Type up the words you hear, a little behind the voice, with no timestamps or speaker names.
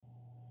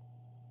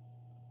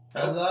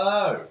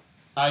Hello.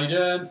 How you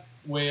doing?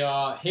 We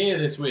are here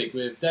this week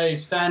with Dave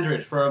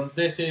Standridge from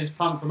This Is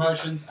Punk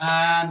Promotions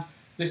and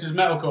This Is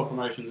Metalcore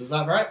Promotions. Is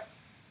that right?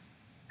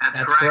 That's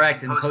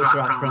correct. And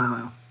post-rock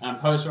promo. And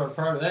post-rock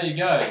promo. There you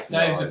go.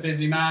 Dave's a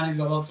busy man. He's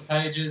got lots of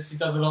pages. He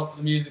does a lot for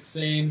the music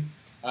scene.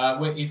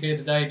 He's here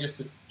today just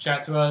to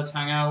chat to us,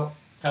 hang out,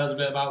 tell us a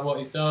bit about what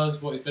he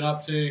does, what he's been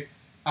up to,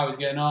 how he's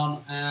getting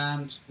on,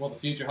 and what the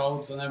future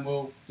holds. And then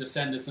we'll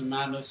descend to some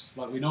madness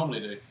like we normally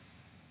do.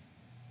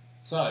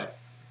 So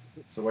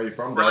where you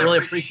from, Dave? Really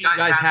appreciate you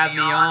guys having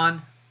me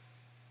on.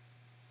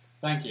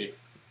 Thank you.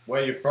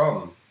 Where you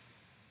from?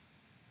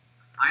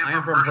 I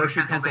am from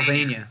Hershey,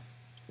 Pennsylvania.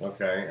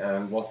 Okay,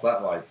 and what's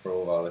that like for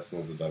all our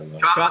listeners that don't know?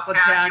 Chocolate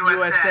Town,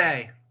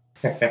 USA.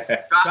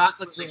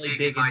 Chocolate's really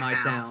big in my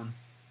town.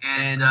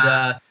 And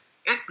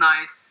it's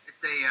nice.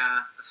 It's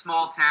a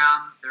small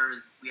town.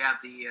 We have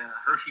the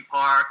Hershey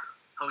Park,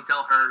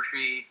 Hotel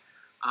Hershey.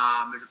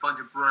 There's a bunch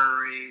of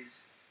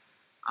breweries.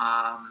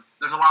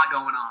 There's a lot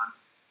going on.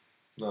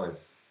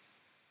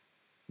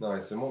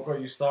 Nice. And what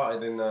got you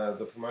started in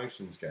the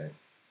promotions game?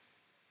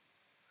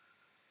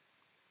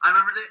 I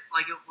remembered it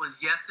like it was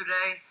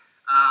yesterday.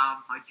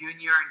 My junior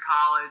year in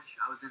college,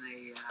 I was in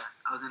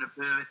a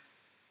booth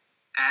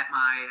at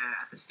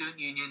the student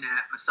union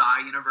at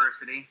Messiah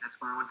University.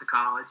 That's where I went to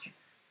college,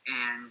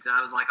 and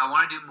I was like, I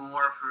want to do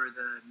more for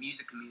the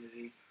music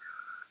community.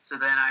 So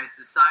then I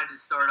decided to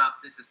start up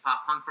This Is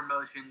Pop Punk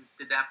Promotions.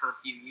 Did that for a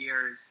few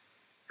years.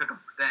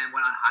 Then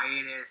went on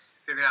hiatus,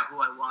 figured out who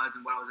I was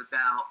and what I was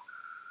about,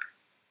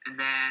 and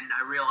then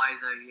I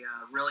realized I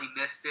really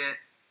missed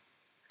it.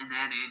 And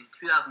then in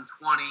 2020,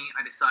 I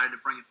decided to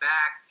bring it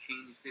back,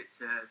 changed it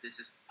to This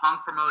Is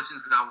Punk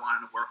Promotions because I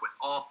wanted to work with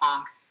all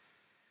punk.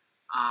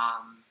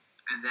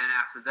 And then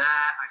after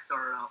that, I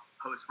started up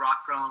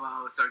post-rock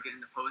promo, started getting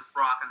into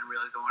post-rock, and I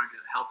realized I wanted to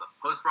help a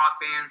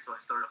post-rock band, so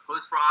I started up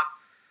post-rock.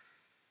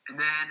 And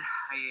then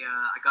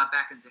I got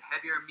back into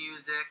heavier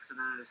music, so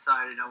then I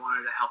decided I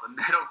wanted to help the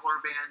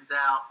metalcore bands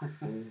out.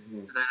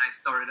 So then I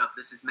started up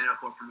This Is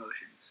Metalcore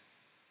Promotions.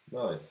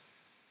 Nice.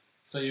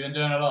 So you've been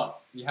doing a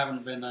lot. You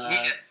haven't been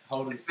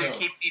holding still. It's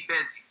been keeping me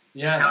busy.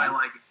 Yeah, that's how I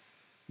like it.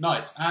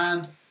 Nice.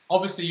 And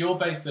obviously you're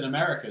based in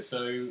America,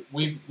 so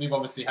we've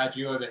obviously had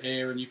you over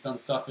here and you've done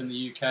stuff in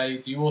the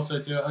UK. Do you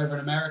also do it over in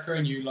America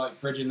and you like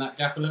bridging that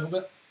gap a little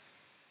bit?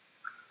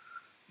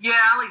 Yeah,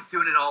 I like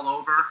doing it all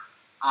over.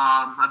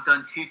 I've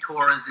done 2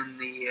 tours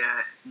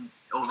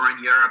over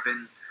in Europe,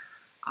 and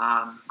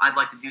I'd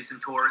like to do some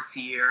tours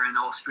here in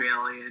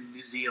Australia and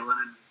New Zealand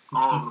and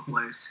all over the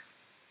place.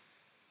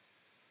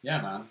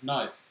 Yeah, man,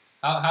 nice.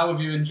 How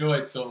have you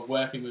enjoyed sort of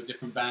working with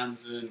different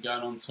bands and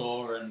going on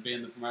tour and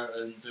being the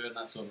promoter and doing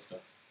that sort of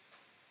stuff?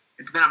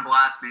 It's been a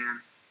blast,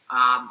 man.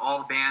 All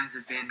the bands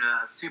have been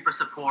super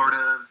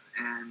supportive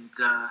and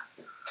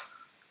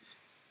just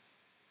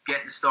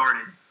getting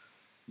started.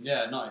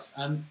 Yeah, nice.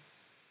 And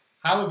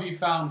how have you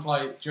found,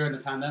 like, during the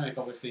pandemic,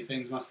 obviously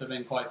things must have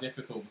been quite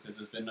difficult because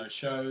there's been no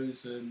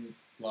shows and,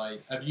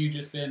 like, have you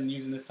just been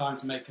using this time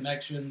to make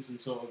connections and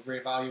sort of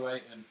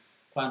reevaluate and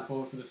plan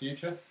forward for the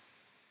future?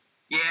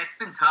 Yeah, it's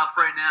been tough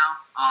right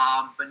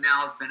now, but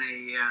now has been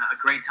a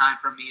great time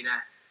for me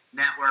to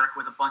network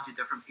with a bunch of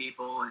different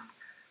people and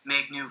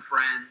make new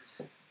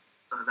friends.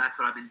 So that's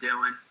what I've been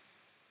doing.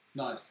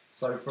 Nice.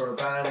 So for a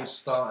band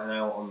starting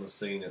out on the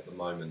scene at the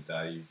moment,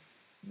 Dave,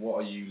 what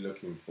are you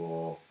looking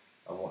for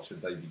and what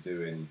should they be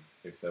doing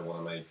if they want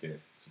to make it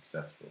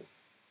successful?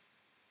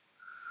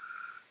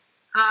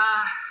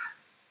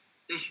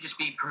 They should just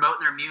be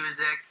promoting their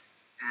music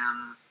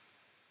and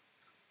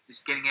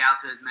just getting out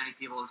to as many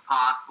people as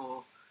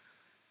possible,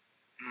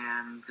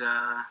 and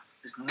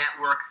just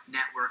network. I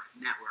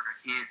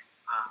can't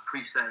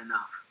preach that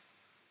enough.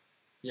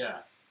 Yeah,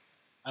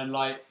 and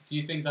like, do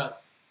you think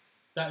that?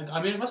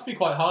 I mean, it must be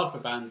quite hard for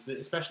bands,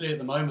 especially at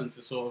the moment,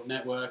 to sort of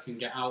network and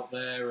get out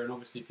there. And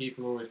obviously,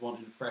 people are always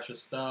wanting fresher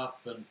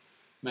stuff, and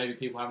maybe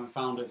people haven't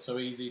found it so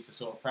easy to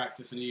sort of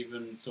practice and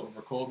even sort of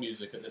record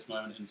music at this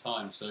moment in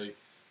time. So, do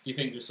you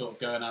think just sort of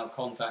going out,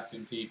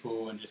 contacting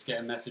people, and just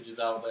getting messages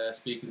out there,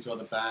 speaking to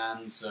other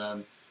bands,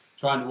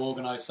 trying to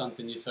organise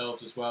something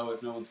yourselves as well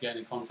if no one's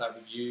getting in contact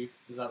with you,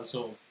 is that the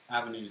sort of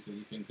avenues that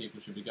you think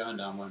people should be going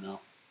down right now?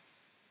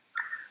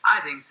 I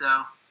think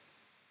so.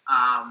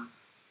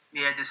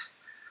 Yeah, just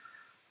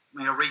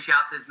reach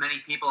out to as many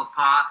people as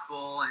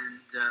possible and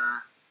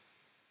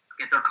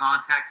get their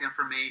contact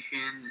information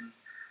and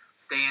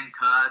stay in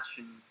touch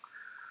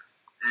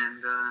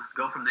and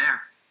go from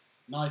there.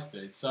 Nice,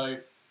 dude. So,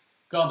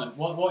 go on then.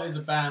 What is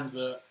a band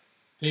that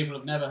people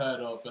have never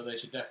heard of but they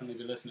should definitely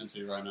be listening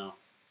to right now?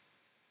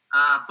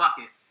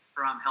 Bucket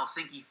from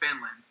Helsinki,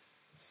 Finland.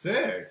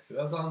 Sick.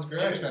 That sounds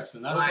great.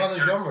 Interesting. What kind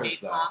of genre is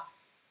that?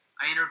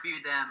 I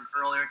interviewed them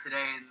earlier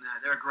today, and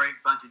they're a great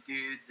bunch of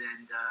dudes,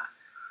 and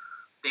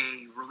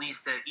they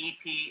released an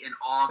EP in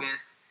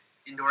August,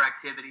 Indoor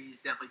Activities.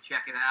 Definitely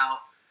check it out.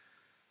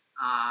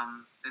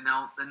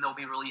 And they'll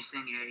be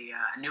releasing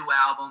a new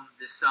album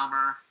this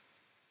summer,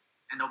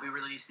 and they'll be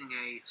releasing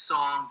a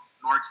song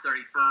March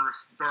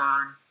 31st,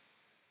 Burn.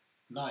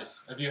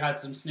 Nice. Have you had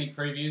some sneak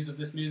previews of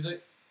this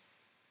music?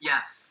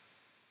 Yes.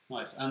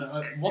 Nice. And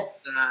what?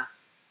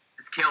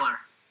 It's killer.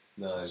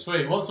 Nice.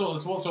 Sweet. What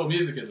sort of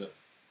music is it?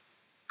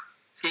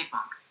 Skate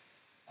punk.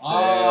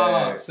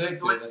 Ah,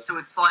 sick, dude. So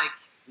it's like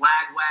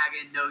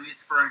Lagwagon, No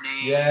Use for a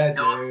Name, Yeah,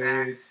 No dude.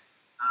 Effects,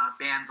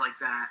 bands like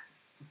that.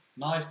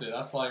 Nice, dude.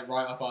 That's like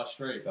right up our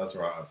street. That's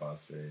right up our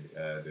street.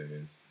 Yeah, it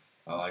is.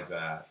 I like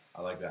that.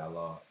 I like that a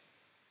lot.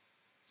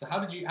 So how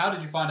did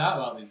you find out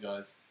about these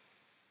guys?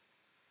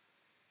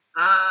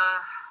 I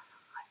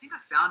think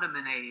I found them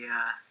in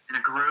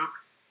a group,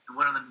 in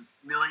one of the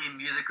million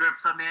music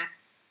groups I'm in,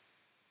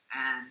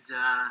 and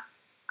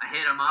I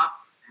hit them up,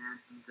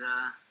 and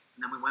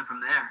then we went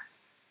from there.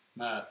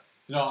 Mad.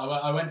 You know,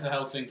 I went to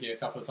Helsinki a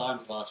couple of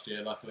times last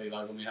year. Luckily,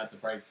 like when we had the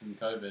break from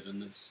COVID,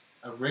 and it's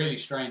a really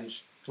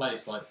strange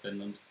place, like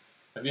Finland.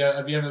 Have you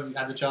ever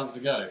had the chance to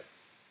go?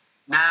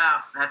 No,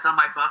 that's on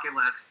my bucket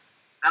list.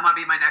 That might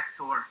be my next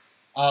tour.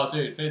 Oh,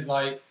 dude,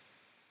 like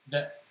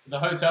the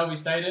hotel we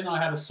stayed in,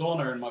 I had a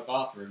sauna in my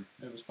bathroom.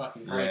 It was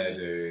fucking crazy. Yeah,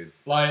 dude.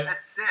 Like,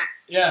 That's sick.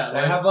 yeah,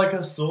 They have like a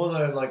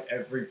sauna in like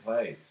every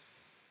place.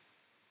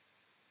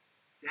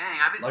 Dang,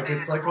 I've been Like staying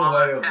it's in like a small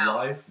way of hotels.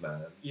 life,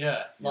 man.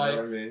 yeah, You like know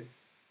what I mean?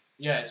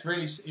 yeah, it's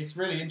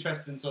really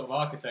interesting sort of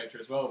architecture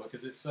as well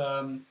because it's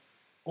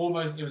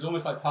it was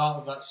almost like part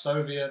of that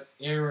Soviet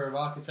era of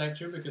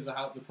architecture because of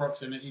how the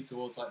proximity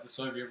towards like the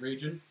Soviet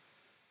region.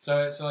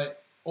 So it's like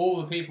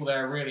all the people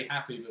there are really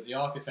happy, but the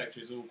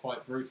architecture is all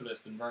quite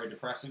brutalist and very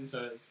depressing.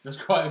 So there's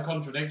quite a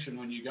contradiction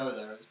when you go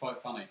there. It's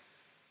quite funny.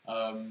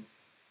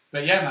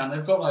 But yeah, man,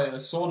 they've got like a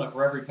sauna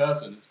for every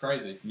person. It's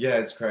crazy. Yeah,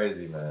 it's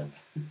crazy, man.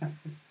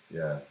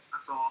 Yeah.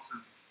 That's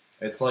awesome.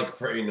 It's like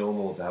pretty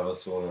normal to have a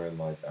sauna in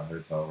like a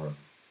hotel room,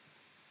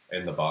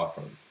 in the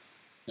bathroom.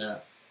 Yeah.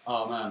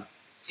 Oh man.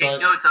 Take So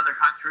notes, other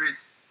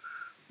countries.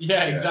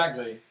 yeah,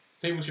 exactly.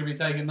 People should be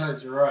taking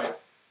notes. You're right.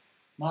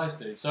 Nice,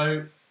 dude.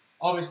 So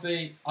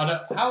obviously,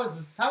 how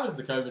is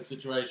the COVID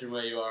situation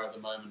where you are at the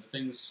moment? Are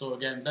things sort of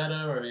getting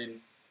better? I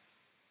mean,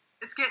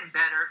 It's getting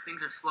better.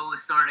 Things are slowly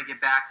starting to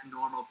get back to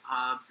normal.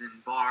 Pubs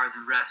and bars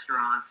and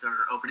restaurants are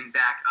opening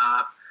back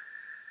up.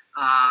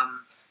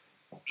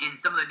 In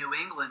some of the New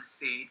England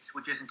states,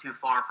 which isn't too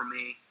far from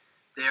me,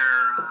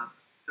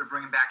 they're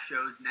bringing back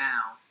shows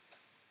now.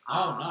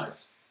 oh,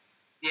 nice.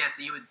 Yeah,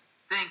 so you would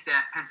think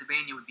that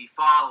Pennsylvania would be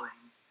following,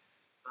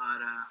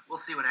 but we'll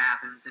see what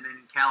happens. And in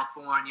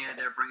California,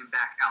 they're bringing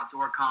back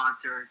outdoor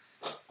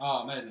concerts. Oh,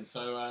 amazing.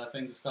 So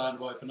things are starting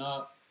to open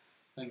up.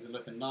 Things are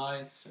looking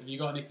nice. Have you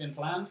got anything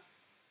planned?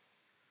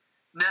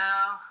 No,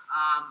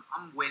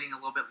 I'm waiting a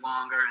little bit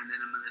longer, and then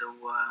I'm going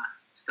to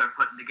start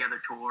putting together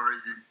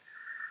tours and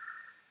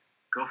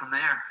go from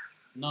there.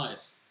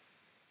 Nice.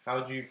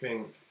 How do you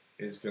think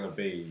it's going to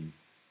be,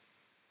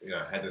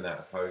 heading out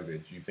of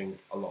COVID? Do you think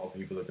a lot of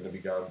people are going to be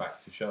going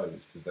back to shows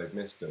because they've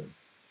missed them?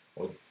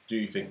 Or do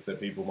you think that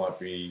people might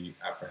be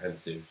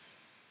apprehensive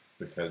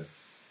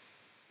because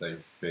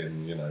they've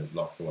been,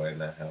 locked away in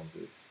their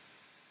houses?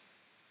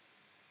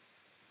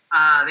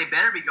 They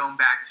better be going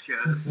back to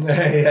shows.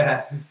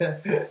 Yeah.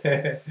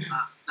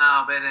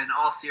 No, but in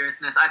all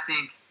seriousness, I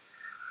think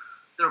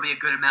there'll be a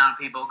good amount of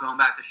people going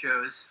back to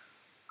shows.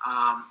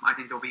 I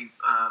think there'll be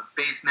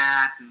face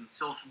masks and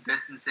social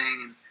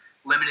distancing and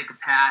limited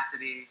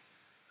capacity,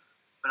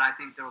 but I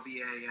think there'll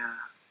be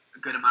a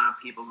good amount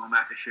of people going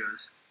back to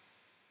shows.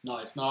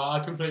 Nice. No, I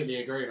completely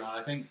agree, man.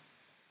 I think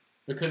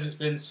because it's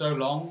been so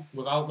long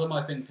without them,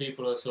 I think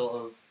people are sort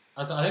of.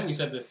 I think we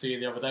said this to you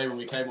the other day when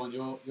we came on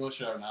your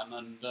show, man.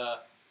 And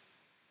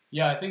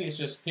yeah, I think it's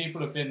just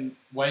people have been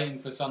waiting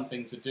for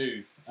something to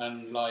do,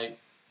 and like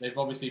they've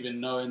obviously been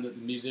knowing that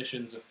the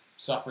musicians are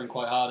suffering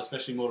quite hard,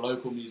 especially more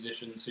local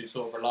musicians who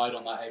sort of relied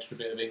on that extra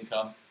bit of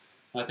income.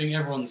 And I think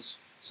everyone's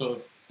sort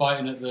of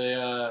biting at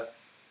the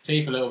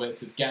teeth a little bit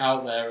to get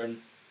out there and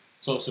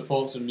sort of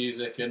support some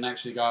music and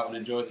actually go out and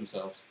enjoy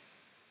themselves.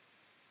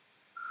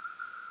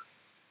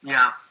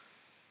 Yeah.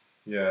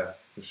 Yeah,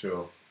 for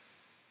sure.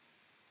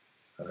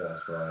 I think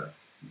that's right.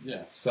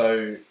 Yeah.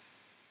 So,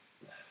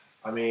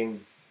 I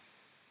mean,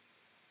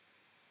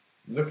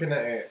 looking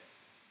at it,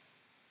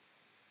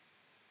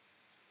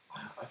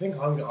 I think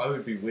I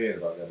would be weird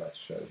about going back to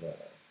shows right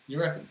now.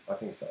 You reckon? I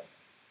think so.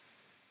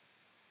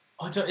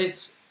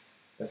 It's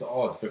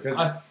odd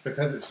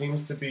because it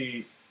seems to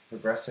be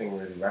progressing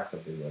really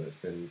rapidly when it's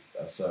been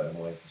a certain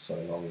way for so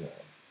long now.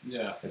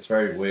 Yeah. It's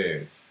very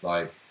weird.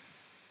 Like,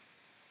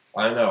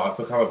 I don't know, I've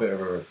become a bit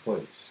of a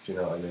recluse, do you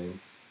know what I mean?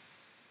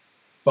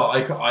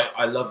 But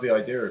I love the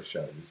idea of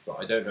shows, but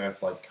I don't know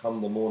if, like,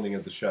 come the morning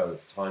of the show,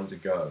 it's time to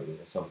go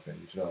or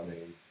something, do you know what I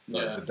mean?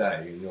 Like, Yeah. the day,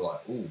 and you're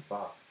like, ooh,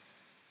 fuck.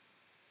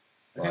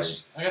 I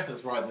guess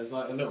that's right. There's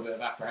like a little bit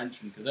of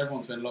apprehension because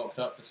everyone's been locked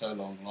up for so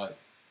long. Like,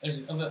 I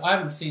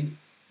haven't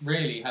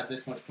had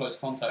this much close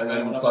contact with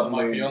anyone other than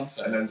my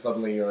fiance. And then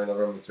suddenly you're in a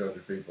room with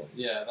 200 people.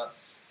 Yeah,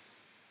 that's.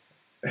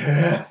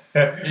 Yeah,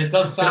 It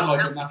does sound like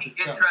a It'll massive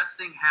be jump.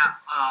 interesting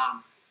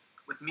how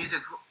with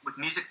music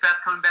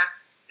fest coming back,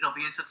 it'll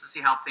be interesting to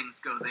see how things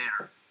go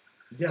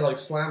there. like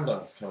Slam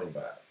Dunk's coming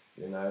back.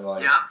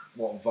 Yeah.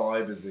 What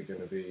vibe is it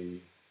going to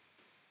be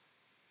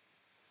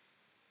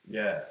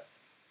Yeah.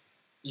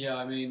 Yeah,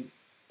 I mean,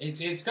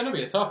 it's going to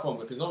be a tough one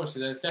because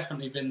obviously there's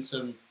definitely been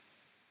some.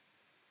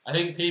 I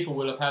think people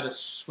will have had a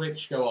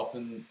switch go off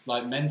and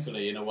like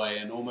mentally in a way,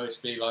 and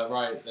almost be like,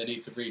 right, they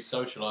need to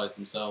re-socialize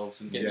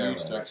themselves and get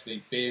used to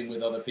actually being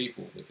with other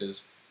people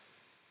because,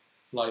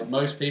 like,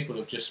 most people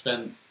have just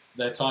spent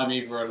their time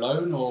either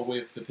alone or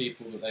with the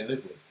people that they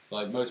live with.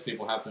 Like, most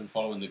people have been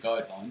following the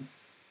guidelines.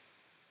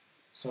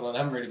 So like, they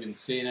haven't really been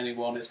seeing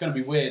anyone. It's going to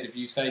be weird if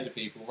you say to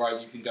people, right,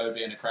 you can go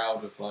be in a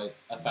crowd of like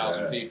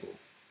 1,000 people.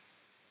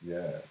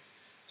 Yeah.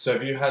 So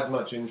have you had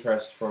much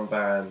interest from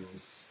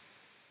bands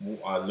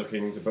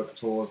looking to book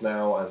tours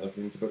now and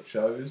looking to book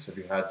shows? Have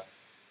you had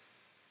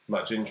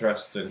much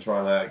interest in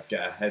trying to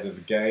get ahead of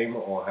the game,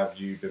 or have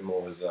you been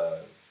more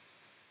reserved?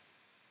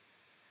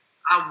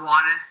 I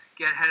want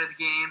to get ahead of the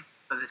game,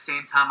 but at the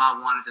same time, I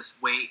want to just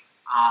wait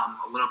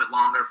a little bit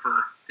longer for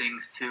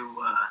things to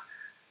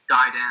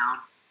die down.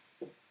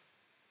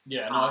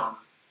 Yeah. No.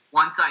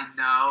 Once I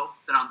know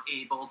that I'm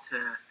able to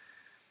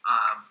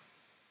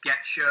get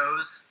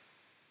shows,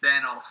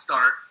 then I'll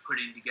start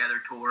putting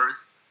together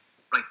tours.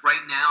 Like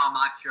right now, I'm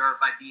not sure if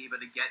I'd be able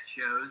to get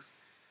shows.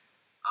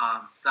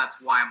 So that's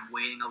why I'm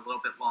waiting a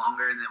little bit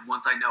longer. And then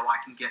once I know I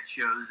can get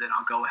shows, then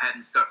I'll go ahead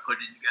and start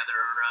putting together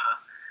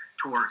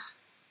tours.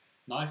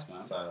 Nice,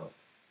 man. So,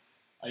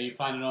 are you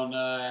planning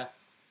on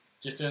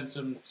just doing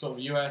some sort of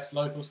US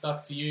local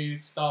stuff to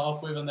you start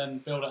off with and then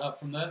build it up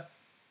from there?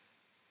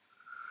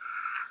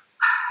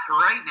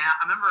 Right now,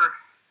 I remember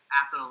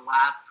after the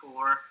last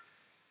tour,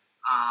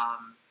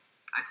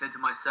 I said to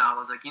myself, I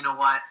was like, you know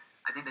what?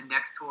 I think the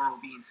next tour will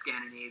be in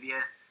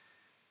Scandinavia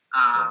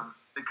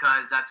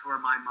because that's where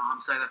my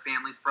mom's side of the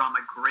family's from.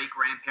 My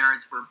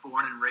great-grandparents were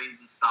born and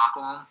raised in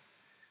Stockholm.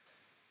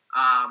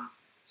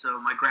 So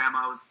my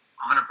grandma was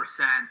 100%.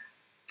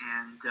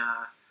 And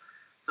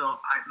so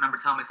I remember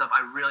telling myself,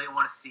 I really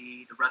want to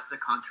see the rest of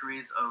the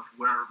countries of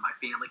where my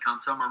family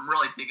comes from. I'm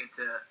really big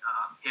into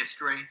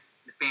history,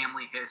 the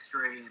family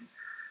history, and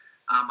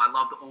I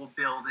love the old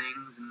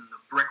buildings and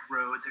the brick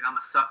roads. Like I'm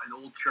a sucker, and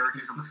old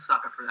churches. I'm a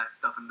sucker for that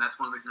stuff, and that's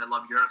one of the reasons I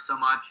love Europe so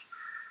much.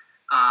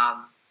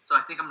 So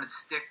I think I'm going to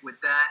stick with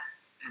that,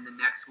 and the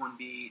next one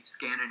be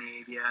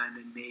Scandinavia, and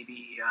then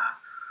maybe,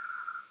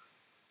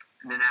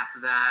 and then after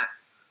that,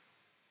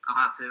 I'll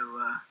have to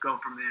go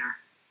from there.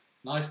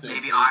 Nice, dude.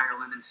 Maybe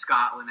Ireland and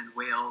Scotland and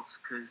Wales,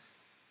 because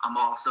I'm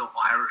also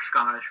Irish,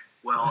 Scottish,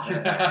 Welsh.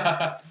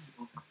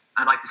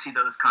 I'd like to see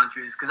those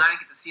countries, because I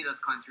didn't get to see those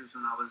countries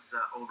when I was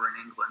over in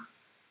England.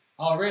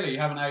 Oh, really? You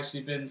haven't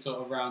actually been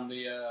sort of around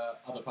the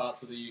other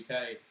parts of the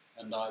UK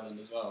and Ireland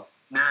as well?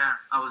 Nah,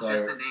 I was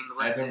just in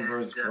England.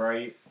 Edinburgh's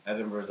great.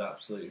 Edinburgh's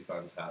absolutely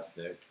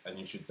fantastic, and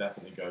you should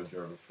definitely go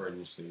during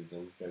Fringe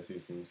season. Go see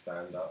some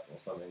stand-up or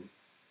something.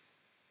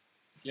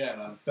 Yeah,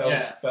 man.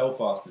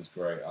 Belfast is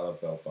great. I love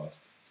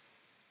Belfast.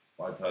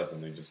 I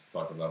personally just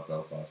fucking love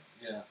Belfast.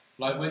 Yeah.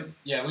 Like when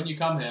you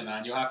come here,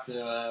 man, you'll have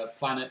to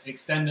plan it,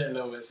 extend it a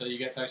little bit so you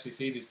get to actually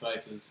see these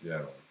places. Yeah,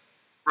 man.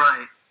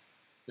 Right.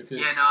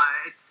 Because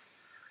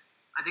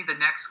I think the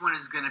next one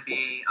is going to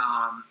be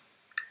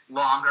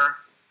longer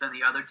than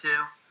the other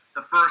two.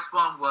 The first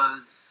one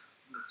was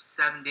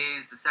 7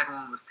 days. The second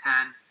one was 10.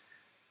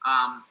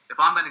 If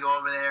I'm going to go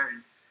over there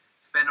and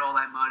spend all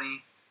that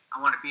money,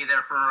 I want to be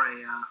there for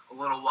a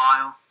little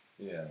while.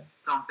 Yeah.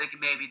 So I'm thinking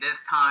maybe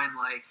this time,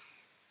 like,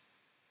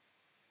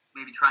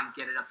 maybe try and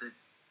get it up to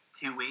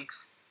 2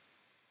 weeks.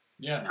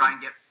 Yeah. Try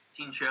and get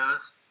 10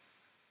 shows.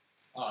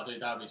 Oh,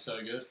 dude, that'd be so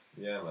good.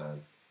 Yeah,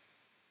 man.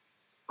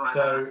 But,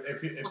 So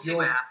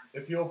we'll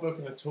if you're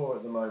booking a tour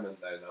at the moment,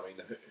 then I mean,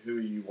 who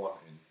are you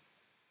wanting?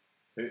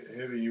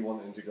 Who are you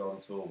wanting to go on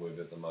tour with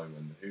at the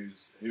moment?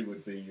 Who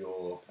would be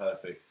your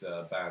perfect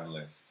band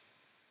list?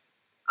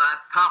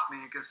 It's tough,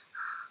 man, because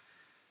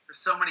there's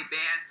so many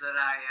bands that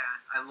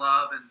I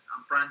love and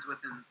I'm friends with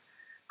and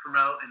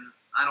promote, and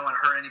I don't want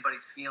to hurt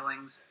anybody's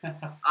feelings.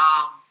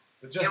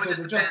 Just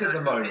at the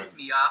who moment. hits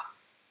me up.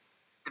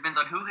 Depends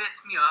on who hits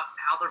me up,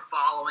 how their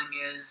following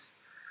is.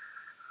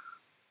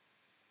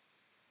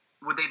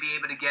 Would they be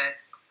able to get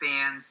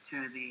fans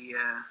to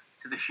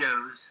the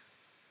shows?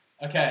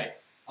 Okay,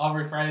 I'll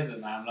rephrase it,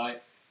 man.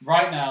 Like,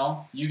 right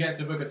now, you get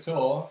to book a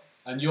tour,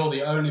 and you're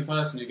the only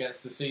person who gets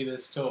to see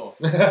this tour.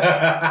 Who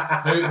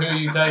are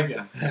you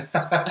taking?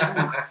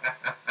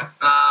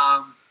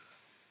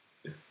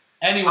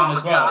 Anyone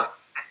as well.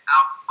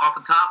 Off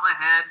the top of my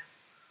head,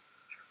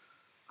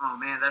 oh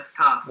man, that's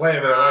tough. Wait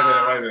a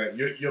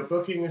minute. You're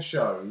booking a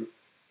show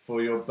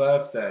for your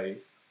birthday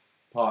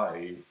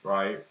party,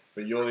 right?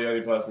 But you're the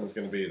only person that's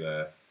going to be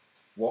there.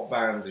 What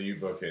bands are you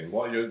booking?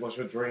 What's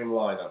your dream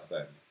lineup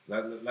then?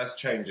 Let's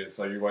change it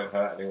so you won't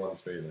hurt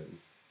anyone's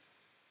feelings.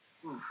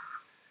 Oof.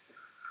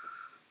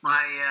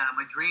 My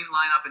dream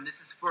lineup, and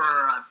this is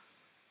for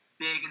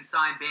big and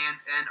signed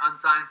bands and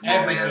unsigned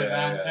small bands.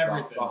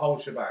 Everything. The whole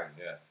shebang,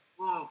 yeah.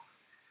 Oof.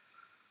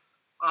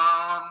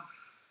 All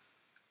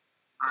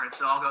right,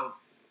 so I'll go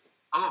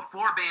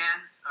 4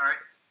 bands. All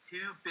right,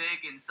 2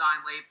 big and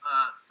signed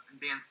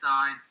bands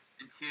signed,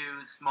 and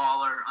 2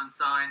 smaller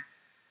unsigned.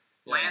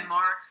 Yeah.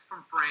 Landmarks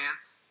from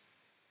France.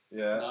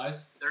 Yeah.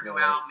 Nice. Their new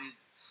Nice. album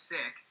is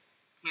sick.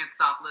 Can't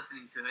stop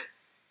listening to it.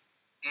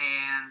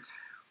 And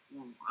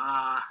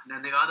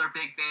then the other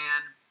big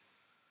band,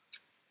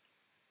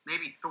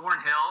 maybe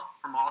Thornhill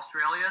from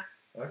Australia.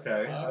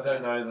 Okay, I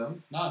don't know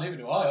them. No, neither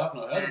do I. I've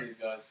not heard of these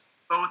guys.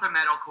 Both are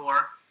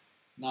metalcore.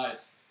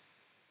 Nice.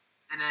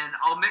 And then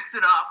I'll mix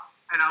it up,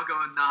 and I'll go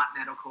not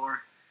metalcore.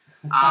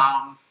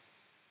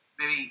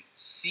 Maybe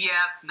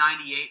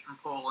CF98 from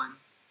Poland,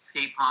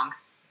 skate punk.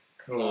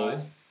 Cool.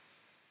 Nice.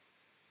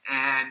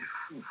 And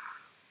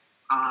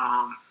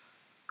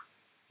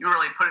you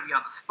really putting me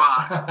on the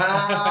spot.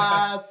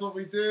 That's what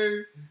we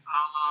do.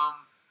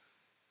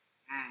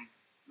 Dang.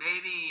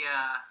 Maybe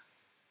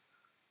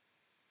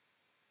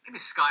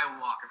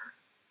Skywalker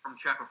from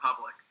Czech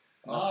Republic.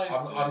 Nice.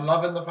 I'm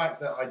loving the fact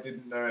that I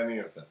didn't know any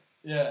of them.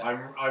 Yeah.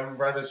 I'm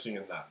relishing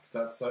in that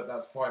because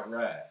that's quite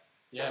rare.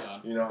 Yeah,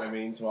 man. You know what I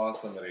mean? To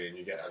ask somebody and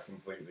you get a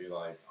completely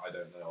like I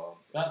don't know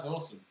answer. That's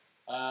awesome.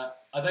 Are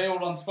they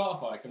all on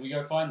Spotify? Can we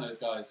go find those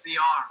guys? They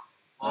are.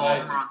 All of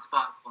Nice. them are on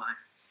Spotify.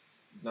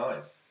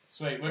 Nice.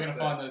 Sweet. We're going That's to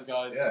find those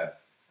guys. Yeah.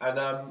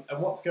 And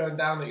what's going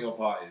down at your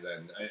party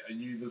then? Are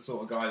you the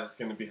sort of guy that's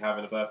going to be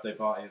having a birthday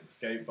party at the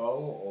skate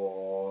bowl,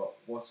 or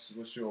what's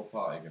your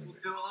party going to We'll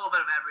be? do a little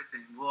bit of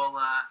everything.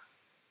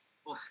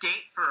 We'll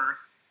skate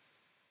first,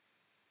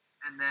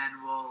 and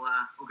then we'll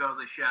go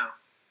to the show.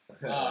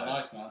 Oh,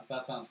 nice, man.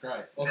 That sounds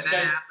great. Or And skate.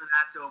 then after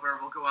that's over,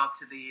 we'll go out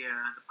to the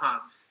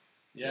pubs.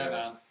 Yeah, Yeah.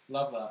 man.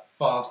 Love that.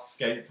 Fast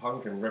skate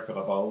punk and rip at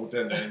a bowl.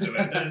 Oh,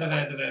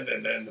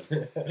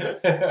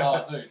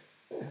 dude.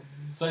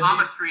 So do I'm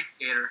you, a street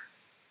skater.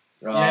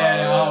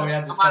 yeah, oh, we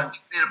had I'm this. not a big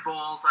fan of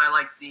bowls. I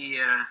like the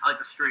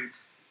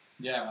streets.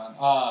 Yeah, man.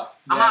 I'm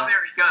Yeah. not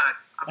very good.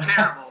 I'm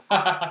terrible.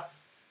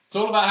 It's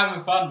all about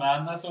having fun,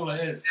 man. That's all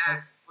it is. Yeah,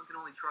 That's, one can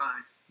only try.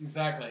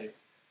 exactly.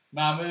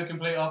 Man, we're the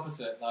complete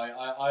opposite. Like,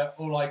 I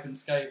all I can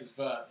skate is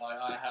vert. Like,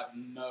 I have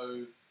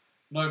no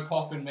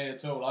pop in me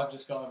at all. I've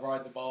just got to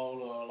ride the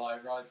bowl or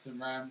like ride some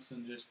ramps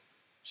and just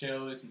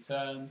chill, do some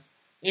turns.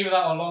 Either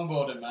that or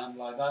longboarding, man.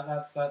 Like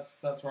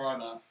that's where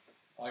I'm at.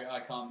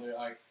 I can't do it.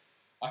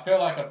 I feel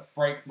like I'd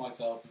break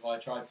myself if I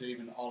tried to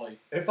even ollie.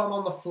 If I'm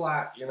on the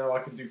flat, you know,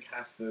 I can do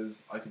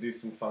Caspers. I can do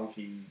some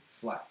funky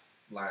flat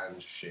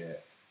land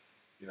shit.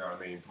 You know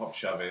what I mean? Pop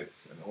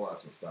shove-its and all that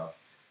sort of stuff.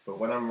 But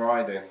when I'm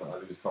riding, I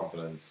lose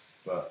confidence.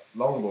 But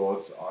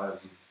longboards,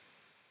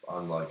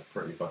 I'm like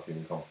pretty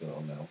fucking confident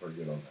on now. Pretty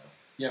good on now.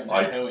 Yeah,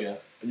 Like- hell yeah.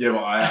 Yeah,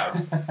 well, I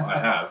have. I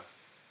have.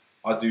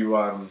 I do,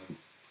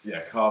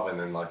 carving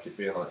and like it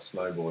being like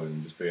snowboarding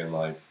and just being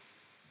like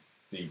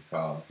deep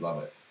carves.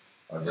 Love it.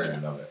 I really Yeah.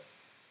 love it.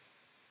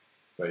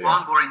 But yeah.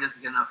 Longboarding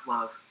doesn't get enough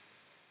love.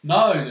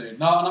 No, dude.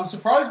 No, and I'm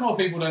surprised more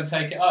people don't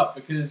take it up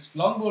because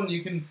longboarding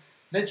you can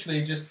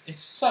literally just, it's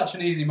such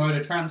an easy mode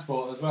of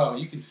transport as well.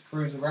 You can just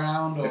cruise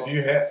around or... If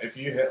you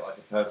hit like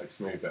a perfect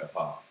smooth bit of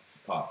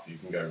path, you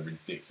can go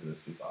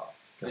ridiculously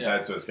fast.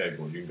 Compared to a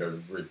skateboard, you can go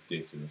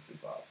ridiculously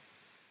fast.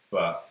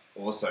 But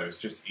also, it's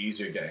just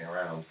easier getting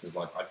around because,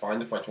 like, I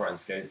find if I try and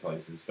skate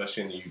places,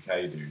 especially in the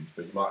UK, dude,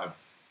 but you might have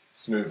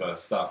smoother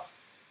stuff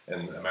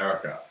in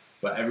America.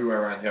 But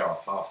everywhere around here, our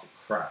paths are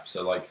crap.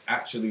 So, like,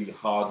 actually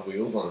hard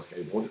wheels on a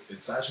skateboard,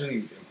 it's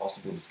actually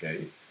impossible to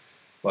skate.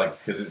 Like,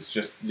 because it's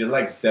just, your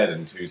leg's dead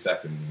in 2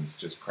 seconds and it's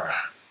just crap.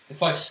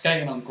 It's like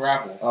skating on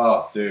gravel.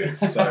 Oh, dude,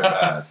 it's so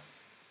bad.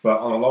 But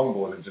on a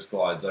longboard, it just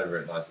glides over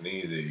it nice and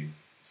easy.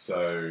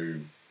 So,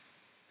 you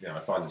know, I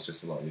find it's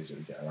just a lot easier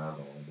to get around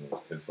on a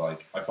longboard. Because,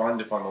 like, I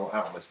find if I'm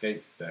out on my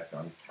skate deck,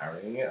 I'm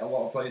carrying it a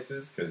lot of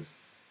places because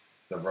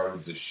the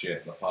roads are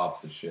shit, the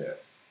paths are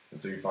shit.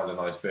 Until you find a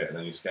nice bit and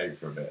then you skate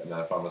for a bit and then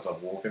I find myself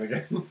walking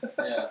again.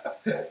 Yeah.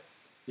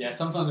 Yeah,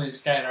 sometimes when you're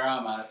skating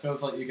around, man, it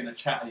feels like you're going to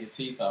chatter your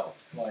teeth out.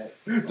 Like...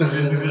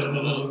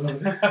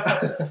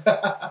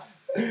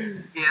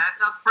 Yeah, that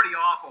sounds pretty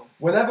awful.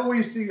 Whenever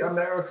we see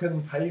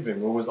American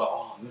paving, we're always like,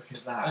 oh, look at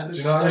that. And Do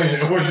you it's know what I mean?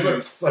 so It always smooth.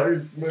 looks so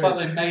smooth. It's like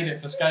they made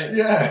it for skating.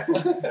 Yeah.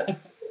 Yeah,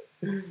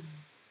 Like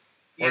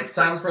it's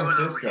San pretty smooth over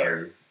Francisco,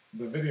 here.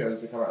 the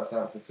videos that come out of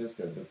San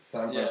Francisco, the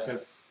San Yeah.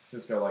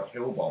 Francisco like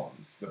hill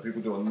bombs that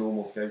people do on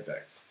normal skate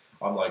decks.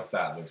 I'm like,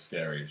 that looks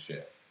scary as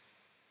shit.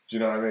 Do you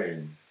know what I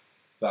mean?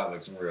 That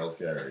looks real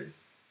scary.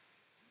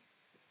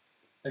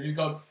 Have you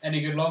got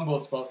any good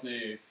longboard spots near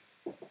you?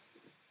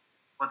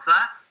 What's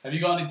that? Have you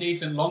got any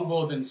decent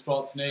longboarding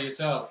spots near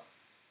yourself?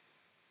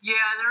 Yeah,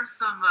 there's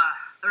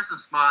some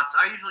spots.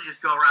 I usually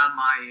just go around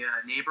my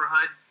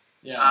neighborhood.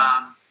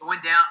 Yeah. Going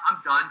down, I'm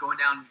done going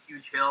down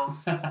huge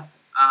hills.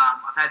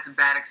 I've had some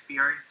bad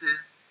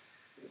experiences,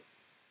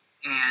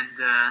 and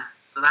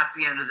so that's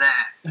the end of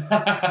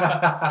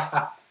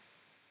that.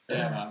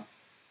 Yeah, man.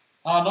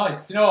 Oh,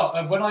 nice. Do you know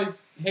what? When I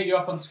hit you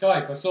up on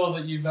Skype, I saw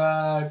that you've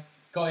got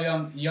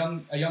a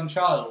young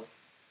child.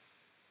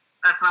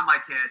 That's not my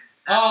kid.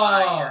 That's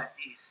my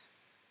niece.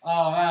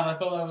 Oh man, I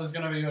thought that was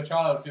going to be your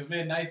child because me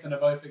and Nathan are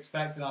both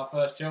expecting our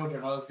first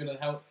children. I was going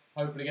to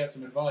hopefully get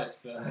some advice,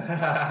 but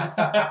Congrats,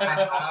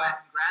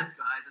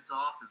 guys. It's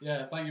awesome.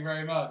 yeah, thank you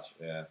very much.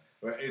 Yeah.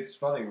 Well, it's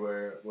funny,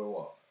 we're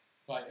what?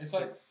 Like it's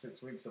like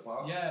 6 weeks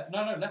apart. yeah,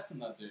 no, less than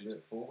that, dude. Is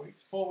it 4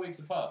 weeks? 4 weeks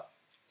apart.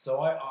 So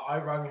I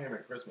rang him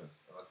at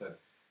Christmas and I said,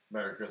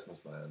 "Merry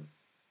Christmas, man.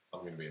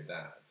 I'm going to be a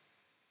dad."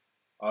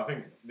 I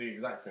think the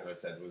exact thing I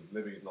said was,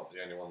 "Libby's not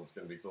the only one that's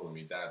going to be calling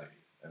me daddy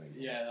anymore."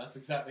 Yeah, that's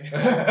exactly.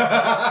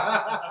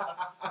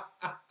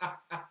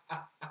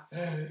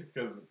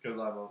 Because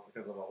I'm a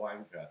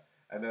wanker.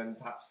 And then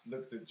Paps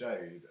looked at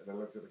Jade and then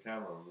looked at the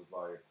camera and was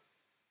like,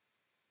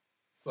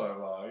 "So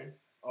am I."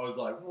 I was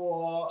like,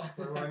 "What?"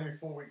 So we're only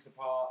 4 weeks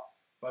apart.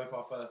 Both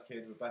our first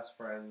kids were best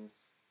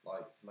friends.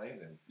 Like, it's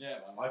amazing. Yeah,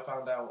 man. I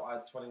found out I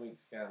had a 20-week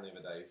scan the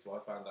other day, so I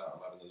found out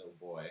I'm having a little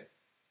boy.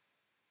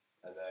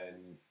 And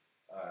then,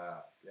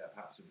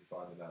 Paps will be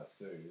finding out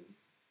soon.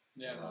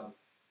 Yeah, man.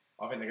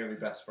 I think they're going to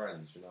be best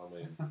friends, you know what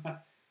I mean?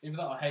 Even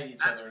though I hate each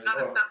That's other. the kind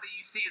of stuff that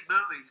you see in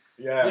movies.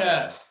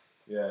 Yeah.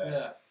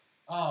 Yeah.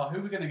 Oh, who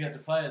are we going to get to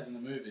play as in the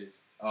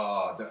movies?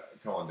 Oh,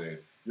 come on,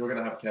 dude. You're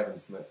going to have Kevin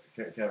Smith.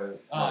 Kevin.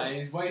 Oh,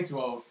 he's way too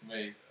old for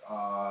me.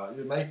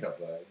 Your makeup,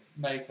 though.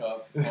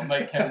 Makeup. I'll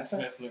make Kevin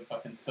Smith look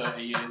fucking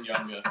 30 years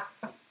younger.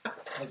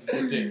 That's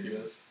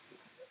ridiculous.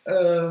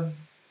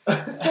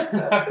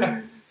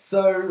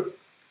 So,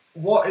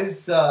 what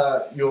is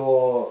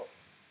your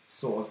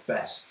sort of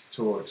best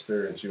tour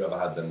experience you ever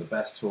had then? The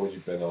best tour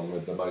you've been on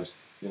with the most,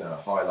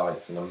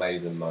 highlights and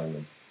amazing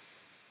moments?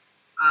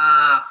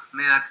 Man,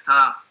 that's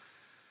tough.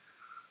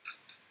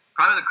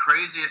 Probably the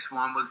craziest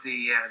one was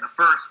the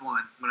first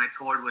one when I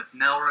toured with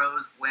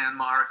Melrose,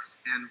 Landmarks,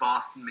 and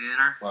Boston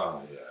Manor.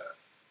 Oh, yeah.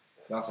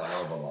 That's a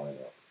hell of a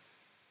lineup.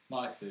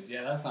 Nice, dude.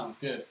 Yeah, that sounds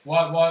good.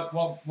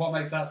 What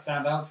makes that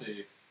stand out to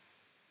you?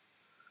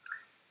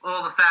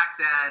 Well, the fact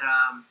that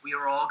we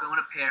were all going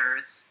to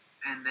Paris,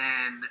 and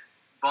then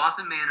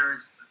Boston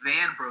Manor's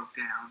van broke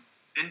down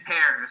in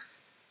Paris,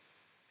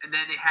 and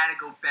then they had to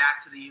go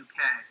back to the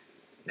UK,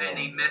 and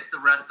he missed the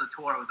rest of the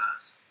tour with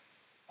us.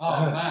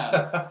 Oh,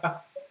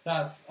 man.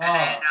 That's...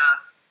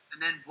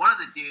 And then one of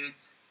the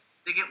dudes,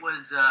 I think it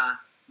was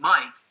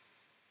Mike,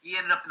 he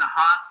ended up in the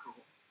hospital.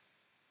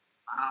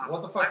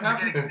 What the fuck I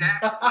forget happened?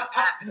 exactly what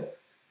happened.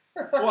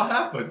 What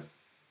happened?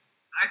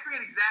 I forget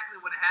exactly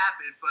what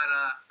happened, but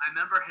I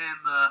remember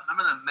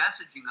them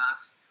messaging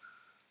us,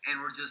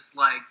 and we're just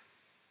like,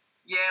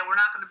 "Yeah, we're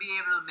not going to be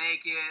able to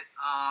make it.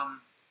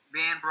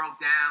 Van broke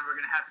down. We're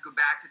going to have to go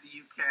back to the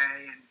UK,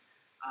 and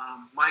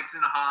Mike's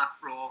in the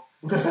hospital."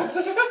 I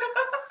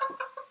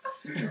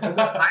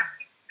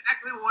forget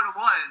exactly what it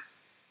was,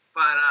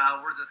 but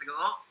we're just like,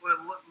 "Oh, well,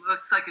 it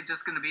looks like it's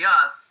just going to be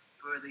us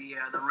for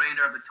the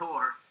remainder of the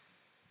tour."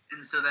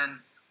 And so then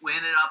we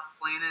ended up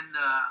playing in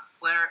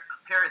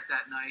Paris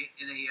that night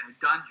in a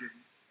dungeon.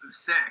 It was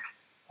sick.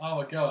 Oh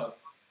my god.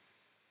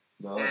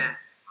 Nice. Yeah.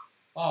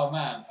 Oh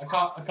man, I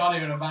can't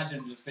even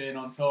imagine just being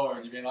on tour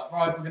and you being like,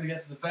 right, we're gonna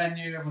get to the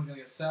venue, everyone's gonna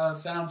get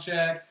sound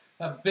check,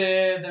 have a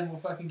beer, then we'll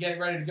fucking get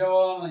ready to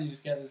go on, and then you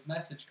just get this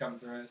message come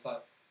through, and it's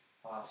like,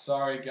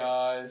 sorry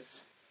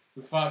guys,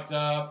 we fucked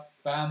up,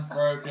 van's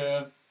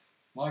broken,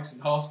 Mike's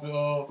in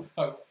hospital.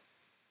 Oh,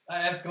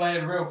 that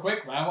escalated real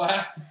quick, man. What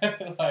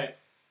happened? Like,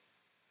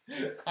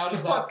 how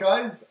does Fuck,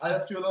 guys, I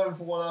left you alone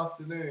for one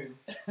afternoon.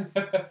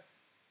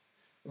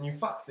 And you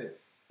fucked it.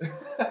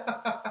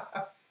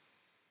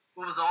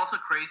 What was also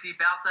crazy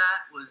about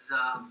that was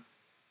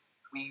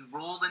we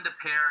rolled into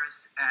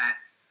Paris at,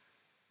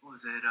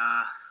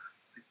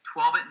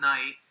 12 at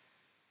night,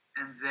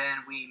 and then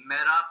we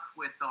met up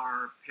with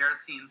our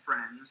Parisian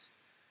friends,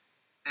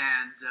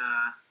 and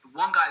the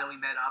one guy that we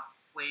met up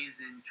plays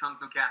in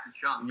Chunk No Captain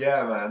Chunk.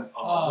 Yeah, man.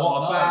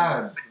 Oh, what a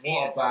nice. band.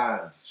 What a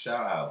band.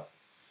 Shout out.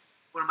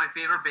 One of my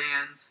favorite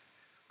bands.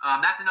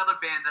 That's another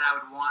band that I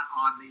would want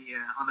on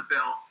the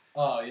bill.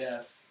 Oh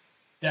yes,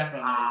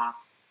 definitely.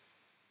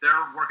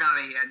 They're working on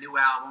a new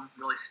album.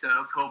 Really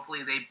stoked.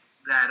 Hopefully the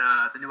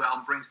new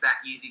album brings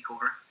back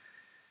Easycore.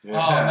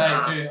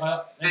 Yeah. Oh mate,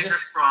 dude,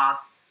 Fingers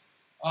crossed.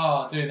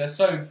 Oh dude, they're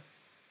so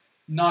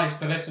nice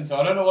to listen to.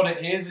 I don't know what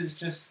it is. It's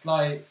just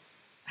like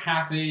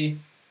happy,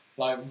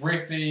 like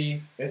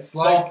riffy, It's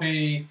like,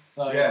 poppy.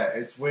 Like, yeah,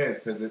 it's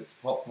weird because it's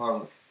pop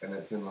punk and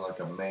it's in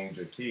like a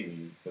major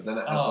key, but then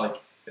it has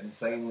like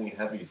insanely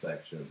heavy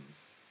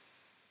sections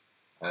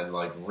and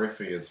like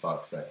riffy as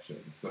fuck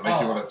sections that make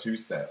you want to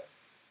two-step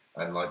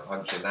and like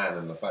punch your nan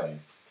in the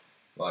face.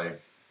 Like,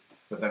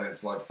 but then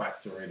it's like back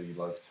to really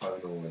like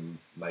tonal and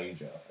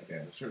major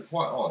again. It's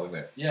quite odd, isn't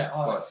it? Yeah,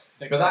 but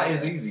that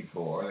is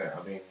Easycore, isn't it?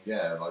 I mean,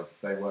 yeah, like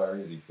they were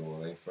Easycore,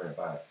 they need to bring it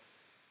back.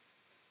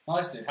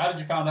 Nice, dude. How did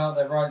you find out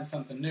they're writing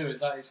something new? Is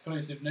that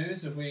exclusive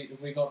news? Have we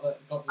got the?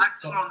 I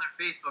saw it on their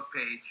Facebook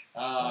page.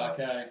 Ah,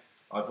 okay.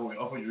 I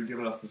thought you were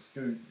giving us the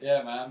scoop.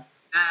 Yeah, man.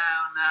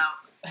 No.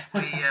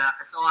 I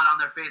saw it on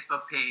their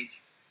Facebook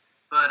page.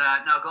 But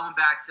no, going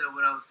back to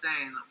what I was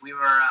saying, we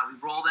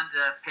rolled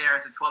into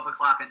Paris at 12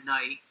 o'clock at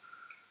night,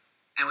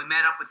 and we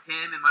met up with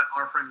him and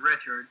our friend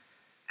Richard,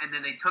 and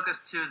then they took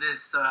us to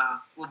this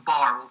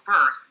bar. Well,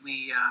 first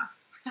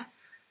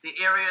the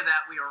area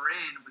that we were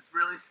in was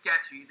really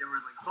sketchy. There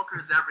was like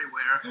hookers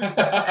everywhere,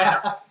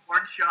 and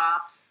porn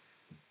shops,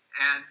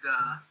 and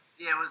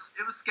it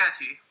was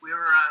sketchy. We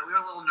were a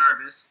little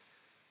nervous.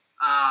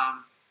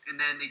 And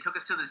then they took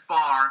us to this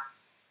bar.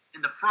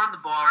 In the front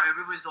of the bar,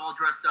 everybody was all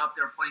dressed up.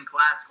 They were playing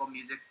classical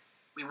music.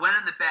 We went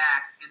in the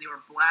back, and they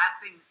were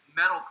blasting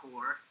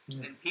metalcore,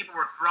 and people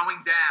were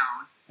throwing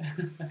down,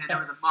 and there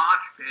was a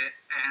mosh pit,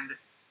 and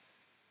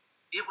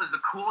it was the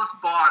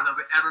coolest bar that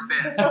I've ever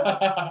been in.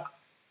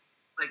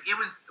 Like, it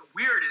was the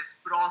weirdest,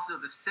 but also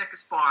the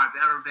sickest bar I've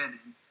ever been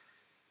in.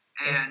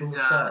 And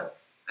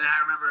and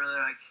I remember,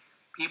 like,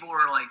 people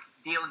were, like,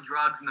 dealing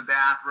drugs in the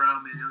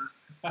bathroom, and it was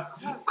a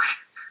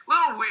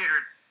little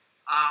weird.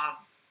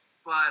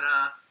 But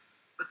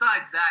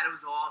besides that, it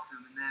was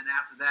awesome. And then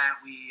after that,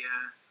 we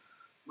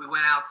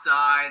went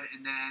outside,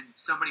 and then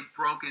somebody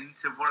broke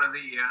into one of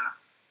the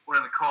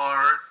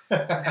cars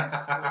and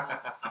stole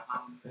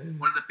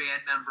one of the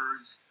band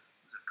members'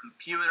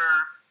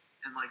 computer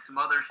and like some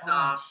other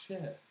stuff. Oh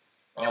shit!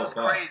 It was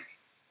crazy.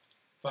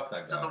 Fuck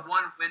that guy. So the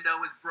one window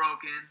was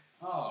broken.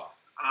 Oh.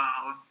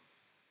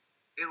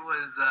 It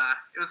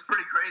was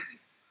pretty crazy.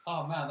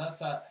 Oh man, that's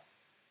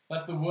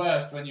the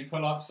worst when you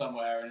pull up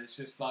somewhere and it's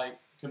just like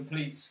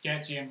complete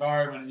sketchy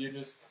environment and you're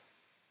just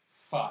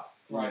fuck.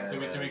 Right?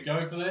 Yeah, do we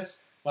go for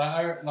this?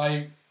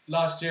 Like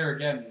last year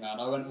again, man.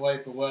 I went away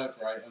for work,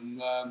 right?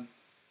 And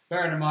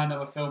bearing in mind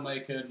I'm a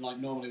filmmaker, and like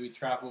normally we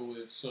travel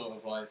with sort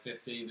of like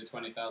 £15,000 to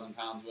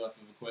 £20,000 worth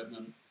of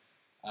equipment.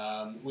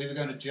 We were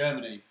going to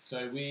Germany,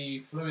 so we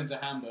flew into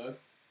Hamburg,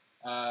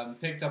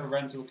 picked up a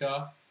rental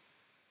car,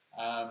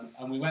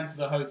 and we went to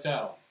the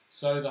hotel.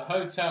 So the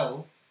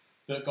hotel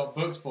that got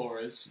booked for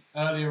us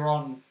earlier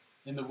on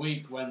in the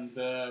week when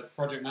the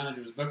project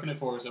manager was booking it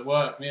for us at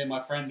work, me and my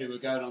friend who were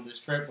going on this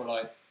trip were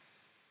like,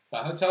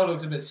 that hotel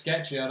looks a bit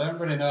sketchy. I don't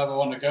really know if I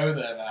want to go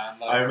there, man.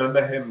 Like, I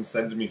remember him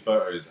sending me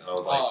photos, and I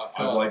was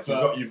like,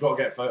 you've got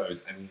to get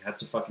photos, and he had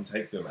to fucking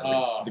take them.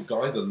 And the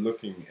guys are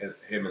looking at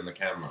him in the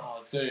camera.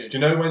 Oh, dude. Do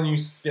you know when you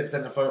get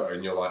sent a photo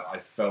and you're like, I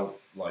felt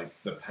like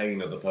the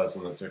pain of the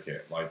person that took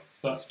it, like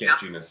the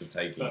sketchiness of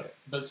taking it.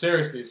 But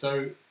seriously,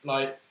 so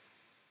like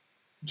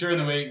during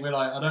the week, we're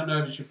like, I don't know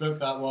if you should book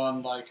that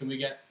one. Like, can we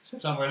get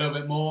somewhere a little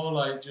bit more?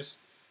 Like,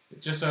 just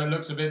so it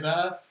looks a bit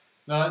better.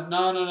 Like,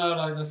 no,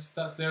 like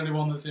that's the only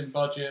one that's in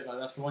budget. Like,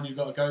 that's the one you've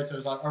got to go to.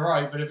 It's like, all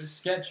right, but if it's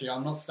sketchy,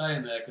 I'm not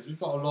staying there because we've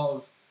got a lot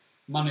of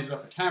money's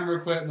worth of camera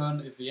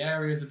equipment. If the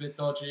area's a bit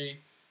dodgy,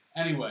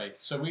 anyway.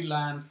 So we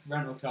land,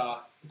 rental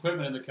car,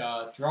 equipment in the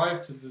car,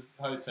 drive to the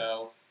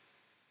hotel.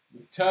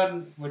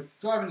 We're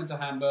driving into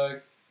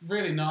Hamburg,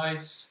 really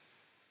nice.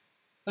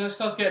 Then it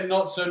starts getting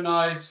not so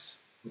nice,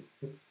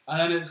 and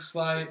then it's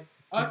like,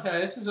 okay,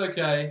 this is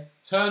okay.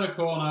 Turn a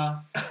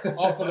corner,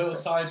 off a little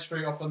side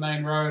street off the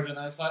main road, and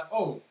then it's like,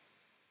 oh,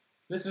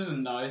 this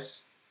isn't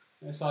nice.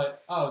 And it's like,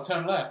 oh,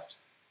 turn left.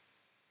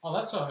 Oh,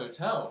 that's our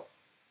hotel.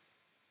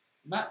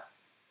 Matt,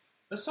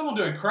 there's someone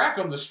doing crack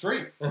on the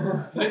street.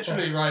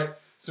 Literally, right?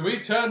 So we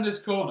turn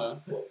this corner,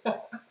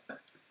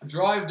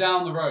 drive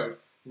down the road,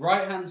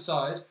 right-hand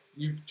side,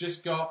 you've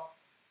just got,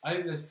 I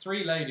think there's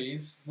 3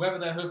 ladies, whether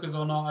they're hookers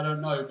or not, I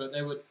don't know, but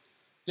they were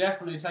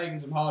definitely taking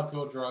some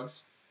hardcore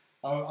drugs.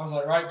 I was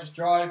like, right, just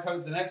drive.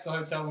 The next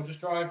hotel, we'll just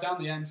drive down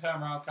the end,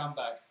 turn around, come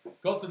back.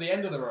 Got to the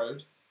end of the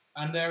road,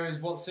 and there is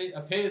what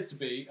appears to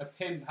be a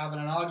pimp having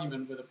an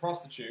argument with a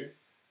prostitute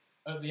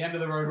at the end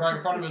of the road, right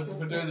in front of us as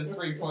we're doing this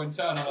 3-point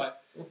turn. I'm like,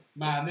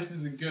 man, this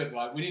isn't good.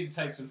 Like, we need to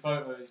take some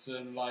photos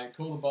and like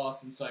call the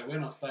boss and say we're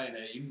not staying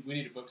here. We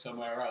need to book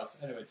somewhere else.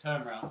 Anyway,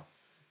 turn around,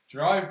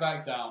 drive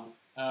back down.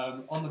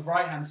 On the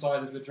right-hand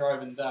side as we're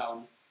driving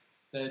down,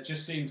 there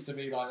just seems to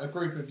be like a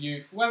group of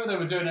youth. Whether they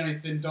were doing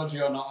anything dodgy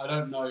or not, I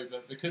don't know.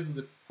 But because of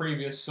the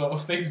previous sort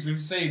of things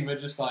we've seen, we're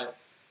just like,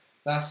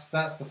 that's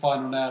the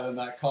final nail in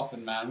that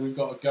coffin, man. We've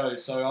got to go.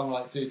 So I'm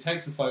like, dude,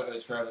 take some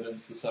photos for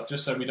evidence and stuff,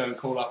 just so we don't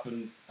call up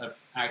and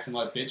acting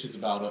like bitches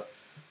about it.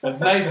 As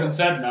Nathan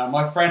said, man,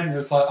 my friend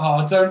was like, oh,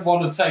 I don't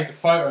want to take a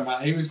photo,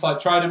 man. He was like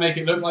trying to make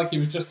it look like he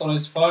was just on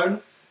his phone.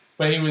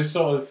 But he was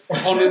sort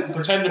of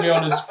pretending to be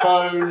on his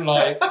phone,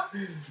 like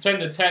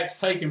pretending to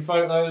text, taking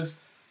photos.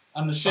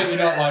 And the shit,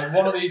 like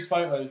one of these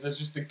photos, there's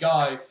just a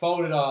guy,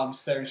 folded arms,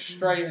 staring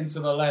straight into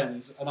the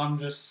lens, and I'm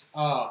just,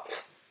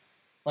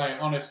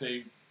 wait,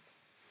 honestly,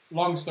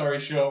 long story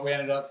short, we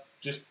ended up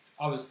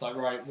I was like,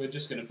 right, we're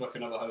just going to book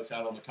another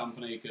hotel on the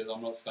company because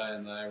I'm not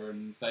staying there,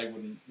 and they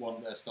wouldn't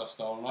want their stuff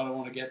stolen. I don't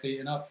want to get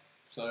beaten up,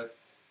 so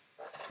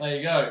there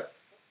you go.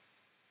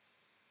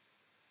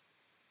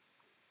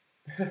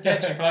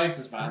 Sketchy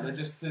places, man. They're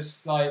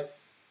just like...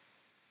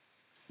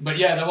 But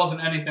yeah, there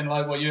wasn't anything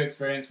like what you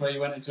experienced where you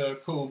went into a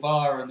cool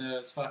bar and there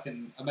was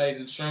fucking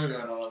amazing show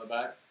going on at the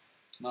back.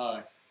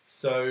 No.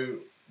 So,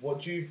 what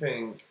do you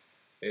think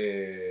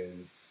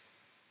is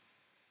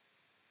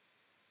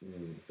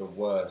the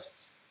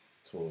worst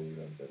tour you've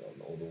ever been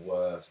on, or the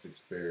worst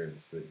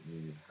experience that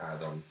you've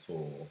had on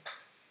tour?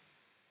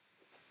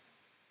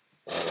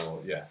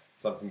 Or, yeah,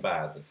 something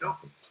bad that's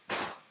happened.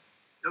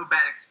 No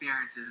bad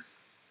experiences.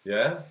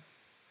 Yeah?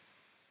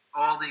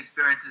 All the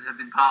experiences have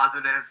been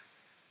positive.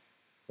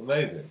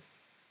 Amazing.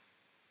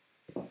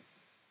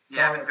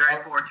 Yeah, I've been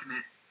very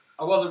fortunate.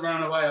 I wasn't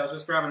running away, I was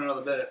just grabbing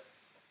another beer.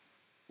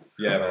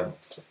 Yeah, man.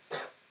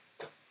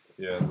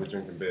 Yeah, we're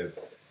drinking beers.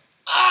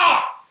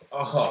 Ah!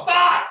 Oh.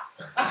 Ah!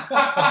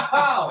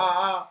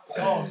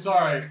 Oh,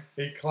 sorry.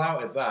 He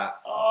clouted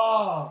that.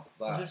 Oh,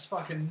 I That. just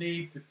fucking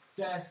kneed the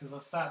desk as I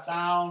sat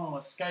down on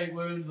a skate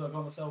wound that I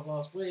got myself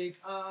last week.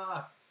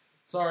 Ah,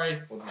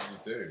 sorry. What did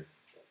you do?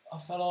 I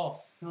fell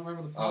off. Can I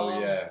remember the Oh,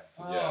 part? yeah.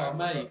 Oh, Yeah, I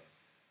remember. mate.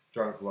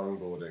 Drunk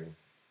longboarding.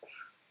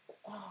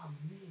 Oh,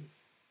 me.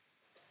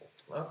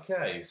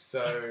 Okay,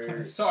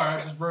 so Sorry, I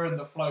just ruined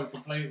the flow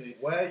completely.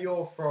 where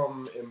you're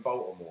from in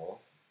Baltimore,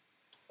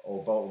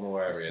 or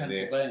Baltimore It's area, near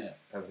Pennsylvania.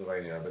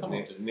 Pennsylvania, but Come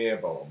on, dude. near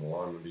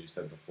Baltimore, I remember you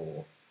said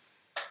before.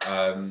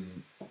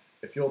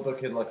 If you're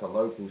booking like a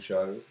local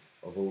show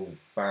of all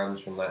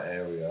bands from that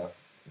area,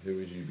 who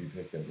would you be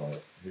picking?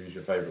 Like, who's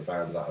your favourite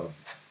bands out of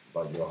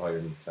like your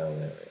hometown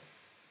area?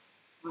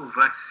 Ooh,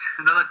 that's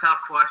another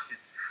tough question.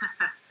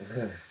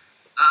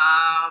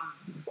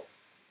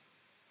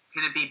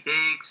 Can it be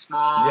big,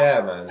 small?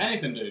 Yeah, man.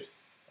 Anything, dude.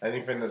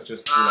 Anything that's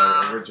just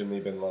originally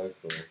been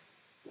local.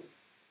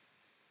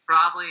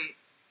 Probably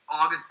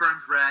August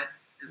Burns Red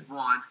is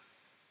one.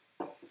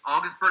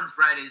 August Burns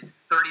Red is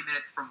 30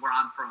 minutes from where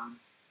I'm from.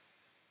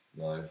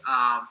 Nice.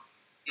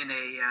 In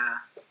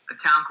a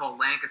town called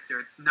Lancaster.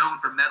 It's known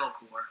for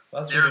metalcore.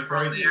 That's They're really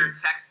from crazy. there.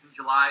 Texas in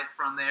July is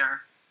from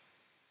there.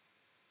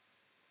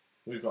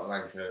 We've got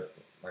Lancaster,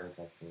 and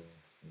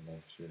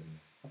Lancashire.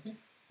 Okay.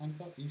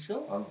 Lancaster. You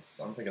sure?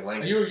 I'm thinking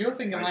Lancashire. You're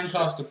thinking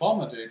Lancaster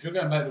Bomber, dude. You're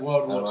going back to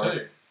World War Am I?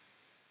 II.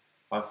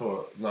 I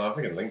thought I'm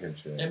thinking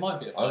Lincolnshire. It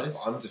might be a place.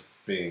 I'm just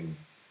being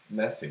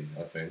messy.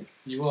 I think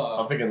You are.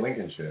 I'm thinking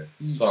Lincolnshire.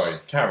 You Sorry,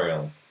 carry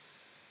on.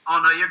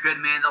 Oh no, you're good,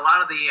 man. A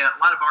lot of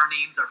our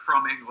names are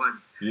from England,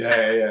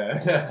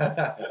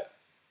 Yeah.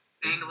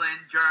 England,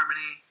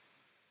 Germany.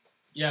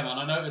 Yeah, man.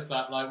 I noticed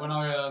that. Like when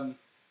I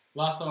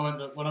last time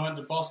when I went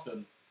to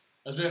Boston,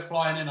 as we were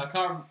flying in, I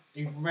can't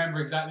remember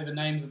exactly the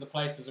names of the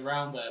places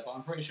around there, but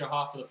I'm pretty sure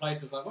half of the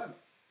places like, wait,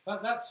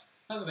 that's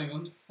in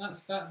England.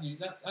 That's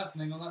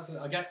in England.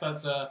 I guess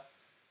that's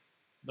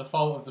the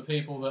fault of the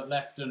people that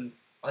left and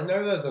I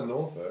know there's a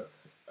Norfolk,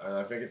 and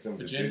I think it's in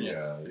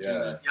Virginia.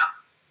 Yeah, Yep.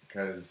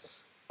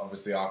 because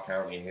obviously our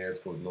county here is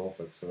called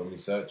Norfolk, so when we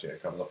search it,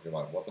 it comes up. You're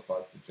like, what the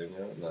fuck,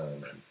 Virginia? No.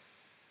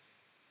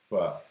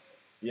 But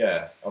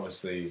yeah,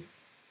 obviously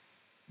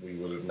we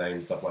would have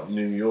named stuff like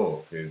New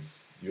York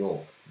is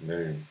York,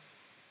 New.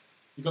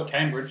 you got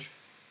Cambridge.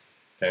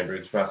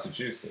 Cambridge,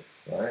 Massachusetts,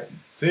 right?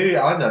 See,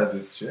 I know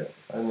this shit.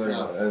 I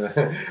know.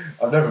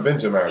 I've never been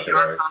to New America,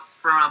 York though. comes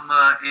from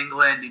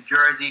England. New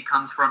Jersey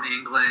comes from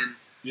England.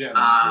 Yeah.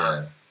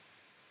 Yeah.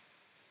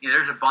 Yeah,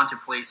 there's a bunch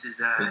of places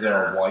that Is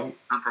there a white?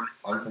 come from.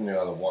 I'm from the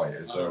other white.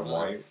 Is I there a don't know.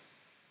 white?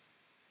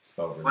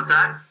 Spelled really What's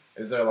weird. that?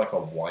 Is there like a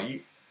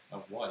white?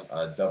 White.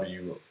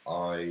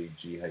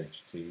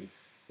 WIGHT,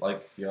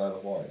 like the Isle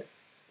of Wight,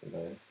 you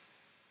know?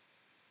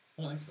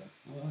 I don't think so.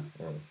 I don't know.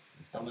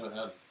 Yeah. I've never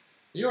heard.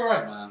 You're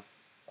alright, man.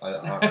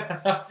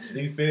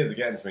 These beers are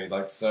getting to me.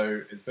 Like,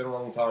 so it's been a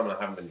long time and I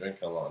haven't been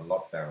drinking a lot in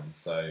lockdown.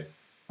 So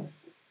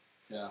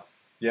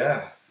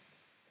yeah,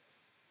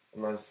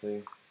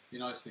 nicely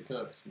You're nicely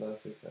cooked.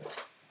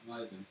 cooked.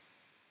 Amazing.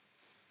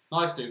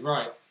 Nice, dude.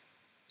 Right.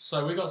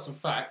 So we got some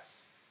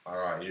facts. All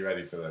right, you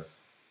ready for this?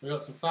 We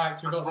got some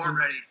facts. We I'm got born some.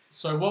 ready.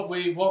 So what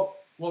we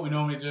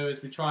normally do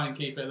is we try and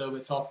keep it a little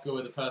bit topical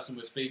with the person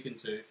we're speaking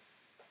to.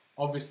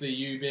 Obviously,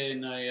 you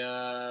being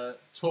a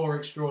tour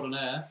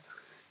extraordinaire,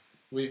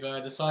 we've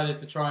decided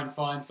to try and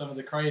find some of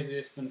the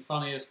craziest and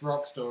funniest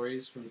rock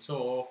stories from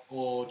tour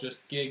or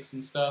just gigs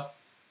and stuff.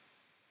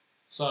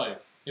 So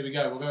here we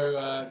go. We'll go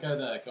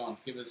there. Go on.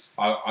 Give us.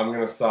 I'm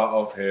going to start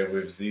off here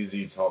with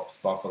ZZ Top's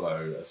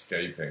Buffalo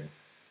escaping.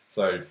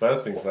 So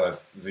first things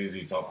first,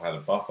 ZZ Top had a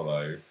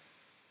buffalo,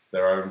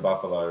 their own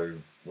buffalo,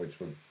 which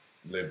would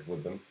live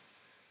with them.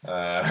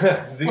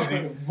 ZZ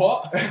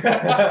What?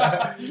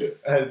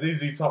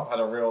 ZZ Top had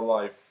a real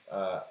life,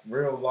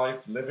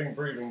 living,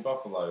 breathing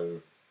buffalo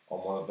on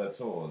one of their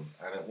tours,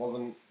 and it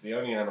wasn't the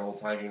only animal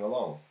tagging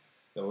along.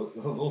 There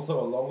was also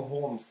a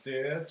longhorn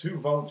steer, 2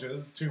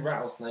 vultures, 2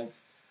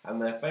 rattlesnakes,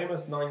 and their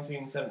famous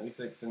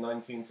 1976 and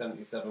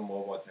 1977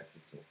 Worldwide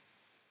Texas tour.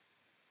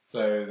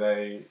 So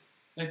they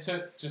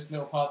took just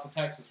little parts of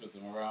Texas with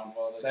them around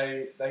while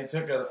they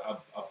took a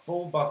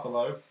full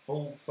buffalo,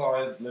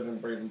 full-size living,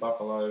 breathing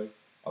buffalo,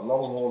 a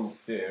longhorn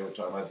steer, which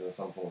I imagine is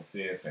some form of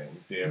deer thing.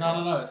 Deer.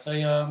 No. It's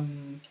a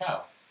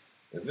cow.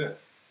 Is it?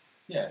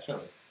 Yeah,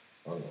 surely.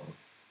 Hold on.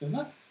 Isn't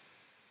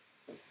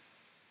it?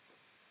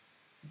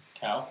 It's a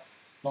cow.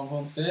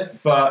 Longhorn steer.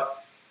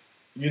 But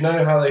you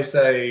know how they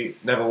say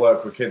never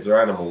work with kids or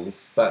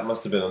animals? That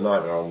must have been a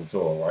nightmare on the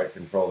tour, right?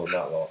 Controlling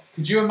that lot.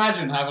 Could you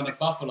imagine having a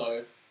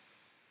buffalo,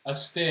 a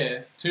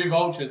steer, 2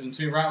 vultures, and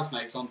 2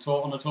 rattlesnakes on a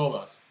tour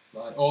bus?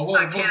 Like, or what?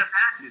 I can't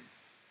imagine.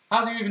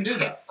 How do you even do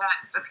that?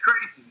 That's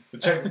crazy.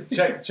 But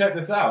check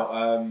this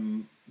out.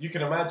 You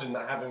can imagine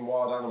that having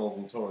wild animals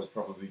on tour is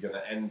probably going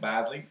to end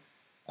badly.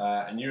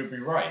 And you would be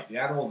right. The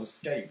animals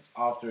escaped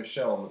after a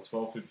show on the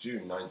 12th of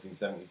June,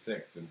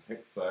 1976 in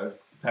Pittsburgh,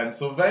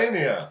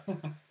 Pennsylvania.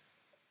 Of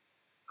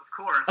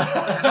course.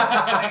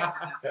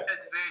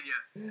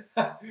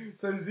 Pennsylvania.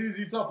 So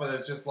ZZ Top, and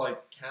there's just like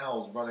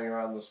cows running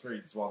around the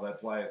streets while they're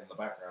playing in the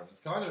background. It's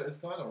kind of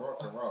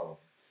rock and roll.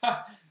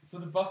 So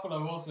the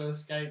Buffalo also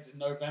escaped in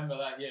November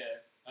that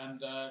year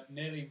and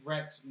nearly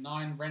wrecked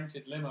 9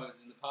 rented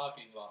limos in the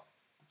parking lot.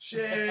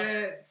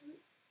 Shit.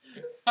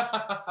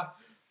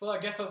 Well, I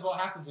guess that's what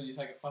happens when you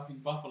take a fucking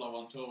buffalo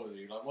on tour with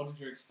you. Like, what did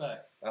you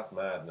expect? That's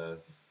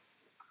madness.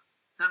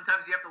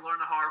 Sometimes you have to learn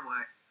the hard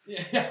way.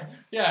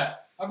 Yeah.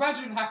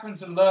 Imagine having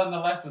to learn the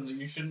lesson that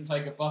you shouldn't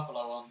take a buffalo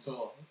on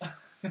tour.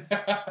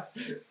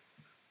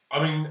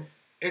 I mean,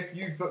 if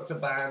you've booked a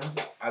band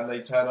and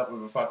they turn up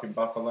with a fucking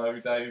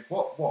buffalo, Dave,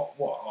 what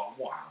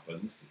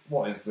happens?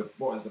 What is the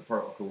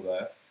protocol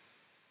there?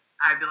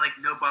 I'd be like,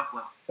 no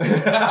buffalo.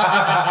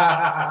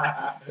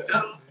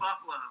 No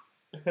buffalo.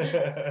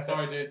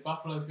 Sorry, dude.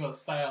 Buffalo's got to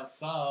stay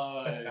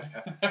outside.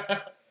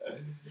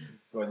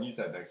 Go on, you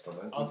take the next one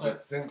then. I'll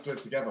Since we're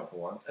together for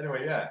once.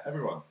 Anyway, yeah,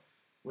 everyone.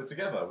 We're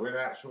together. We're in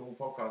an actual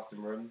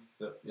podcasting room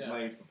that was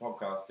made for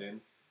podcasting.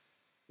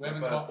 We the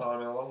first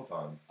time in a long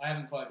time. I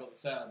haven't quite got the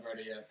setup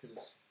ready yet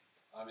because,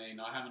 I mean,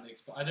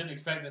 I didn't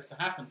expect this to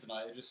happen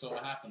tonight. It just sort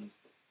of happened,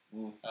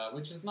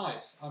 which is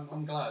nice.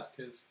 I'm glad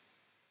because,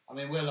 I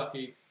mean, we're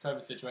lucky.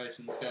 COVID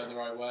situations go the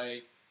right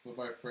way. We're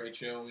both pretty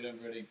chill. We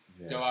don't really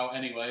go out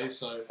anyway,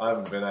 so... I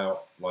haven't been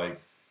out, like,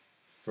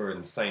 for an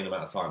insane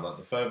amount of time. Like,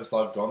 the furthest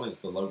I've gone is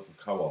the local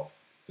co-op.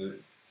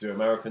 Do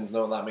Americans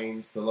know what that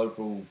means? The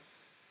local,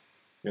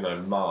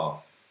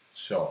 mart,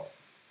 shop,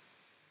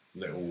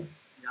 little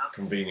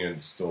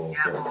convenience store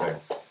sort of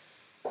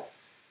thing.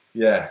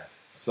 Yeah,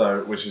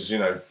 so, which is,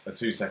 a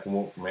 2-second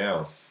walk from my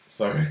house.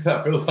 So,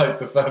 that feels like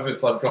the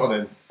furthest I've gone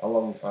in a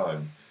long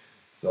time.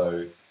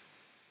 So...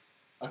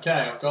 Okay,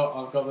 I've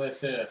got this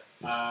here.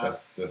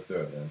 Let's do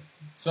it then.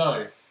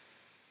 So,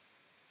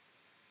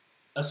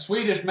 a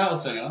Swedish metal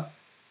singer,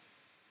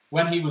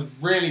 when he was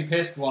really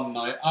pissed one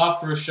night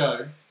after a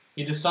show,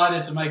 he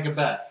decided to make a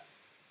bet.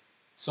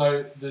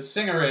 So the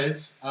singer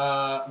is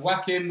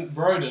Joakim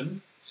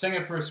Broden,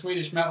 singer for a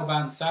Swedish metal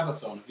band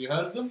Sabaton. Have you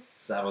heard of them?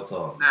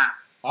 Sabaton. Nah.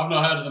 I've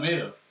not heard of them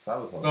either.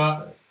 Sabaton.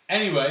 But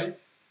anyway,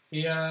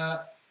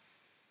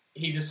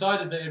 he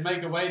decided that he'd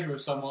make a wager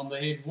with someone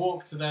that he'd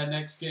walk to their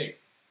next gig.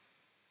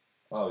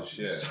 Oh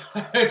shit!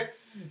 So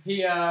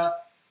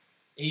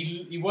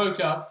he woke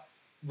up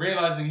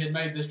realizing he'd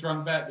made this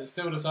drunk bet, but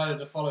still decided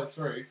to follow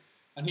through.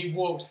 And he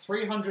walked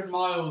 300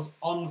 miles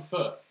on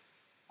foot,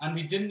 and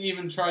he didn't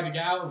even try to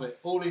get out of it.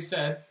 All he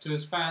said to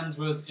his fans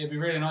was, "It'd be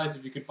really nice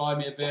if you could buy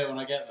me a beer when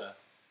I get there."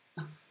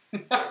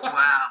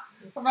 Wow!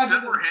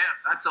 Imagine Good for him.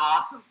 That's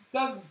awesome.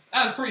 That's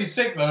pretty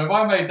sick though. If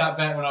I made that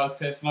bet when I was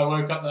pissed and I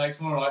woke up the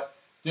next morning like,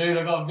 "Dude,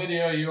 I got a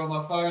video of you on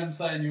my phone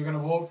saying you were going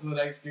to walk to the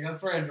next gig.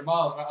 That's 300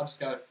 miles." I'd just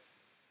go,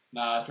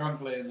 "Nah,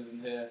 drunk Liam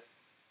isn't here."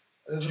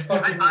 There's a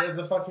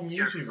fucking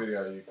YouTube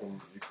video you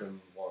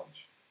can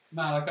watch.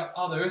 Man,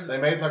 there isn't. They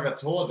made like a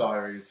tour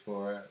diaries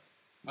for it.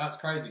 That's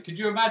crazy. Could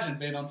you imagine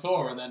being on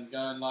tour and then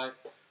going like,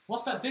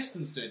 "What's that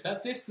distance, dude?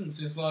 That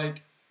distance is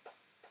like,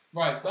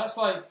 right." So that's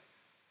like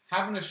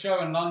having a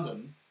show in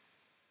London,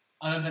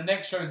 and then the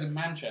next show's in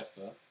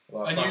Manchester,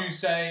 and you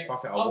say,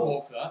 "I'll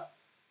walk that."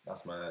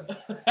 That's mad.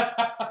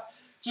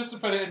 Just to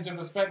put it into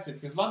perspective,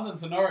 because London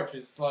to Norwich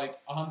is like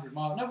 100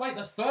 miles. No, wait,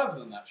 that's further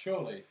than that,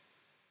 surely.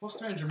 What's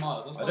 300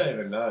 miles? That's I don't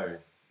even know.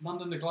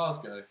 London to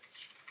Glasgow.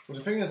 Well,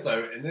 the thing is,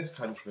 though, in this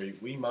country,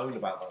 we moan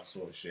about that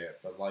sort of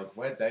shit, but, like,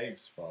 where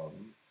Dave's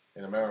from,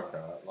 in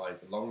America, like,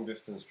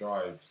 long-distance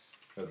drives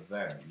for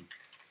them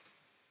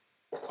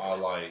are,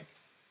 like,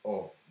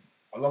 or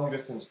a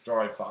long-distance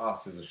drive for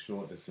us is a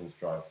short-distance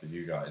drive for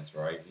you guys,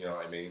 right? You know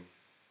what I mean?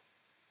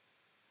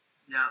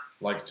 Yeah.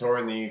 Like,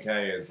 touring the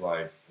UK is,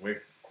 like,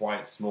 we're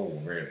quite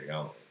small, really,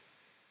 aren't we?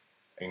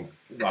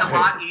 It's a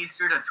lot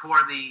easier to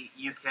tour the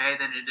UK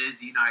than it is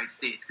the United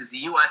States, because the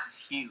US is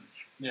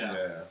huge.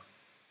 Yeah,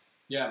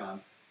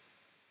 man.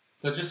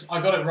 So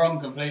I got it wrong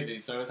completely.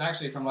 So it's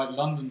actually from like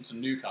London to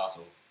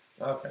Newcastle.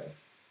 Okay.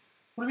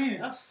 What do you mean?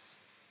 That's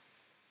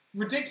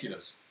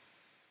ridiculous.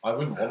 I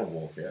wouldn't want to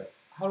walk it.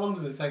 How long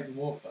does it take to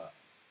walk that?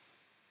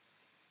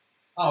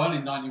 Oh, only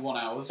 91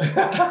 hours.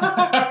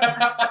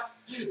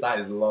 That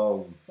is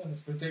long. That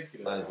is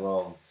ridiculous. That is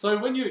long. So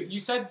when you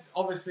said,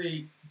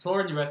 obviously,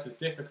 touring US is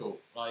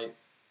difficult. Like,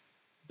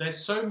 there's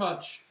so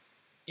much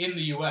in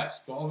the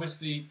US, but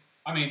obviously,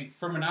 I mean,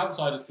 from an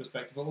outsider's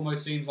perspective, it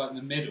almost seems like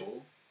the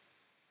middle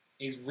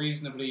is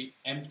reasonably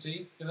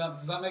empty.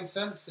 Does that make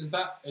sense? Is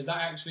that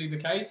actually the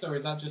case, or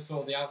is that just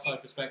sort of the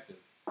outside perspective?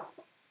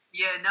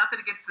 Yeah, nothing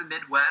against the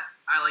Midwest.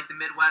 I like the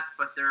Midwest,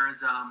 but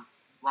there's a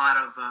lot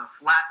of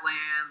flat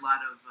land, a lot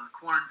of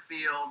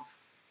cornfields,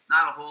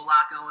 not a whole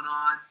lot going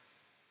on.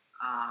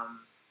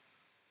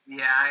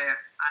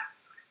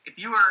 If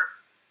you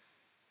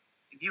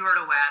were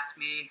to ask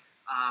me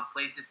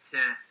places to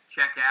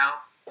check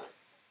out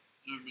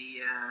in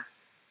the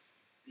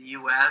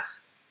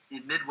U.S., the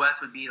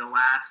Midwest would be the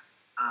last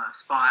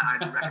spot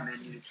I'd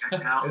recommend you to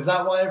check out. Is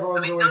that why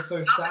everyone's always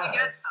so sad?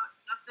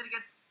 Nothing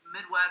against the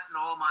Midwest and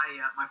all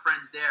my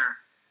friends there,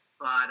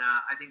 but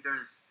I think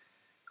there's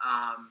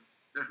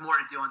there's more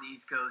to do on the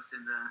East Coast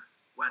than the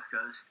West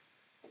Coast.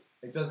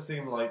 It does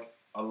seem like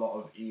a lot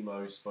of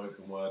emo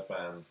spoken word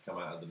bands come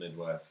out of the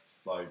Midwest.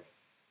 Like,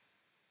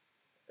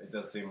 it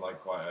does seem like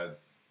quite a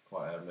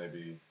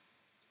maybe.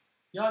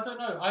 Yeah, I don't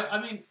know. I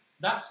mean,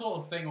 that sort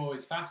of thing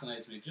always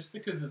fascinates me, just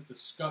because of the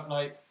scope.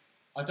 Like,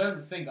 I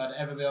don't think I'd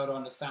ever be able to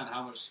understand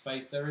how much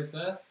space there is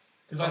there,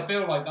 because I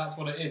feel like that's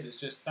what it is. It's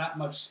just that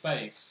much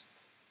space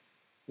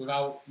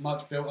without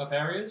much built-up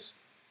areas,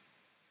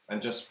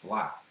 and just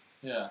flat,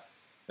 yeah,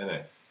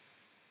 innit?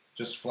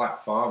 Just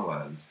flat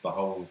farmland, the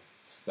whole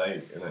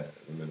state, innit?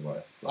 The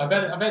Midwest. I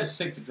bet it's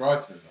sick to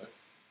drive through though.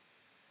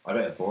 I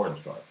bet it's boring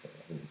to drive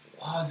through.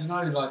 I don't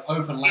know, like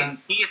open land.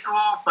 It's peaceful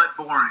but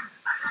boring.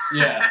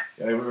 Yeah.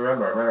 Yeah,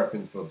 remember,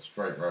 Americans build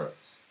straight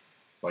roads.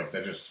 Like,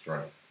 they're just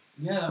straight.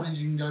 Yeah, that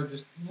means you can go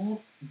just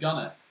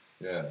gun it.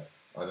 Yeah.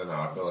 I don't know.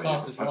 I feel As like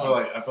fast as you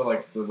I feel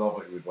like the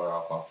novelty would wear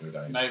off after a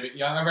day. Maybe.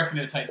 Yeah, I reckon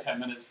it'd take 10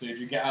 minutes, dude.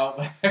 You get out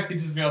there, you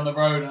just be on the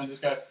road and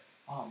just go,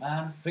 oh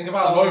man. Think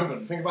about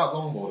open. Think about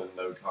longboarding,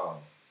 no car.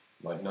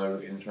 Like, no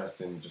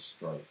interest in just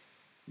straight.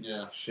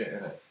 Yeah. Shit,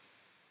 innit?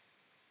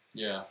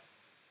 Yeah.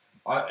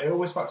 It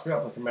always fucks me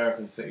up, like,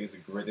 American cities are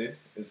gridded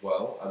as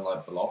well, and,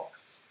 like,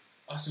 blocks.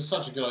 That's just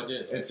such a good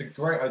idea. Though. It's a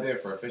great idea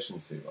for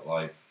efficiency, but,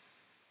 like,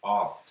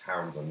 our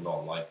towns are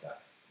not like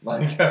that.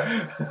 Like,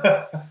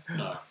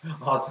 No.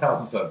 Our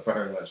towns are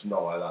very much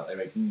not like that. They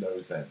make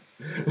no sense.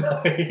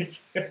 Like,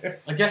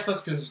 I guess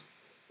that's because,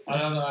 I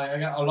don't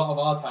know, a lot of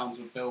our towns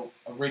were built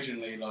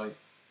originally, like,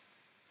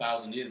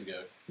 1,000 years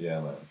ago.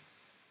 yeah, man.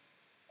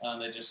 And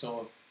they just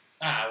sort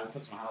of, we'll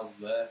put some houses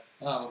there.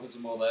 We'll put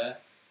some more there.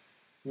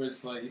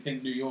 Whereas, like, you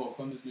think New York,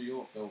 when was New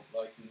York built?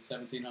 Like, in the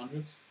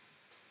 1700s?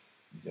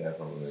 Yeah,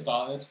 probably.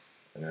 Started?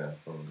 Yeah,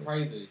 probably.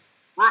 Crazy.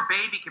 We're a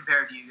baby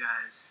compared to you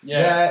guys.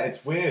 Yeah,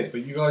 it's weird,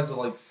 but you guys are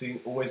like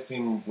always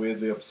seem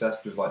weirdly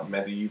obsessed with like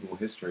medieval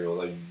history,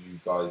 although you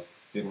guys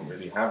didn't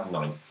really have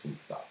knights and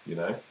stuff, you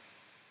know?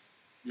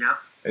 Yep.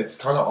 It's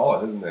kind of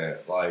odd, isn't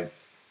it? Like,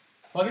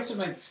 Well, I guess it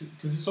makes,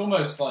 because it's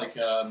almost like,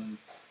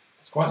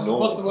 it's quite normal.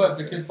 what's the word?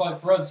 isn't it? Because, like,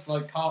 for us,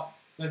 like,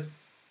 there's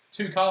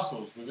 2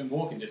 castles within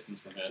walking distance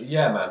from here.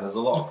 Yeah, man. There's a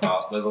lot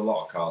of there's a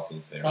lot of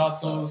castles here. and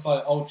Castles, stuff.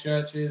 like, old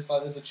churches.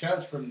 Like, there's a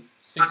church from I'm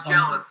 600.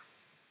 jealous.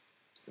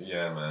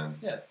 Yeah, man.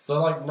 Yeah.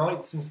 So like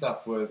knights and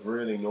stuff were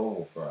really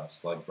normal for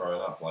us, like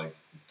growing up, like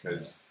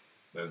because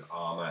there's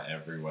armor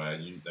everywhere.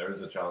 There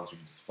is a chance you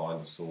can just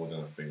find a sword in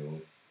a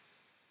field.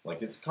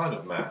 Like it's kind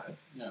of mad.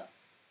 Yeah.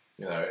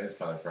 You know, it's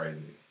kind of crazy.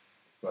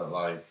 But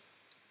like,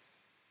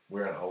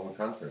 we're an old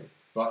country.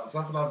 But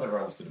something I've never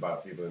understood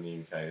about people in the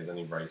UK is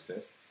any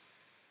racists,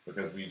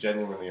 because we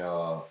genuinely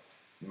are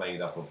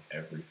made up of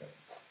everything.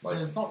 Like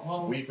It's not,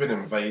 well, we've been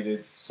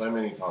invaded so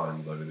many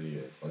times over the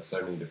years by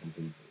so many different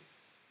people.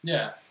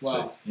 yeah,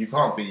 well, You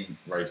can't be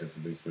racist,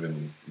 at least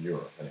within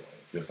Europe, anyway.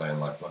 If you're saying,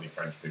 like, bloody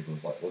French people,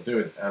 it's like, well, do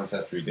an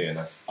ancestry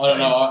DNS. I don't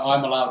know,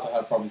 I'm allowed to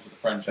have problems with the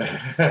French.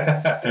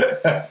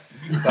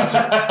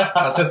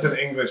 that's just an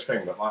English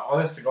thing, but, like,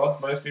 honest to God,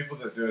 most people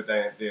that do a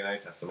DNA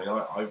test, I mean,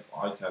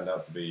 I turned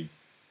out to be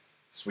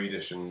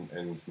Swedish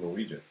and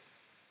Norwegian.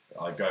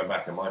 Like, going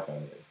back in my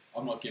family.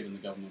 I'm not giving the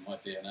government my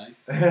DNA.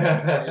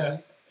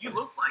 You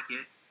look like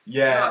it.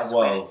 Yeah, You're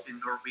well, Swedish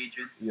and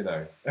Norwegian. you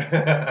know.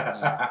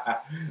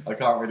 I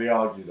can't really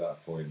argue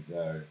that point,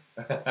 no.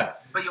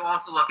 But you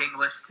also look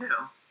English too.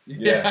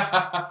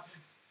 Yeah.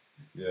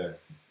 Yeah.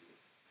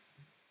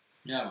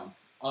 Yeah, man.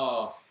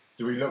 Oh,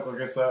 Do we look like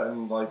a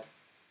certain, like,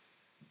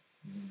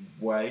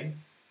 way?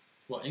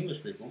 what,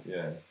 English people?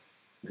 Yeah.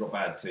 We've got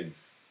bad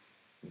teeth.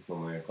 It's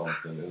normally a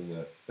constant, isn't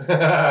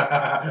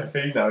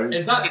it? He knows.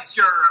 Is that... It's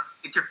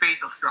your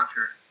facial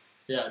structure.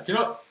 Yeah, do you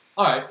know...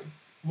 Alright,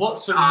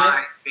 what's a...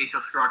 Eyes,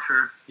 facial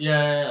structure.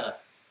 Yeah.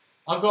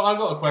 I've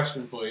got a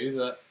question for you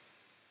that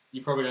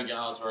you probably don't get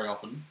asked very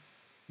often.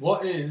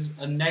 What is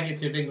a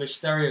negative English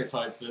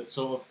stereotype that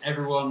sort of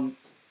everyone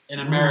in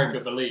America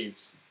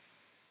believes?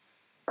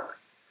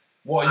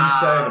 What are you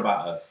saying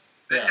about us?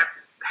 Yeah.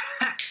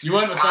 You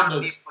won't offend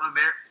us.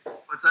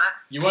 What's that?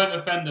 You won't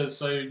offend us,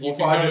 so you We'll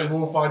can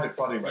find it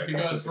funny, mate. you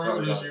can go as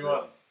brutal as you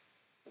want.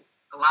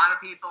 A lot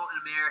of people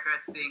in America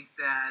think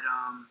that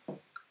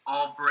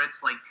all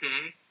Brits like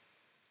tea.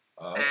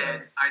 Oh, okay.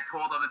 And I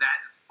told them that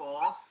is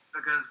false,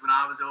 because when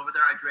I was over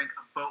there, I drank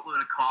a boatload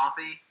of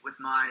coffee with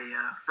my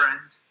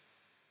friends.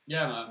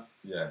 Yeah, man.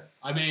 Yeah.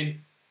 I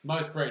mean,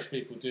 most British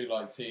people do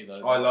like tea,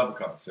 though. I love a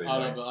cup of tea. I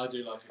mate.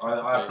 do like a cup I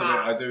of have to tea.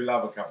 admit, I do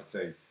love a cup of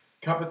tea.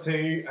 Cup of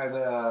tea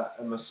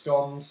and my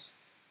scones.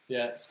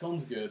 Yeah,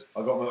 scones are good.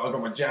 I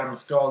got my jam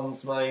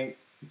scones, mate.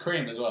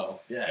 Cream as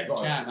well. Yeah, I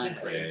got Jam and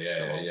yeah, cream.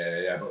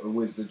 yeah. But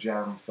always the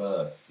jam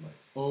first, mate.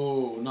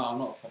 Oh, no, I'm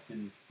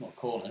not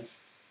Cornish.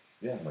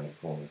 Yeah, mate,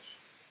 Cornish.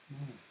 No.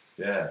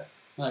 Yeah.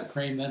 No,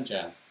 cream then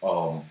jam.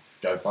 Oh,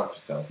 go fuck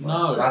yourself, mate.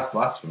 No. That's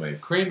blasphemy.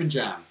 Cream and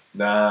jam.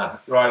 Nah.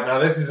 Right, now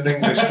this is an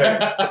English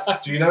thing.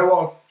 Do you know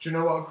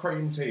what a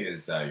cream tea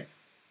is, Dave?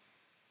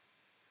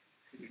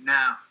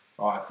 No.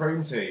 Alright, a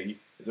cream tea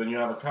is when you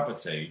have a cup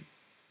of tea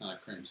No,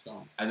 cream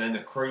scone. and then the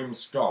cream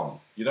scone.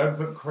 You don't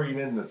put cream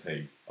in the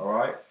tea,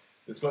 alright?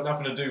 It's got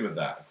nothing to do with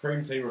that.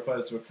 Cream tea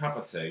refers to a cup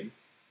of tea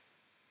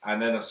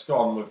and then a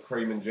scone with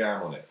cream and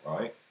jam on it,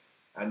 right?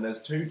 And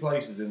there's 2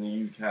 places in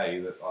the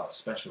UK that like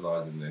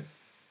specialise in this,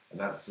 and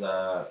that's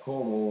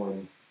Cornwall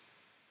and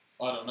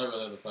I don't know where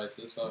the other place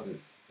is. So. is it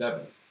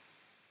Devon?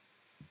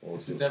 Or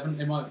Is it Devon?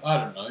 I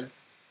don't know.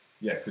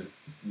 Yeah, because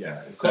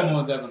it's Cornwall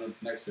and Devon are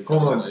next to each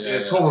Cornwall other. and,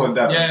 it's Cornwall and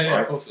Devon, yeah,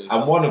 right? of course it is.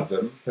 And one of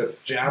them puts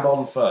jam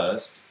on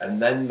first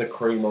and then the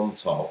cream on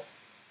top,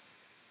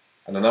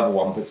 and another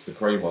one puts the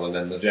cream on and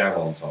then the jam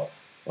on top,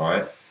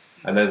 right?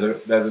 And there's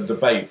a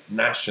debate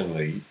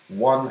nationally,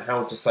 one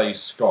how to say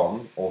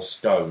scone or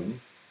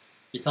scone.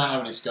 You can't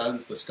have any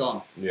scones, the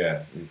scone.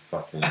 Yeah, you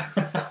fucking...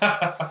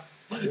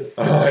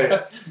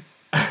 Alright.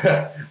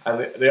 And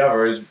the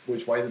other is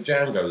which way the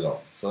jam goes on.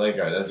 So there you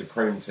go, there's a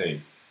cream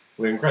tea.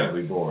 We're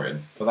incredibly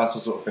boring, but that's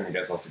the sort of thing that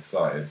gets us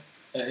excited.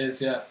 It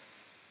is, yeah.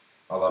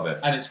 I love it.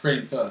 And it's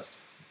cream first.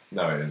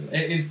 No, it isn't.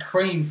 It is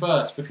cream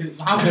first, because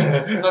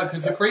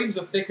because the cream's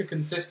a thicker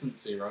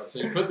consistency, right? So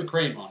you put the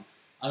cream on,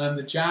 and then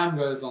the jam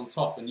goes on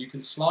top, and you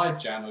can slide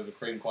jam over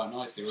cream quite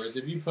nicely. Whereas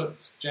if you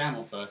put jam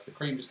on first, the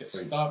cream just gets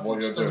stuck. What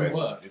It you're just doesn't doing,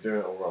 work. you're doing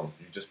it all wrong.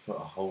 You just put a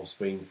whole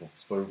spoonful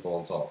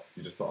on top.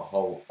 You just put a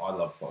whole... I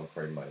love clotted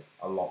cream, mate.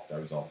 A lot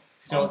goes on.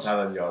 I'm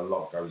telling you, a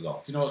lot goes on.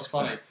 Do you know what's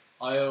funny?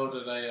 I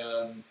ordered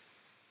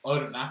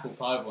an apple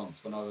pie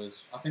once when I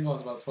was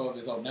about 12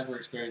 years old. Never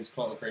experienced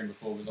clotted cream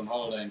before. Was on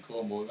holiday in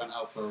Cornwall. We went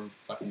out for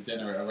fucking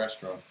dinner at a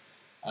restaurant.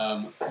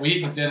 We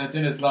eat the dinner.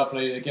 Dinner's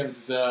lovely. They give a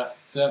dessert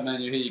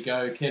menu. Here you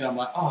go, kid. I'm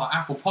like, oh,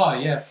 apple pie.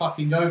 Yeah,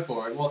 fucking go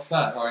for it. What's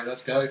that? All right,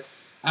 let's go.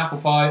 Apple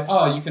pie.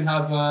 Oh, you can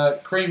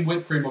have cream,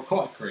 whipped cream, or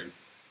clotted cream,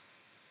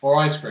 or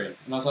ice cream.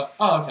 And I was like,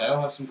 oh, okay,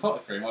 I'll have some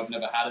clotted cream. I've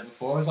never had it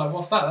before. I was like,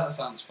 what's that? That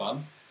sounds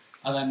fun.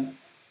 And then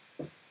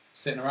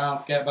sitting around,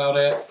 forget about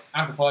it.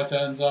 Apple pie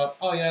turns up.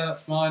 Oh yeah,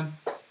 that's mine.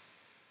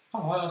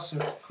 Oh, I asked for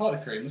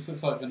clotted cream. This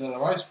looks like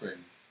vanilla ice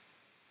cream.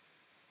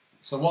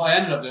 So what I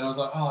ended up doing, I was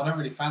like, oh, I don't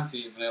really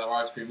fancy vanilla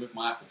ice cream with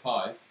my apple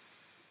pie.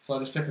 So I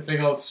just took a big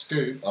old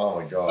scoop Oh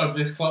my god. of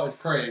this clotted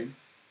cream,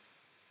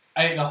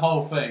 ate the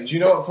whole thing. Do you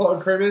know what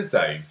clotted cream is,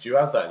 Dave? Do you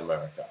have that in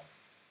America?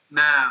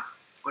 No.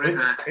 What is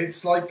that?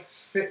 It's like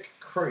thick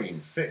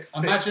cream. Thick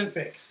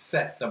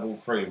set double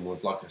cream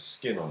with like a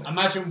skin on it.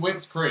 Imagine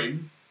whipped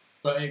cream,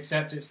 but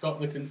except it's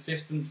got the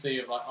consistency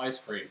of like ice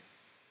cream.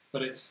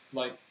 But it's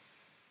like...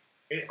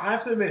 I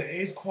have to admit, it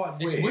is quite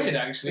weird. It's weird,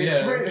 actually, It's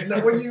yeah. weird. No,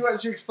 when you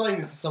actually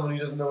explain it to someone who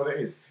doesn't know what it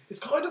is, it's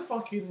kind of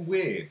fucking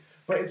weird.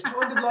 But it's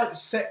kind of like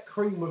set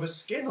cream with a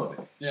skin on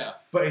it. Yeah.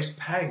 But it's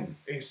peng.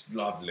 It's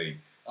lovely.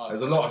 Oh,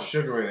 There's a lot of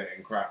sugar in it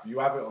and crap. You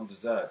have it on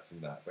desserts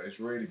and that, but it's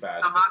really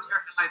bad. I'm not sure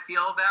how I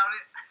feel about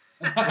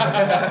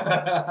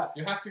it.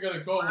 You have to go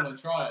to Cornwall and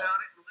try it.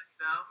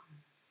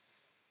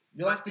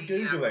 You'll have to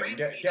Google it and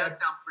does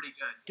sound pretty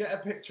good. get a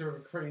picture of a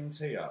cream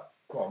tea up.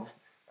 Go on,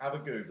 have a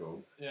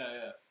Google.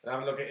 Yeah. And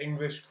have a look at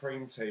English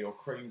cream tea or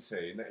cream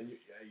tea.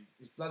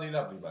 It's bloody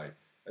lovely, mate.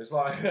 It's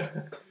like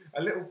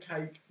a little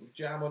cake with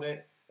jam on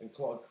it and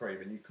clotted cream,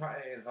 and you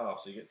cut it in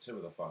half so you get 2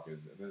 of the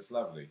fuckers, and it's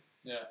lovely.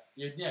 Yeah.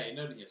 You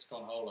don't eat a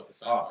scone whole like a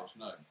sandwich.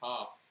 No,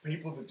 half.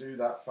 People that do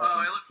that fucking...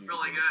 Oh, it looks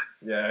really good.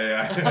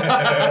 Yeah.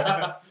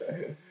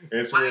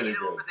 It's When I really get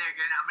good. over there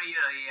again, I'm going to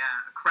eat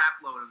a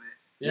crap load of it.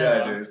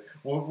 Yeah, dude.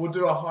 We'll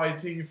do a high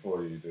tea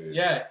for you, dude.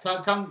 Yeah,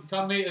 come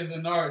meet us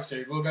in Norwich,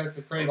 dude. We'll go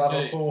for cream We'll have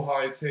tea. a full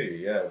high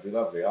tea. Yeah, it'd be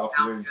lovely.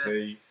 Afternoon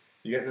tea.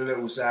 You get the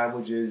little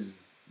sandwiches.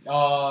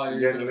 Oh, You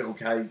get the little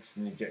cakes,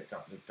 and you get a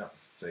couple of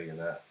cups of tea and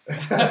that.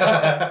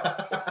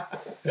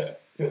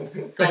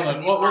 Go on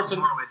then.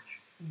 Norwich.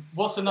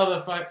 What's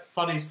another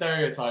funny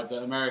stereotype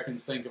that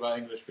Americans think about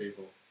English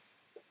people?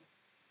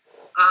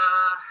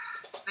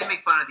 They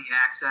make fun of the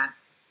accent.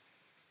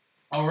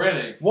 Oh,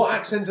 really? What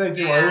accent do they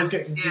do? I always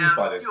get confused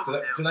by this. few of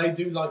them Do they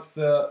do like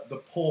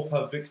the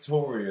pauper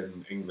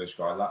Victorian English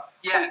guy? Like,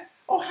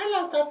 Yes. oh,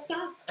 hello,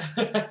 governor.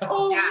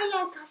 Oh, Yeah.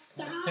 hello,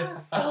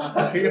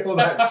 governor. All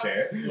that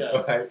shit.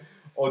 Yeah. Right?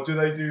 Or do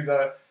they do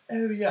the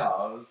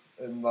areas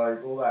and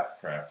like all that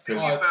crap? We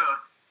do Oh, both.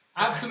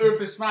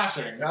 Absolutely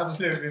smashing.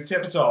 Absolutely,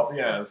 tip top,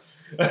 yes.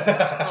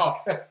 Oh,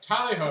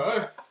 tally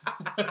ho.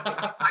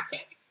 I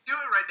can't do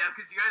it right now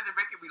because you guys are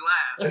making me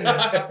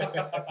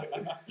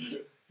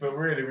laugh. But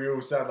really, we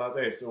all sound like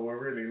this, or we're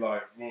really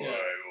like, Yeah.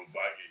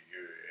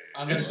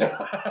 fucking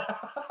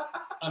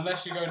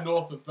Unless you go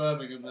north of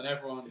Birmingham, then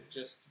everyone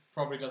just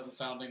probably doesn't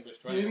sound English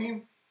to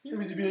anyone.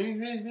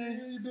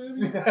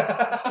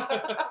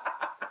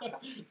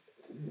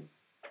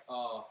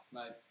 Oh,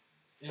 mate.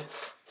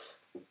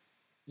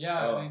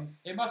 I mean,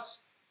 it must...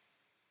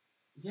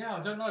 Yeah, I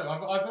don't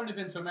know. I've only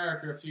been to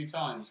America a few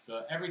times,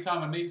 but every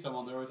time I meet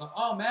someone, they're always like,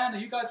 oh, man, are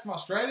you guys from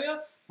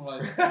Australia? I'm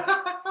like, no,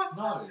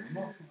 I'm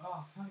not from...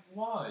 Oh, fuck,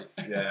 why?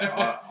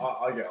 Yeah,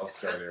 I get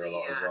Australia a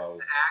lot as well.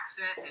 The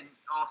accent, and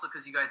also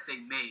because you guys say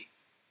mate.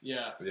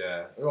 Yeah,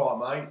 Yeah. All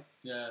right, mate.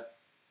 yeah.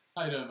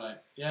 How you doing, mate?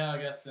 Yeah, I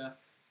guess, yeah.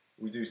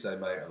 We do say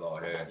mate a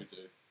lot here. We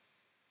do.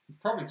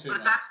 Probably too, But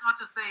mate. that's not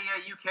just a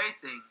UK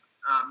thing.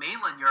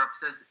 Mainland Europe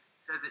says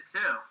it too.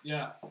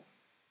 Yeah.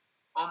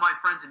 All my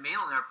friends in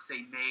mainland Europe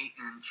say mate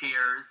and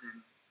cheers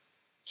and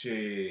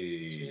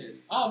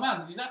Cheers. Oh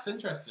man, that's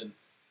interesting.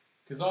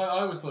 Because I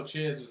always thought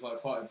Cheers was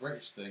like quite a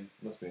British thing.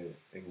 Must be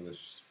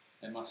English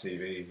It must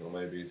TV or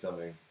maybe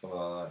something like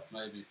that.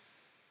 maybe.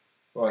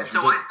 Right, And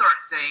so I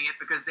started saying it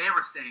because they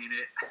were saying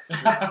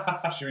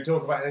it. should we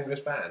talk about an English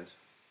band?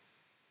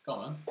 Come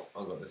on.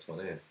 I've got this one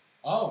here.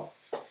 Oh.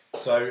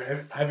 So,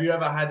 have you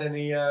ever had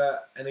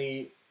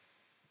any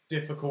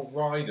difficult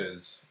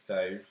riders,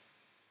 Dave?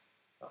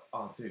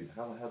 Oh, dude,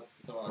 how the hell does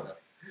this Sorry.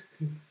 work?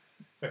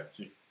 Thank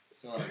you.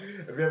 Sorry.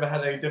 Have you ever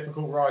had any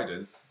difficult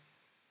riders?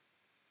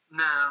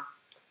 No.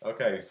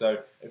 Okay,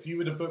 so if you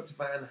would have booked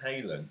Van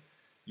Halen,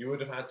 you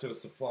would have had to have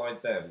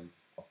supplied them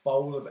a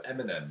bowl of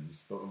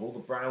M&Ms, but with all the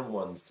brown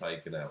ones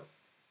taken out.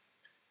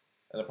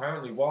 And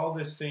apparently, while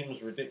this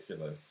seems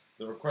ridiculous,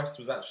 the request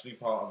was actually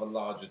part of a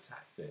larger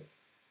tactic.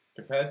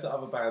 Compared to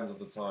other bands of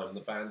the time, the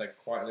band had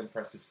quite an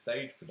impressive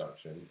stage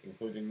production,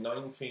 including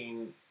 9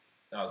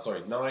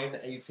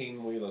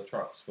 18-wheeler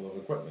trucks full of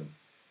equipment.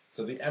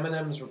 So the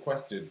M&Ms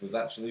requested was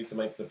actually to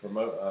make the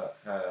promoter...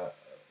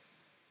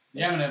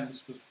 The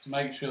M&Ms was to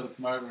make sure the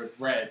promoter had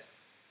read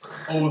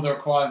all the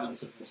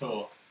requirements of the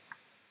tour.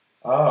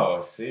 Oh, I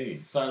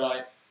see. So,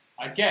 like,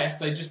 I guess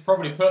they just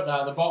probably put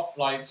that at the bottom,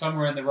 like,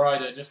 somewhere in the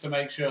rider, just to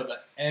make sure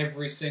that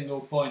every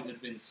single point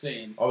had been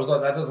seen. I was like,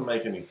 that doesn't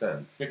make any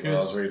sense when I was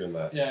Because- reading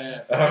that.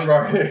 Yeah.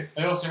 Right.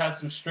 They also had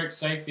some strict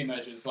safety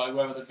measures, like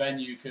whether the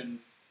venue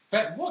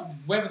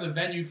whether the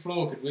venue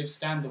floor could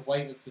withstand the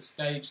weight of the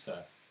stage,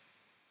 sir.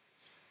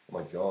 Oh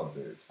my god,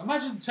 dude.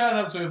 Imagine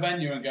turning up to a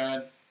venue and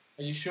going,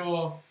 "Are you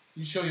sure?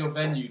 You sure your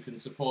venue can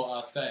support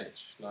our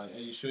stage? Like, are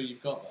you sure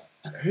you've got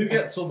that?" Who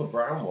gets all the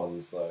brown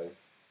ones, though?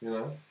 You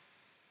know?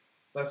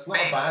 That's not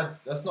bad.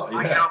 That's not...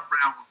 I Yeah. got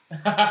brown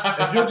ones.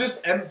 If you're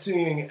just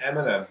emptying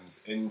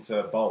M&Ms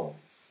into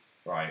bowls,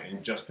 right,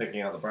 and just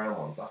picking out the brown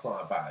ones, that's not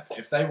that bad.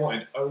 If they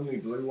wanted only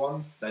blue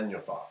ones, then you're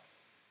fucked.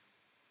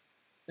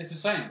 It's the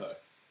same though,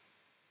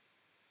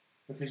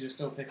 because you're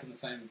still picking the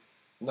same.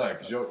 No,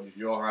 because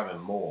you're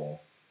having more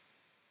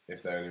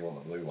if they only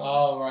want the blue ones.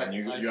 Oh right, And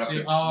you I have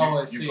see. to,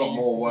 I see. you've got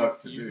more work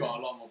to You've do. got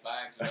a lot more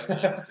bags of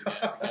M&Ms to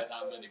get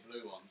that many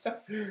blue ones.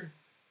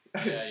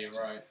 Yeah, you're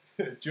right.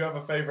 Do you have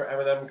a favourite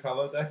M&M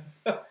colour,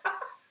 Dave?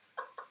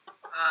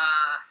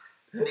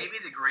 Maybe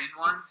the green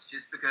ones,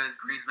 just because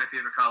green's my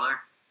favorite color.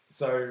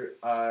 So,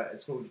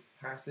 it's called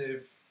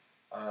passive...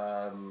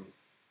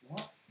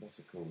 What? What's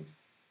it called?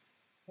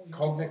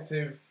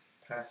 Cognitive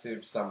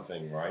passive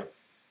something, right?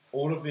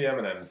 All of the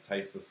M&Ms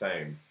taste the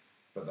same,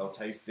 but they'll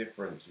taste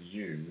different to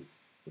you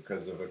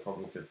because of a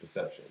cognitive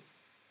perception.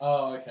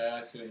 Oh, okay,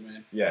 I see what you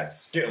mean. Yeah,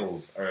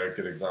 Skittles are a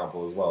good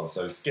example as well.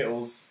 So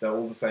Skittles, they're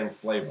all the same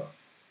flavour.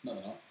 No,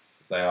 they're not.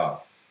 They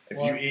are. If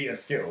you What? eat a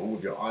Skittle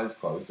with your eyes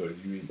closed, or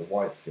you eat the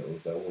white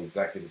Skittles, they're all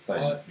exactly the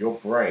same. What? Your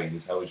brain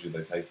tells you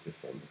they taste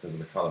different because of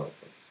the colour of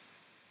them.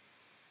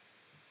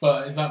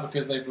 But is that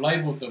because they've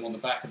labelled them on the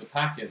back of the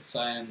packet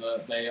saying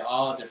that they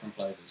are different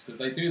flavours? Because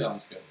they do that on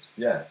Skittles.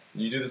 Yeah,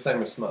 you do the same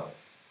with smell.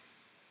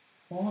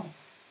 What?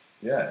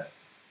 Yeah.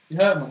 You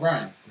hurt my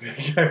brain.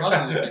 I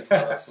don't really think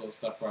about that sort of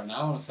stuff right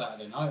now on a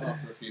Saturday night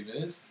after a few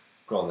beers.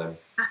 Go on then.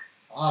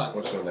 Ah,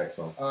 What's your next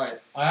one? Alright,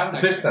 I haven't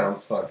actually... This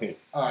sounds funny.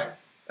 Alright.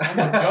 Oh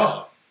my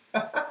god.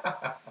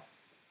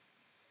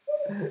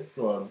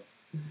 Go on.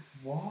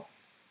 What?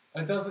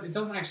 It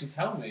doesn't actually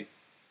tell me.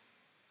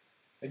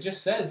 It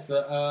just says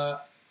that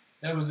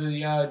there was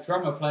a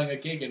drummer playing a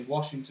gig in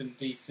Washington,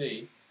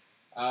 D.C.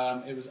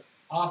 It was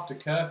after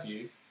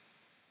curfew,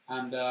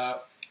 and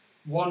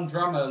one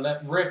drummer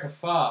let rip a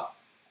fart,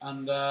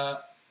 and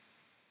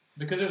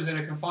because it was in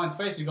a confined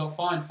space, he got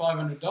fined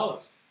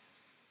 $500.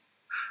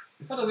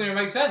 That doesn't even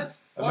make sense.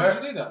 Why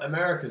would you do that?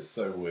 America's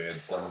so weird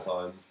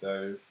sometimes,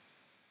 though.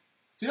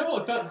 Do you know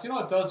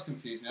what does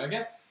confuse me? I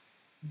guess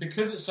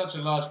because it's such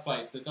a large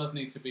place, there does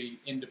need to be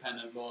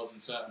independent laws in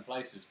certain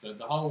places. But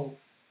the whole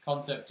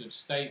concept of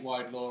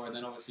statewide law, and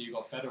then obviously you've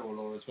got federal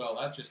law as well,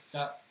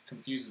 that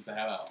confuses the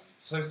hell out of me.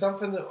 So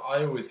something that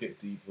I always get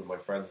deep with my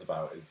friends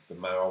about is the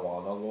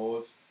marijuana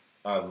law.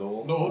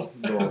 Lord?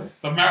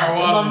 The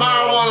marijuana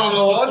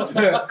laws.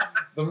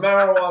 The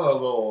marijuana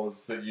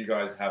laws that you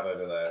guys have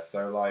over there.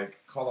 So, like,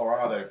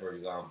 Colorado, for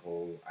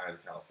example, and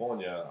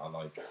California are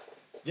like,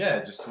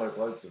 yeah, just smoke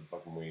loads of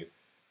fucking weed.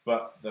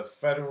 But the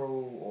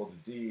federal or the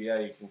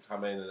DEA can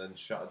come in and then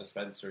shut a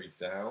dispensary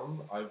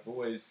down. I've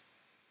always,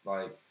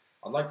 like,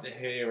 I'd like to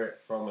hear it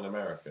from an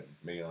American,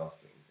 me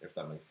asking, if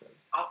that makes sense.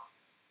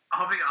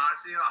 I'll be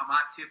honest with you, I'm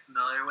not too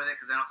familiar with it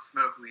because I don't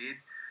smoke weed.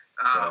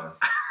 I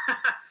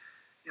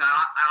don't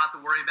have to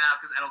worry about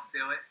it because I don't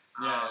do it.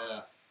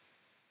 Yeah.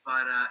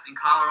 But in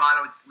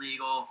Colorado, it's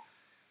legal.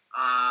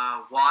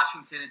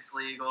 Washington, it's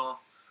legal.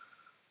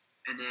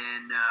 And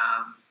then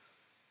I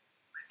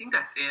think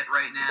that's it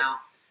right now.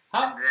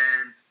 And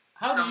then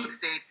some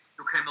states it's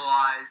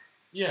criminalized.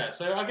 Yeah,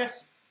 so I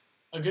guess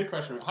a good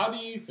question. How do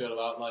you feel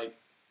about like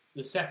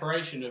the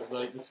separation of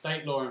like the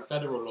state law and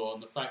federal law,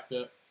 and the fact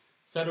that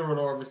federal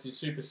law obviously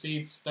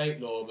supersedes state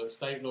law, but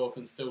state law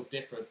can still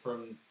differ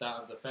from that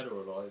of the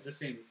federal law? It just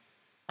seems...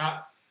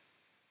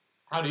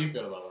 How do you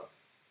feel about that?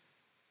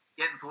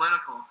 getting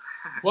political.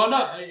 Well,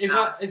 no,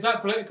 is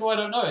that political? I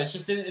don't know. It's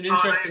just an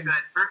interesting.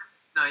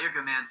 No, you're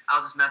good, man. I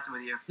was just messing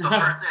with you. But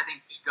personally, I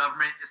think big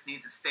government just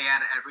needs to stay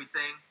out of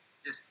everything.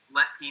 Just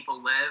let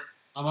people live.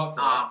 I'm up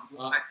for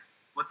that.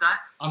 What's that?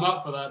 I'm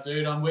up for that,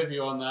 dude. I'm with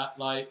you on that.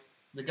 Like,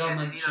 the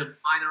government they need should to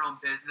mind their own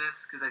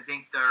business, because I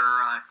think they're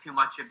too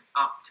much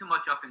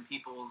up in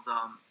people's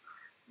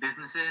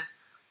businesses.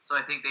 So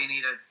I think they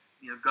need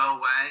to go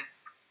away.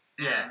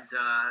 Yeah. And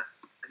I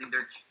think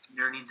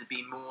there needs to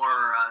be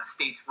more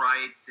states'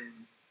 rights,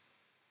 and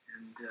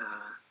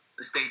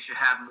the states should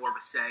have more of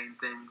a say in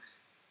things.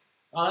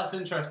 Oh, that's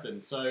interesting.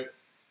 So,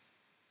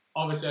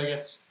 obviously, I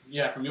guess,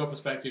 from your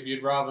perspective,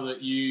 you'd rather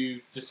that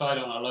you decide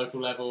on a local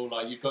level,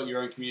 like you've got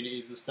your own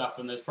communities and stuff,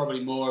 and there's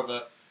probably more of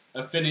a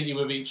affinity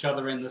with each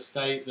other in the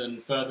state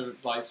than further,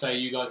 like, say,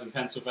 you guys in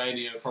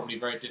Pennsylvania are probably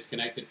very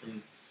disconnected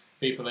from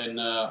people in,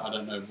 I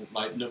don't know,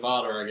 like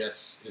Nevada, I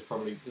guess,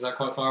 is that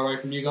quite far away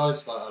from you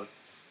guys? Like,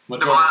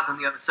 Nevada's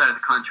on the other side of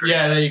the country.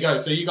 Yeah, there you go.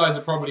 So you guys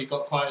have probably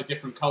got quite a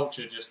different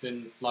culture just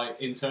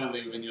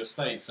internally within your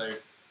state, so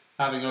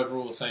having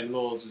overall the same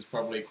laws is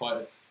probably quite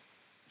a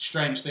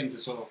strange thing to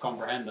sort of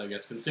comprehend, I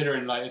guess,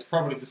 considering like it's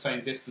probably the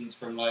same distance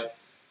from like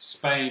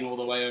Spain all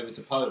the way over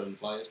to Poland.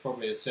 Like it's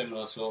probably a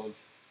similar sort of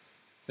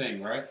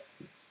thing, right?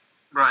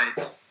 Right.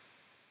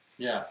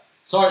 Yeah.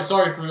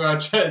 Sorry for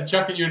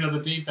chucking you into the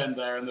deep end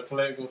there and the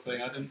political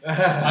thing. I didn't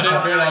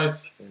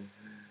realize.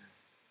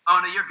 Oh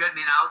no, you're good,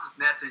 man. I was just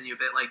messing you a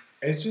bit. Like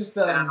it's just.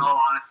 In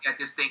all honesty, I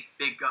just think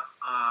the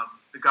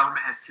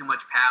government has too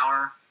much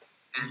power,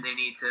 and they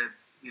need to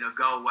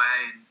go away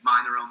and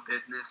mind their own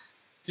business.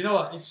 Do you know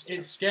what?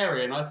 It's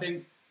scary, and I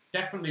think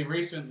definitely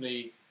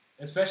recently,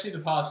 especially the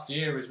past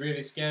year, has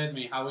really scared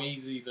me how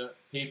easy that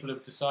people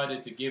have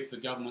decided to give the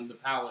government the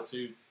power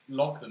to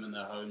lock them in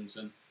their homes,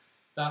 and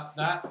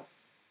that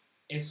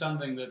is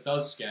something that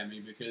does scare me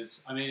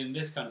because, I mean, in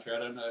this country, I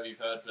don't know if you've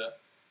heard, but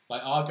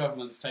like our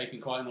government's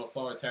taking quite an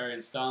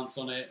authoritarian stance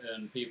on it,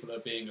 and people are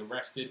being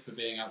arrested for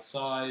being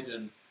outside,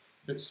 and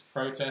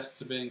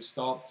protests are being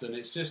stopped, and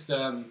it's just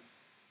a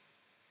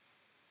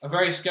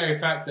very scary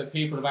fact that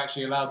people have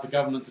actually allowed the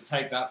government to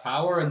take that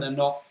power and they're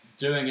not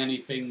doing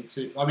anything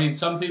to... I mean,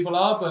 some people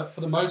are, but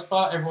for the most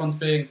part, everyone's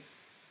being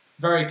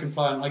very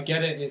compliant. I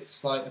get it,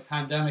 it's like a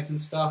pandemic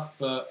and stuff,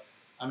 but,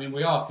 I mean,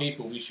 we are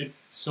people. We should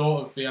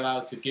sort of be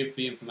allowed to give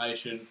the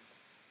information,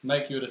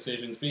 make your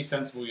decisions, be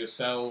sensible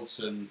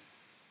yourselves, and,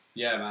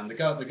 yeah, man, the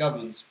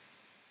government's...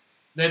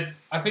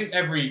 I think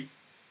every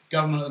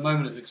government at the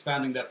moment is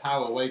expanding their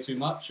power way too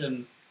much,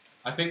 and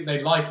I think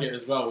they like it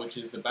as well, which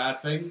is the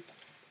bad thing.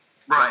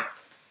 Right.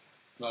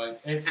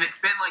 Like and it's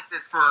been like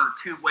this for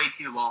way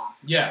too long.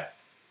 Yeah.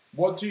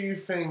 What do you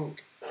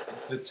think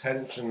the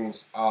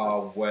tensions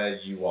are where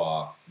you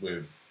are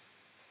with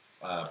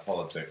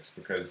politics?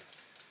 Because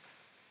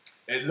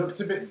it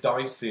looked a bit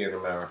dicey in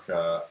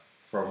America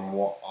from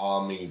what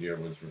our media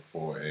was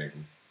reporting.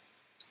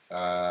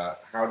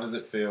 How does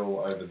it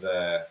feel over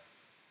there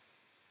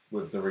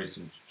with the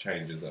recent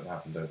changes that have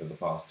happened over the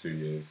past 2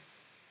 years?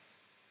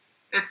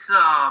 It's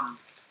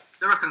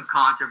there was some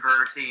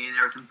controversy and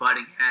there were some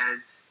butting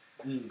heads.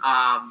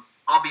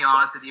 I'll be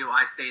honest with you,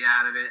 I stayed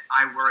out of it.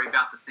 I worry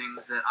about the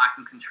things that I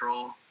can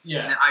control.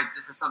 Yeah. And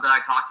this is something I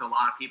talk to a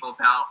lot of people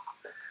about.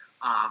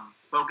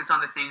 Focus on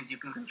the things you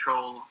can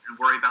control and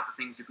worry about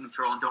the things you can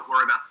control, and don't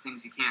worry about the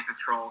things you can't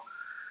control.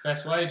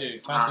 Best way,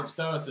 dude. Classic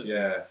stoicism.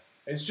 Yeah.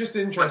 It's just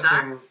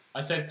interesting.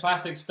 I said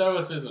classic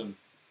stoicism.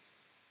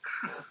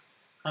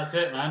 That's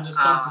it, man. Just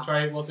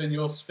concentrate what's in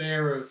your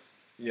sphere of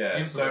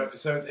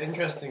influence. So it's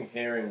interesting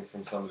hearing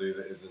from somebody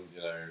that isn't,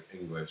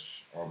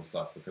 English on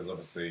stuff, because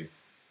obviously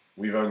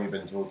we've only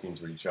been talking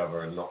to each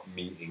other and not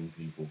meeting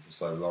people for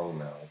so long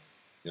now.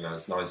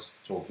 It's nice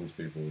talking to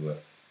people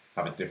that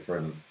have a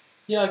different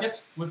I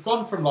guess we've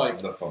gone from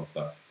look on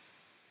stuff.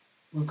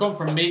 We've gone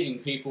from meeting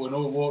people in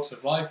all walks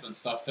of life and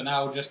stuff to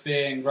now just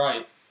being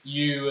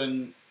you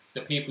and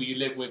the people you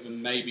live with,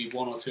 and maybe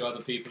one or two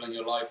other people in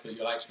your life that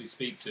you'll actually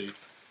speak to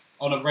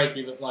on a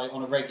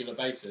regular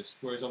basis.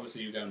 Whereas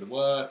obviously you're going to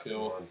work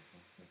or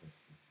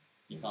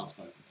you can't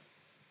smoke.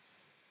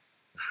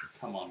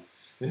 Come on,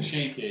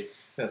 cheeky.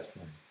 That's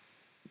fine.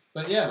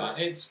 But yeah, man,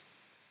 it's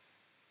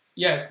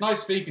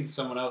nice speaking to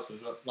someone else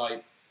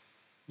like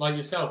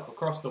yourself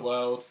across the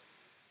world.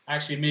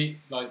 Actually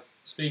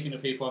speaking to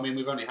people. I mean,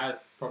 we've only had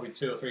probably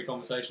 2 or 3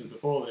 conversations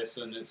before this,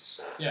 and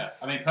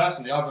I mean,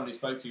 personally, I've only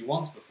spoke to you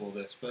once before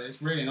this, but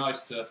it's really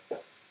nice to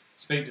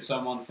speak to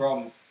someone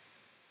from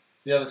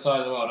the other side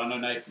of the world. I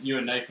know you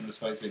and Nathan have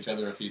spoken to each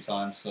other a few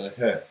times, so.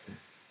 Yeah,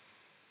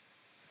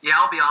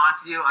 I'll be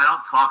honest with you. I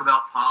don't talk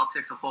about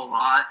politics a whole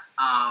lot.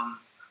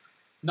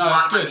 No, a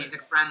lot of good. my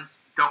music friends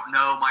don't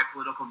know my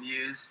political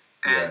views,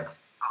 and Yeah.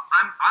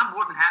 I'm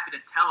more than happy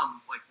to tell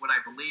them what I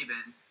believe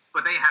in,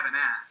 but they haven't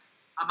asked.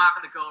 I'm not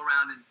going to go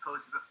around and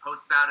post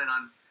about it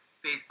on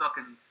Facebook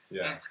and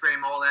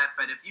Instagram, all that.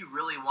 But if you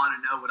really want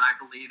to know what I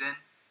believe in,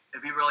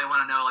 if you really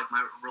want to know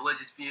my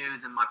religious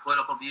views and my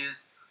political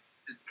views,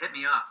 hit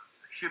me up,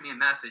 shoot me a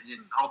message,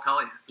 and I'll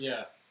tell you.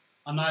 Yeah,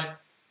 and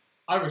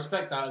I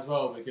respect that as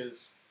well,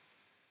 because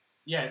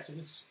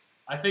yes,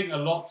 I think a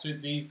lot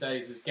these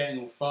days is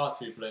getting far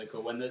too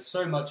political when there's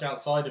so much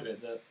outside of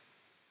it that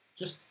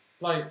just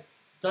like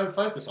don't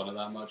focus on it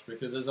that much,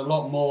 because there's a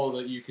lot more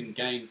that you can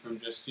gain from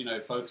just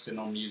focusing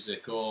on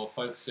music or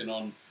focusing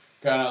on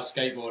going out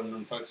skateboarding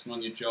and focusing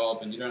on your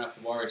job, and you don't have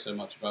to worry so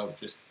much about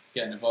just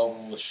getting involved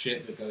in all the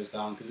shit that goes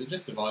down, because it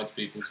just divides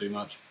people too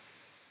much.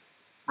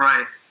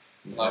 Right.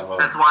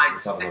 That's why I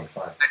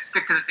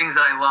stick to the things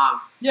that I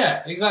love.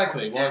 Yeah,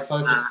 exactly. Why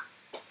focus?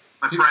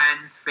 My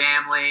friends,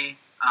 family,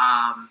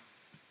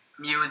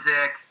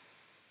 music,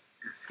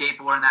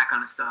 skateboarding, that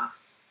kind of stuff.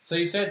 So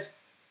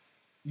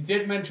you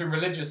did mention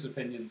religious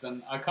opinions,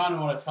 and I kind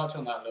of want to touch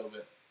on that a little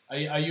bit.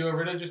 Are you a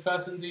religious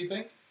person, do you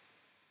think?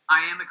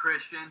 I am a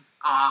Christian.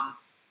 I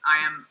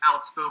am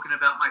outspoken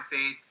about my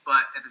faith,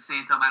 but at the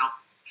same time, I don't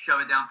shove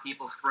it down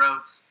people's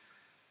throats.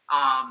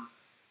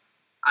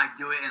 I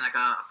do it in like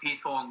a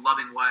peaceful and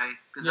loving way,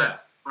 because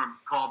that's what I'm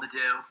called to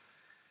do.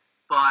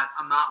 But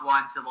I'm not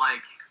one to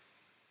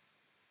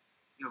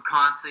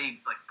constantly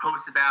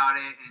post about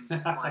it, and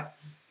just to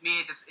me,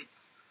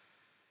 it's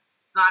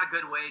not a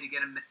good way to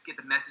get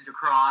the message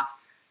across.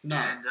 No.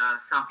 And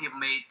some people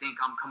may think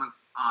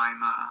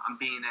I'm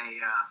being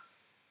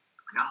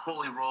a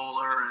holy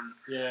roller, and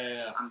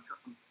I'm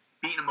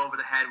beating them over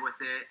the head with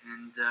it.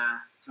 And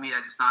to me,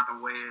 that's just not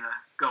the way to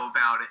go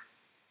about it.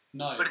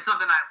 No. But it's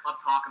something I love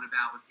talking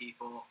about with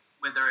people,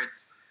 whether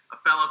it's a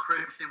fellow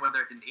Christian, whether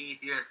it's an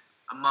atheist,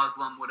 a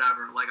Muslim,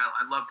 whatever.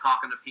 I love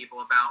talking to people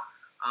about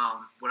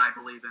what I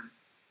believe in.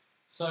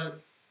 So,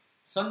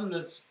 something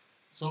that's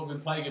sort of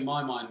been plaguing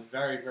my mind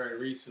very, very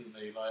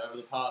recently, over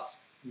the past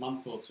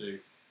month or two,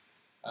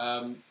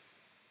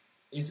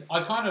 is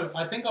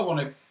I think I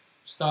want to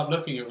start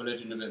looking at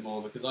religion a bit more,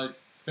 because I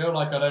feel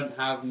like I don't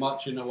have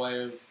much in the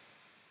way of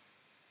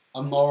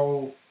a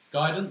moral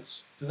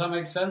guidance. Does that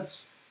make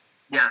sense?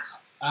 Yes.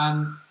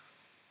 And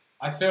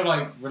I feel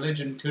like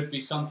religion could be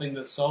something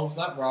that solves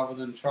that, rather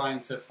than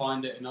trying to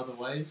find it in other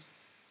ways.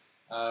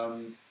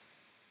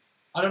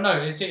 I don't know.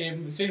 It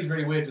seems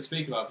really weird to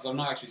speak about, because I've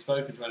not actually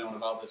spoken to anyone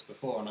about this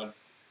before, and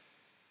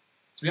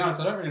to be honest,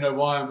 I don't really know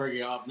why I'm bringing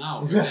it up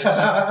now. It's just,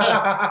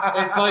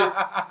 it's like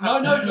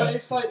but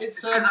it's like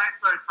it's because I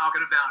started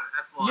talking about it.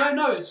 That's why.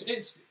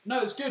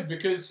 Yeah, it's good,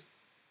 because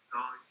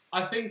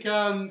I think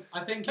in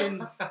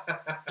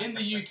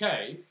the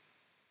UK.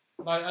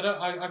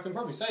 I can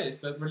probably say this,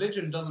 that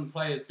religion doesn't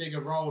play as big a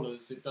role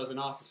as it does in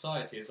our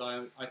society as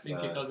I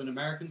think it does in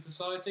American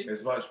society.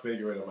 It's much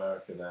bigger in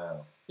America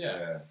now.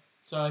 Yeah.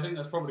 So I think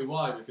that's probably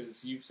why,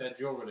 because you've said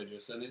you're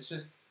religious, and it's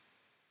just,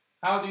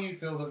 how do you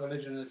feel that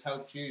religion has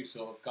helped you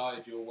sort of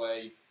guide your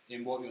way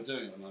in what you're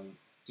doing at the moment?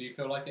 Do you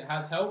feel like it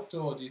has helped,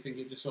 or do you think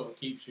it just sort of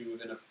keeps you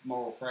within a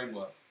moral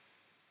framework?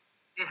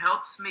 It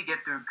helps me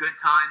get through good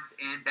times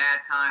and bad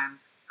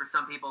times. For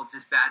some people, it's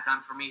just bad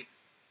times. For me,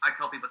 I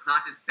tell people it's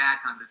not just bad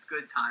times, it's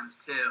good times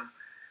too.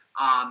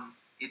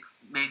 It's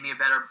made me a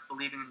better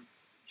believing in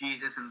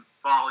Jesus and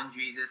following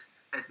Jesus.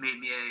 Has made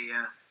me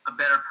a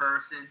better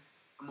person,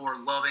 a more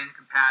loving,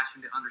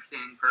 compassionate,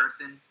 understanding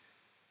person.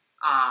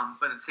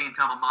 But at the same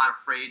time, I'm not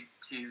afraid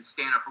to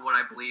stand up for what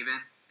I believe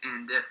in.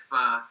 And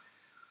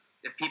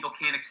if people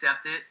can't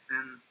accept it,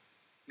 then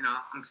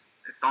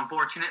it's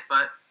unfortunate,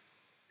 but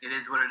it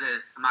is what it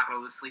is. I'm not going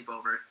to lose sleep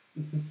over it.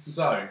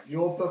 So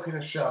you're booking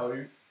a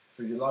show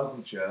for your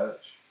local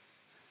church,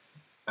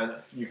 and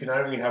you can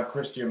only have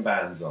Christian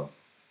bands on.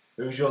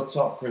 Who's your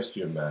top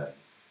Christian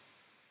bands?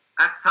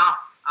 That's tough.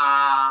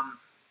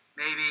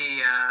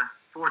 Maybe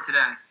For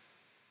Today.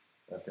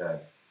 Okay.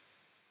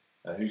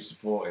 And who's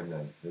supporting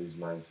them? Who's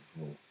main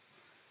support?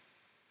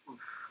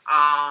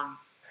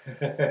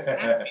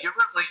 Man, you're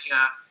really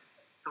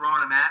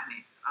throwing them at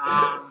me.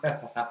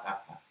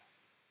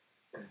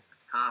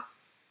 That's tough.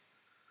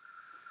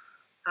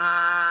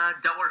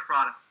 Devil Wears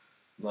Prada.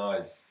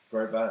 Nice.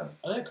 Great band.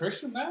 Are they a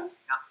Christian band?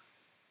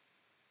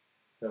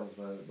 Yeah.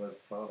 Devil Wears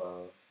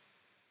Prada.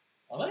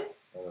 Are they?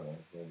 I don't know,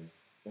 maybe.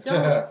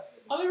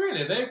 Are they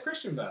really? Are they a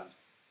Christian band?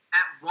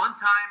 At one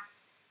time,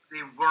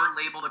 they were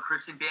labeled a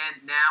Christian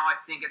band. Now I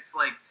think it's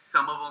like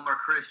some of them are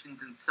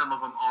Christians and some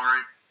of them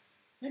aren't.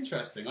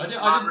 Interesting. I'm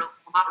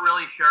not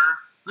really sure.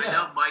 Yeah. I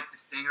know Mike the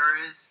singer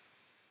is.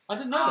 I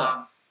didn't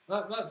know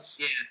that. That's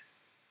yeah.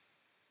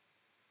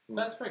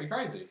 That's pretty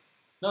crazy.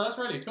 No, that's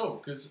really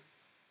cool, because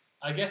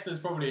I guess there's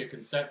probably a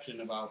conception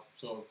about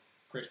sort of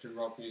Christian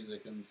rock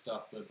music and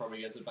stuff that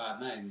probably gets a bad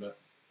name, but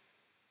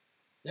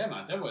yeah,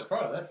 man, Devil Wears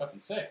Prada, they're fucking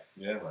sick.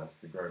 Yeah, man,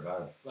 a great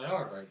band. They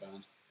are a great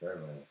band. Great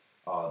band.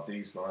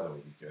 Dee Snider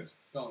would be good.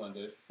 Go on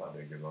then, dude. That'd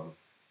be a good one.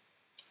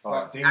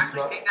 Alright, Dee Actually,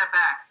 Snider.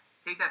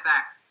 Take that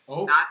back.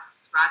 Oh. Not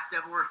Scratch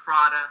Devil Wears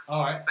Prada.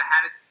 Alright. If I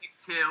had to pick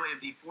two, it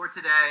would be For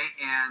Today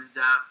and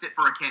Fit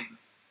for a King.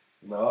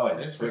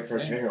 Nice. Fit for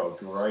a King. Oh,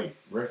 great.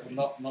 Riffy.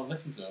 Not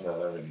listen to them. No,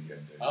 they're really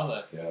good, dude. Are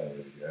they? Yeah, they're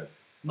really good.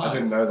 Nice. I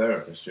didn't know they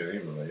were Christian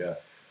either, but yeah.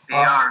 They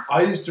are.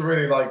 I used to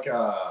really like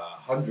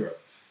 100th.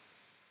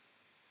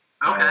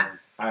 Okay.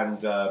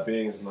 And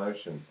Being as an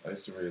Ocean. I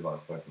used to really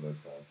like both of those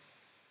bands.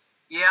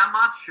 Yeah, I'm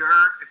not sure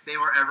if they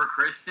were ever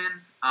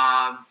Christian,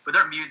 but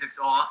their music's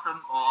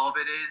awesome. All of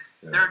it is.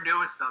 Yeah. Their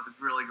newest stuff is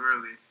really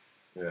groovy.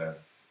 Yeah.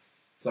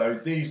 So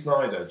Dee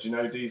Snider, do you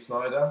know Dee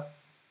Snider?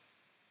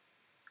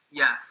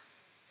 Yes.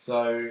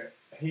 So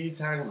he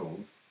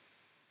tangled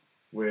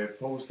with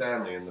Paul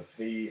Stanley in the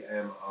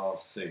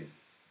PMRC.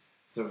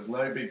 So it was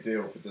no big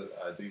deal for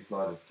Dee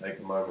Snider to take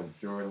a moment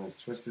during his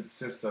Twisted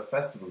Sister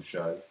festival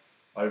show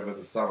over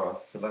the summer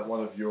to let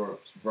one of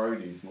Europe's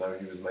roadies know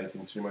he was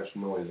making too much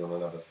noise on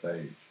another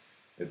stage.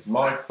 It's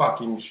my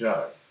fucking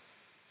show,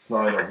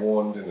 Snider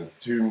warned in a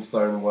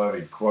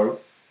tombstone-worthy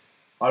quote.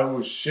 I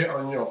will shit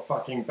on your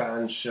fucking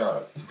band's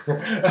show.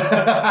 What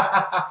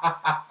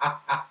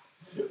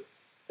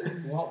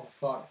the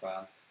fuck,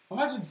 man?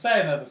 Imagine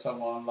saying that to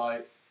someone,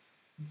 like,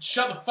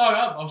 shut the fuck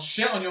up, I'll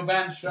shit on your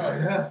band's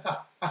show.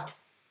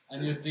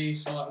 And you're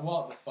decent, like,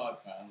 what the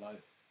fuck, man?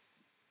 Like,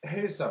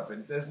 here's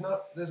something. There's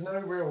no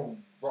real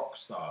rock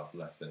stars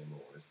left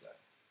anymore, is there?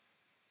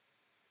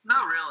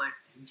 Not really.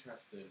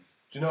 interesting.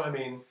 Do you know what I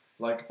mean?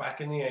 Like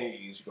back in the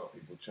 80s, you got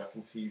people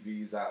chucking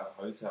TVs out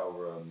of hotel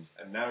rooms,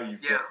 and now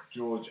you've got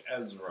George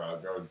Ezra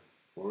going,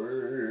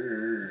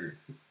 "Woo,"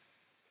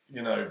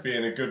 you know,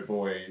 being a good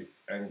boy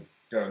and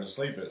going to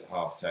sleep at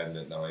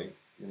 10:30 at night.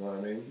 You know what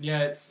I mean?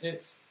 Yeah,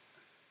 it's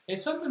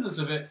something that's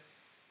a bit.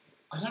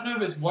 I don't know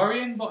if it's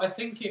worrying, but I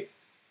think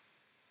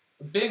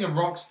being a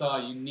rock star,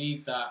 you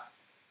need that.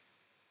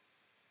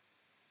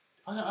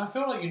 I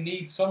feel like you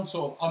need some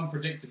sort of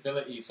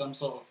unpredictability, some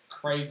sort of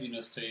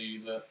craziness to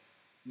you that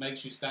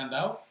makes you stand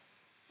out.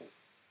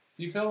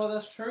 Do you feel like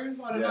that's true?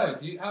 I don't know.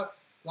 Do you have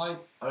like?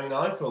 I mean,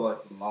 I feel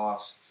like the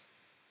last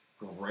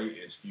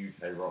greatest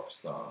UK rock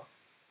star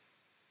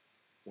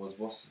was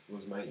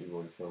Matey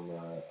Boy from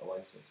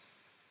Oasis.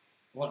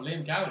 What,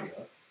 Liam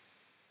Gallagher?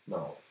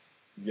 No,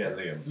 yeah,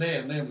 Liam.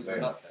 Liam was the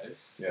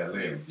nutcase. Yeah,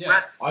 Liam. Yeah,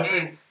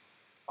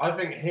 I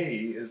think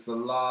he is the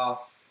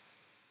last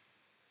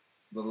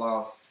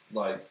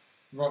like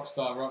rock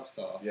star.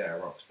 Yeah,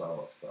 rock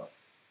star. Do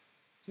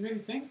you really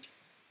think?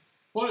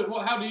 Who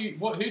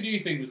do you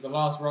think was the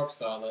last rock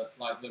star that,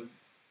 like,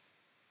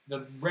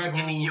 the rebel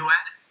in the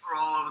US or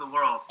all over the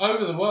world?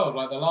 Over the world,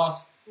 like the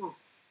last.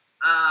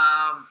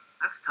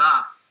 That's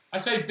tough. I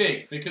say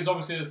big because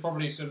obviously there's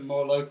probably some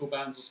more local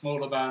bands or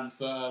smaller bands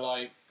that are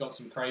like got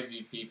some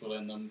crazy people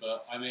in them.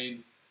 But I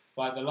mean,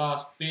 like the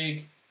last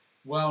big,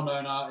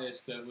 well-known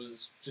artist that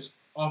was just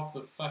off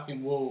the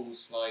fucking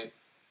walls, like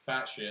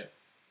batshit.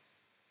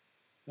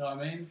 You know what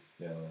I mean?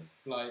 Yeah. Man.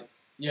 Like,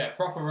 yeah,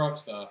 proper rock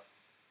star.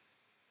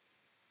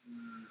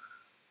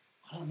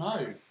 I don't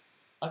know.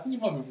 I think you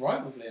might be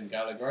right with Liam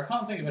Gallagher. I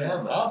can't think of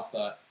anyone past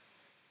that.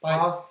 Like,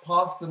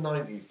 past the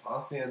 90s,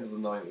 past the end of the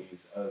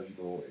 90s, early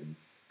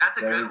noughties. That's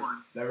a good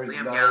one. There is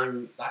Liam no...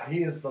 Gallagher. That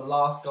he is the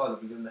last guy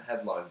that was in the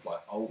headlines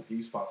like, oh,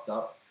 he's fucked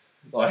up.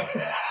 Like...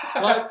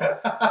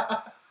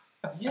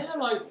 yeah,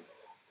 like...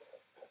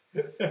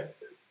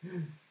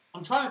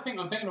 I'm trying to think.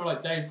 I'm thinking of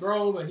like Dave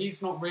Grohl, but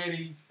he's not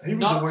really. He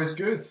was always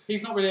good.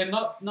 He's not really a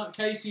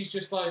nutcase. He's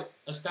just like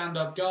a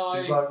stand-up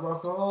guy. He's like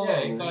rock on. Yeah,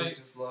 he's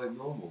just like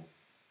normal.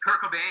 Kurt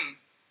Cobain.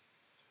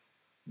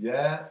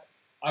 Yeah.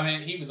 I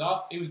mean, he was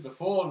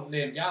before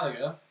Liam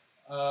Gallagher.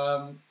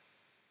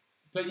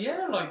 But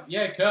yeah,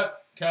 Kurt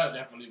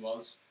definitely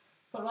was.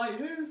 But like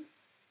who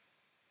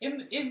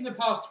in the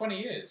past 20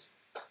 years?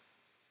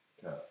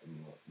 Kurt.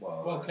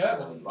 Well, Kurt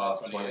wasn't the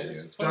last 20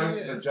 years.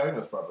 The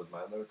Jonas Brothers,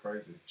 man, they were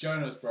crazy.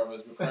 Jonas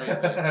Brothers were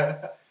crazy.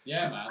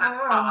 Yeah, man.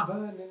 I'm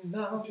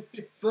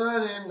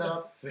burning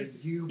up for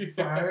you, baby.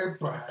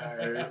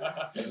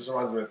 It just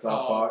reminds me of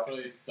South Park.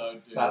 Please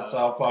don't do that. That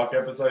South Park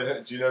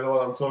episode. Do you know the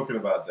one I'm talking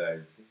about,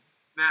 Dave?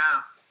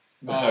 No.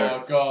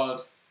 Oh,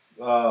 God.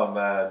 Oh,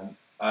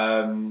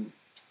 man.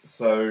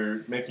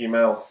 So Mickey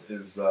Mouse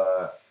is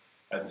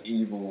an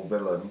evil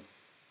villain,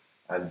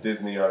 and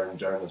Disney owned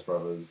Jonas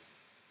Brothers.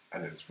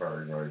 And it's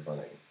very, very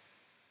funny.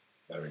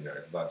 There we go.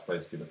 That's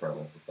basically the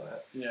premise of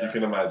that. Yeah. You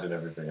can imagine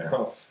everything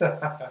else.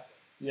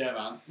 Yeah,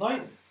 man.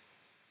 Like,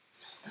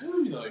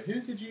 who though?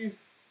 Who could you...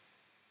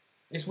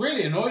 It's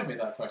really annoyed me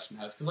that question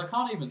has, because I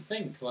can't even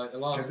think, like, the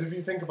last... Because if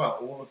you think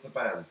about all of the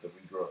bands that we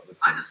grew up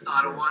listening to... I just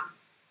thought of one.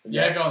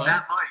 Yeah, go on then.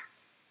 That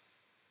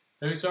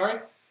Mike. Who,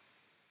 sorry?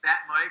 That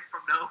Mike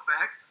from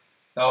NoFX.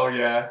 Oh,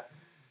 yeah.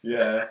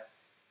 Yeah.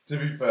 To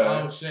be fair.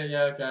 Oh, shit,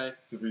 yeah, okay.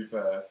 To be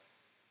fair.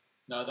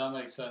 No, that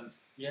makes sense.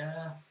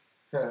 Yeah.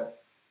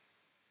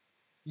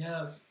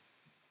 Yes.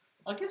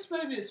 I guess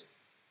maybe it's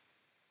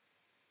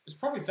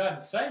probably sad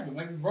to say, but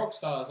maybe rock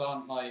stars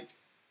aren't like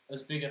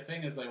as big a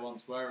thing as they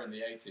once were in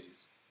the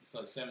 80s. It's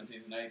like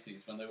 70s and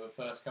 80s when they were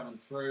first coming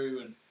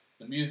through and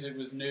the music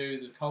was new,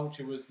 the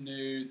culture was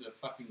new, the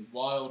fucking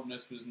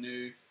wildness was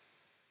new.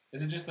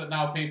 Is it just that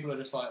now people are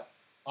just like,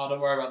 oh, don't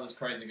worry about those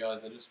crazy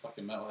guys, they're just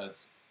fucking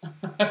metalheads?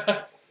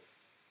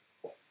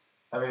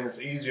 I mean,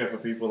 it's easier for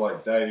people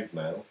like Dave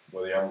now,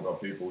 where they haven't got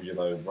people, you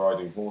know,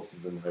 riding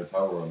horses in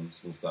hotel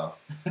rooms and stuff.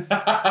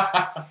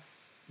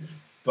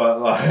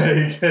 But,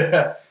 like,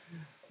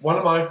 one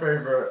of my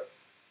favourite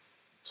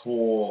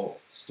tour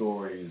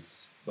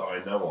stories that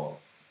I know of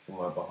from,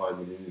 like, behind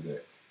the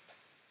music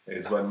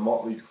is when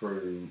Motley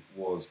Crue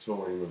was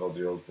touring with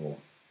Ozzy Osbourne,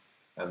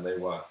 and they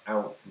were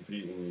out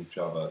competing each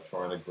other,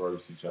 trying to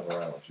gross each other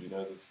out. Do you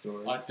know this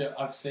story?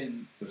 I've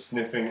seen The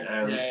sniffing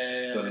ants,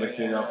 the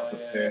licking up the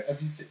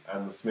piss,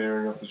 and the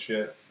smearing of the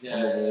shit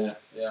on the walls.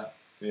 Yeah.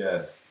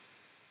 Yes.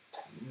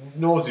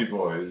 Naughty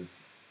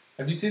boys.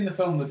 Have you seen the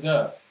film The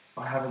Dirt?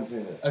 I haven't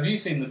seen it. Have you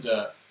seen The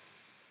Dirt?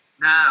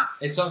 No.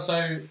 It's also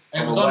I'm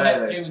it was aware on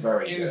that it it's was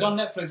very it was good. on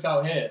Netflix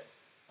out here.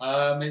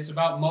 It's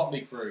about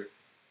Motley Crue,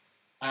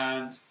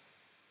 and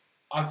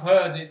I've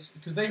heard it's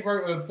because they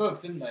wrote a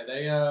book, didn't they?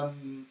 They I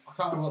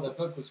can't remember what their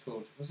book was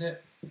called. Was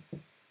it?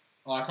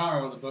 Oh, I can't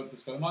remember what the book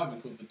was called. It might have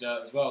been called The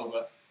Dirt as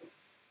well,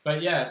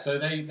 but yeah. So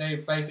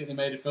they basically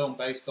made a film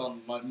based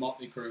on like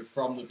Motley Crue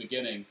from the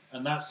beginning,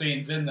 and that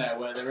scene's in there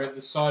where they're at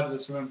the side of the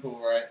swimming pool,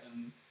 right?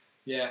 And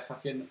yeah,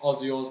 fucking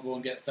Ozzy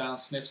Osbourne gets down,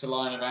 sniffs a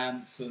line of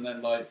ants, and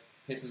then like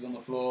pisses on the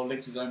floor,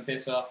 licks his own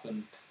piss up,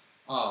 and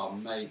oh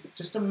mate,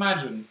 just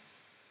imagine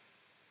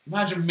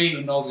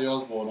meeting Ozzy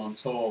Osbourne on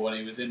tour when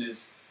he was in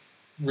his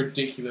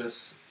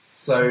ridiculous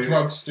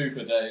drug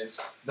stupor days.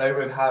 They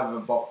would have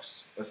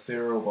a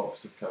cereal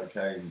box of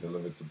cocaine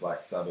delivered to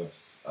Black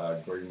Sabbath's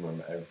green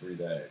room every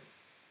day.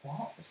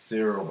 What? A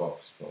cereal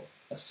box full.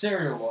 A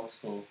cereal box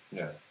full?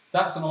 Yeah.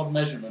 That's an odd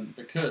measurement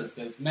because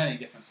there's many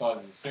different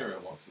sizes of cereal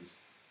boxes.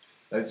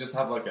 They just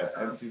have like an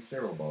empty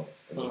cereal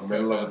box in Full the of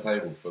middle cocaine. of a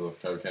table full of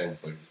cocaine,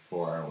 so they just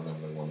pour it out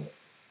whenever they want it.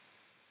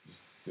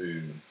 Just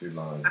do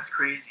lines. That's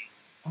crazy.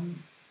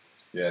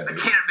 Yeah. I dude.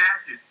 can't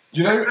imagine.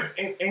 You know,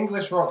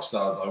 English rock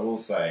stars, I will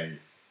say,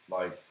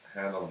 like,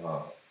 hand on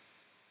heart,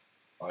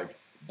 like,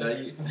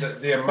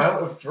 the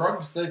amount of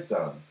drugs they've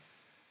done,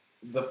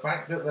 the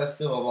fact that they're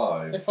still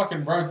alive. They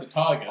fucking rode the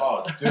tiger.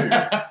 Oh, dude.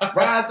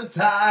 Ride the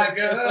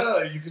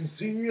tiger, you can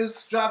see his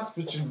straps,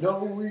 but you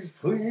know he's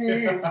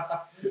clean.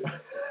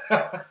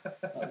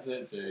 That's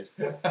it, dude.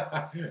 You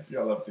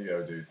gotta love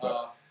Dio, dude.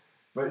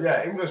 But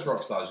yeah, English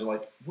rock stars, you're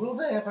like, will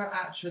they ever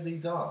actually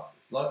die?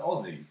 Like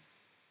Ozzy.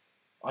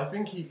 I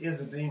think he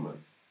is a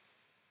demon.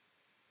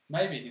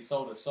 Maybe he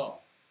sold a song.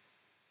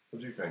 What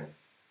do you think?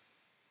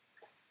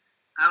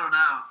 I don't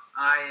know.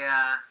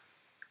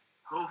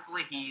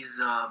 Hopefully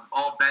he's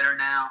all better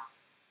now.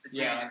 The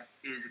dude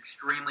is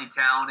extremely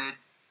talented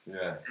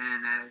Yeah.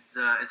 and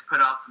has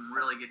put out some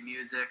really good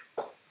music.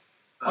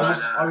 I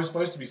But, was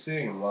supposed to be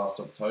seeing him last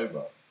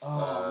October.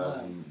 Oh,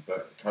 man.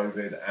 But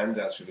COVID and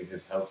actually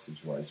his health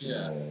situation.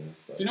 Yeah.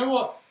 So. Do you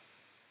know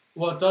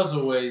what does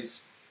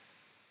always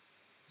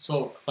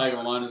sort of play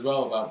my mind as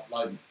well about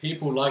like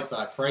people like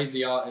that,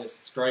 crazy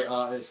artists, great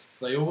artists,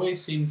 they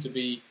always seem to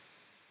be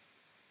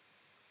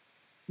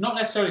not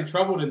necessarily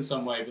troubled in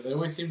some way, but they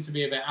always seem to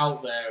be a bit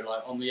out there,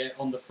 like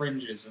on the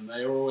fringes, and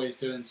they're always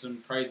doing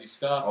some crazy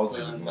stuff.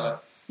 Ozzy was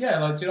nuts. Yeah,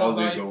 like do you know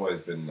Ozzy's like,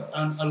 always been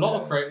nuts. and a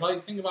lot of great,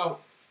 like think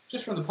about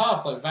just from the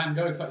past, like Van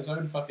Gogh cut his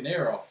own fucking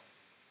ear off.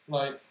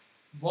 Like,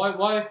 why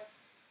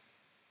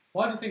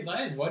do you think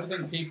that is? Why do you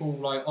think people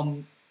like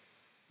on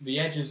the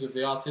edges of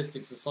the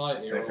artistic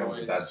society are Here comes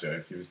always... the dad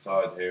joke. He was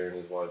tired of hearing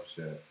his wife's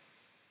shit.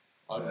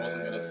 I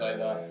wasn't going to say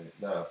that.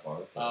 No, that's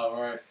fine.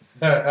 Oh, right.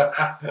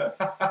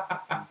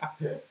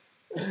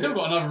 He's still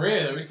got another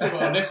ear, though. He's still got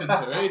to listen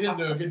to it. He didn't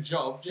do a good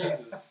job.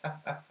 Jesus.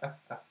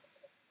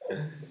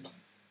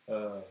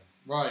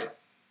 Right.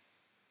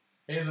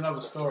 Here's another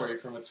story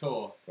from a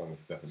tour.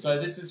 So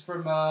this is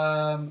from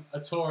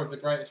a tour of the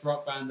greatest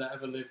rock band that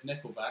ever lived,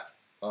 Nickelback.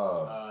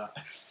 Oh.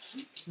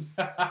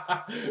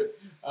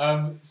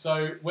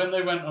 So when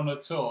they went on a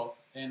tour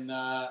in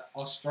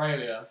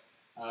Australia,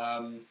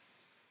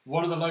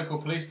 one of the local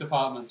police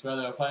departments where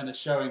they were playing a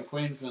show in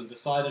Queensland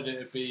decided it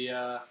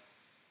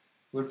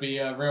would be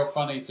real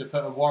funny to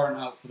put a warrant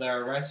out for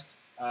their arrest.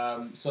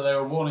 So they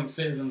were warning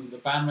citizens that the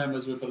band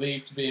members were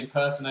believed to be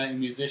impersonating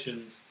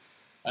musicians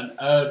and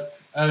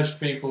urged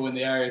people in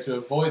the area to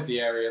avoid the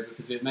area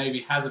because it may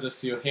be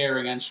hazardous to your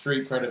hearing and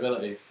street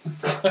credibility.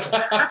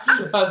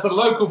 That's the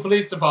local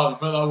police department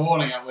put that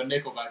warning out when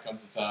Nickelback come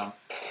to town.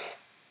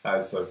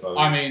 That's so funny.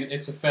 I mean,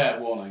 it's a fair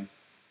warning.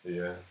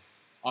 Yeah.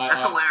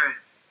 That's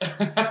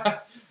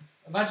hilarious.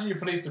 Imagine your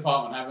police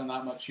department having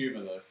that much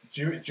humour, though.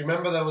 Do you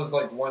remember there was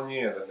like 1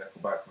 year that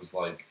Nickelback was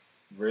like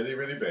really,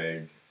 really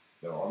big?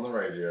 They were on the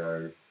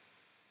radio.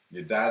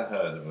 Your dad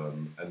heard of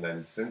them, and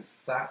then since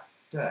that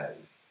day,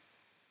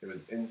 it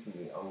was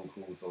instantly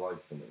uncool to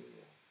like them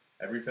anymore.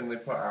 Everything they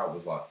put out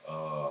was like,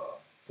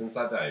 since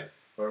that day.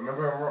 But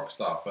remember when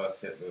Rockstar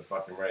first hit the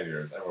fucking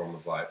radios, everyone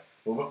was like,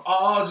 well, we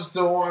all just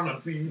don't want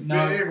to be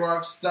big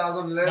rock stars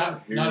and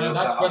live. No,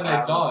 that's when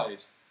they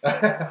died.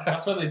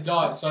 That's when they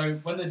died. So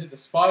when they did the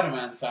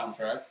Spider-Man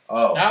soundtrack,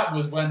 that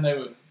was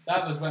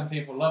when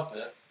people loved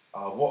it.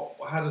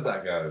 How did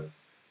that go?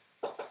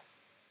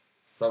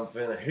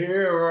 Something a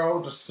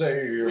hero to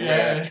save me.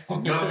 Yeah.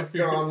 I'm not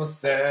gonna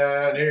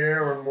stand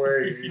here and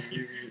wait.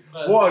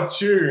 What a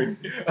tune!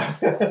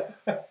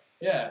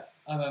 Yeah,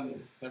 and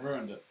then they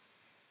ruined it.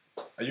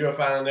 Are you a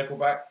fan of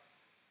Nickelback?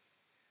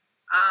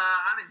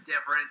 I'm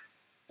indifferent.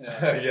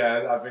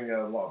 Yeah, I think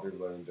a lot of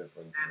people are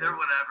indifferent. And they're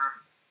whatever.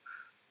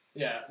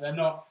 Yeah, they're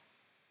not.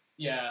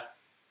 Yeah,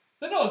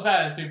 They're not as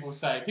bad as people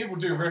say. People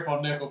do rip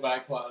on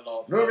Nickelback quite a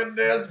lot. Look at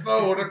this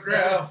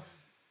photograph.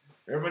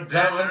 Every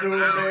time I do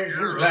it makes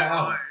me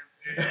laugh.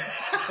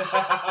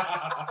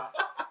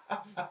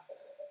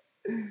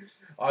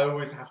 I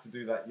always have to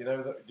do that. You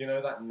know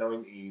that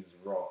 90s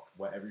rock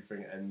where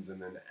everything ends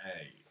in an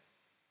A.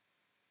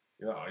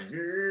 You're like,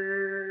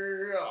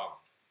 yeah.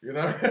 You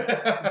know.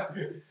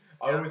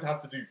 I always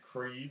have to do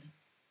Creed.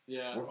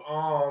 Yeah. With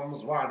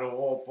arms wide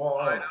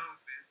open,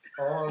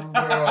 under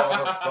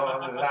the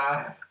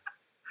sunlight,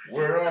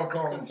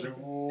 welcome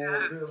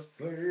to this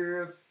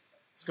place.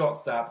 Scott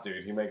Stapp,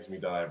 dude, he makes me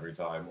die every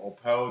time. Or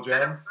Pearl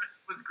Jam.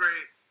 Was great.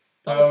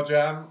 Pearl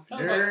Jam. That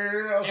was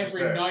Yeah.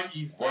 every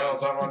 90s Well, band.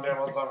 someone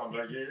never, someone,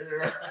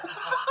 yeah.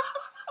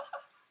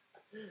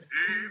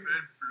 Even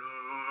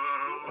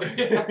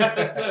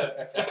That's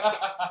it.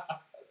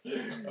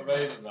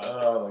 Amazing, man.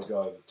 Oh my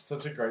god,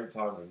 such a great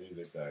time of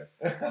music, though.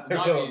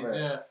 90s,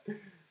 yeah. Do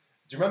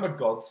you remember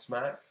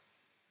Godsmack?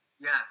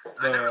 Yes,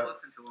 I never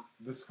listened to him.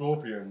 The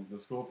Scorpion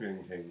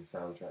King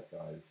soundtrack,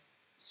 guys.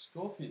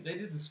 Scorpion. They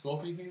did the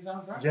Scorpion King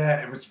soundtrack?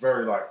 Yeah, it was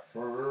very like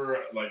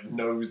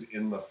nose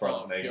in the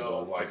front Oh,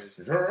 nasal, God, like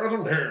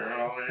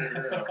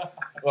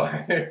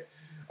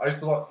I used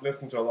to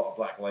listen to a lot of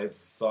Black Label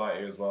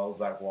Society as well,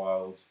 Zakk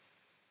Wylde.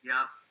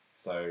 Yeah.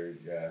 So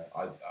yeah,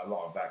 a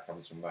lot of that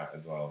comes from that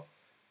as well.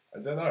 I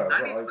don't know.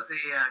 90s was a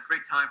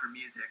great time for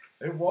music.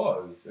 It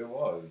was. There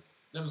was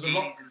a 80s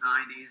lot. and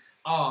 90s.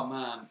 Oh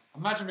man,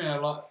 imagine being a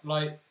lot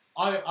like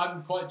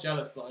I'm quite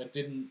jealous that I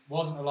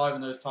wasn't alive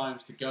in those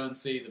times to go and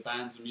see the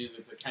bands and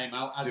music that came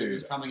out as it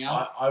was coming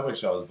out. I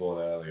wish I was born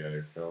earlier.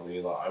 You feel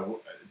me? Like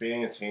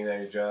being a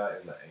teenager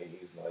in the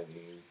 80s,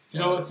 90s. Do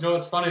you know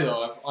what's funny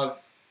though?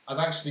 I've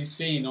actually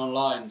seen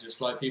online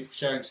just like people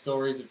sharing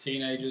stories of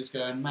teenagers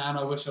going, "Man,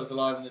 I wish I was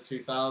alive in the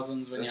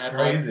 2000s when That's you had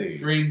crazy.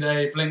 like, Green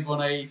Day,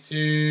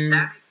 Blink-182."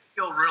 That makes me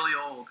feel really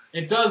old.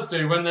 It does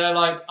do when they're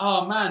like,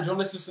 "Oh man, do you want to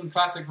listen to some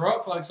classic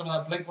rock like some of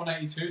that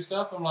Blink-182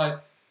 stuff?" I'm like,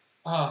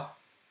 "Ah,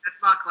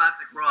 That's not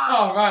classic rock.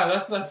 oh man,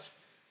 that's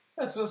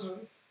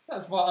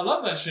why I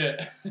love that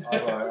shit." I'm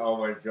like, oh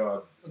my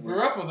god. I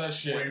grew up with that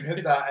shit. We've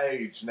hit that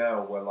age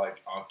now where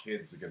like our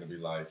kids are going to be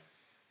like,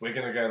 we're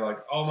going to go like,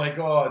 oh my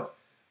god,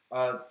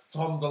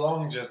 Tom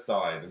DeLonge just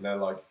died, and they're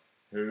like,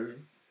 who?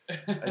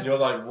 And you're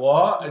like,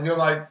 what? And you're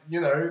like,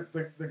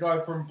 the guy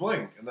from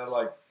Blink, and they're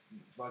like,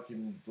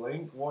 fucking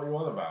Blink? What are you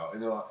on about?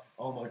 And you're like,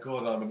 oh my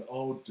god, I'm an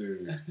old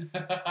dude.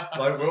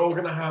 Like we're all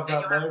going to have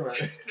that moment.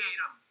 Educate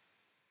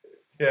 'em.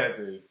 Yeah,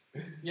 dude.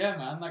 Yeah,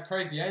 man, that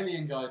crazy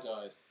alien guy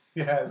died.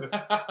 Yeah.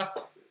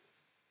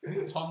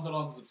 Tom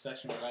DeLonge's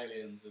obsession with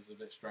aliens is a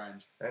bit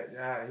strange.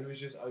 Yeah, he was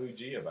just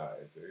OG about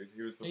it, dude.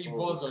 He was He before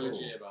was it OG was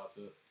cool. about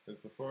it. It was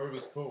before it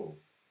was cool.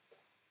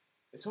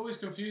 It's always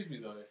confused me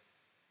though.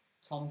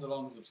 Tom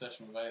DeLonge's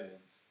obsession with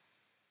aliens.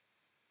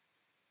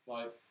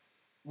 Like,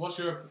 what's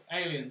your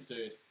aliens,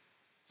 dude?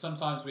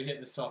 Sometimes we hit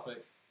this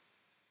topic.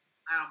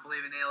 I don't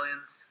believe in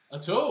aliens.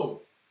 At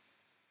all?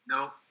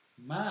 Nope.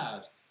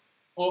 Mad.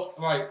 Or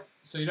right,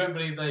 so you don't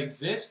believe they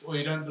exist, or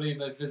you don't believe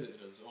they visited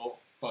us, or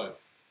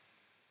both?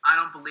 I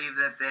don't believe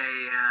that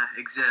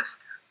they exist.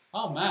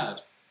 Oh,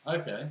 mad.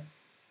 Okay.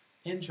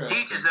 Interesting.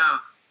 Teach his own.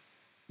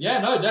 Yeah,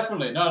 no,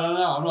 definitely. No.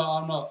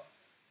 I'm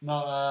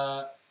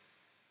not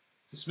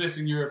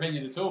dismissing your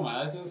opinion at all,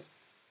 man.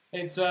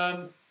 It's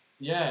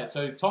yeah.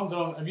 So Tom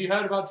DeLonge, have you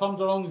heard about Tom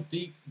DeLonge's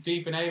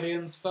deep in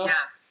aliens stuff?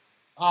 Yes.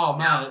 Oh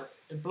man, Yeah.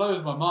 it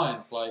blows my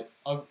mind. Like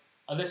I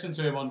listened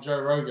to him on Joe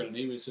Rogan, and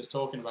he was just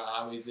talking about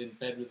how he's in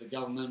bed with the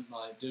government,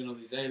 like doing all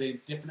these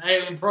different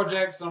alien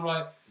projects, and I'm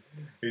like,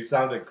 He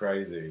sounded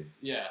crazy.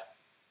 yeah,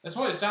 that's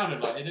what it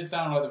sounded like. It did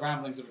sound like the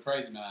ramblings of a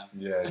crazy man.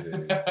 Yeah,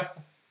 dude.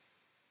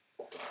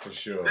 For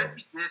sure. Good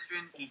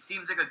musician. He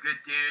seems like a good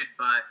dude,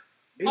 but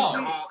Is Oh. the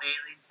he- whole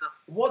alien stuff.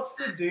 what's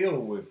the deal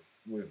with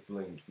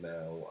Blink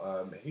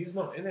now? He's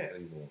not in it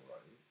anymore, right?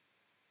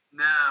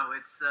 No,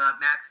 it's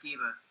Matt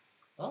Skiba.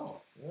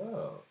 Oh,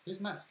 Oh.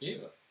 who's Matt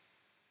Skiba?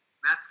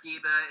 Matt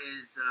Skiba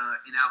is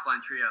in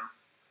Alkaline Trio.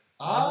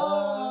 I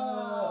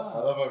Ah,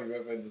 love how we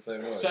both made the same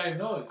noise. same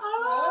noise.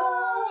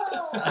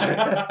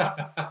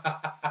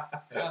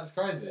 That's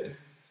crazy.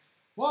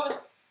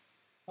 What?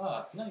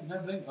 Ah, Blink, no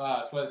Blink. Ah,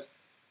 I suppose.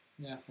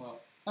 Yeah, well,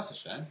 that's a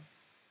shame.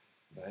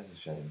 That is a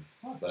shame.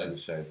 Oh, That is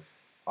a shame.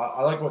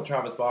 I like what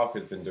Travis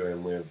Barker's been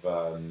doing with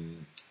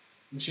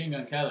Machine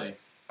Gun Kelly.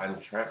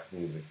 and trap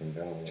music in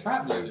general.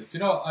 Trap With music. Do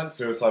you know what?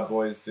 Suicide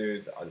Boys,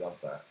 dude. I love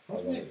that. I What do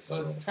love you mean? it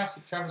So so it's much.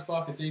 Travis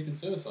Barker deep in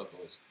Suicide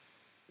Boys.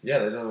 Yeah,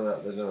 they done an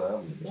album Didn't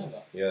know together.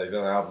 that. Yeah, they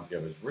done an album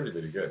together. It's really,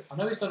 really good. I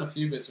know he's done a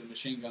few bits with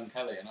Machine Gun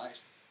Kelly, and I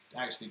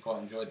actually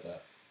quite enjoyed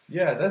that.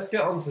 Yeah, let's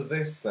get on to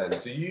this then.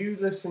 Do you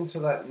listen to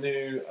that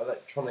new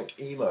electronic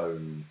emo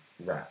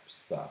rap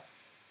stuff?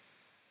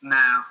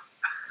 No.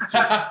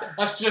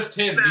 That's just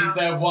him. He's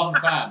their one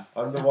fan.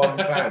 I'm the one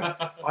fan.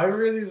 I'm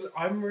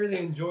really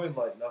enjoying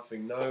like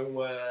Nothing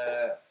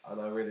Nowhere,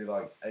 and I really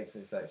liked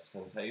XXX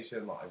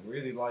Temptation. Like, I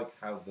really like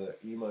how the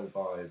emo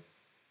vibe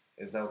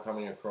is now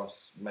coming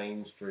across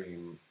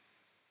mainstream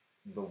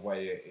the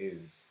way it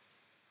is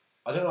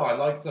I don't know. I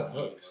like the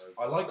hooks.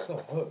 I like the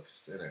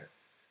hooks in it.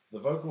 The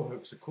vocal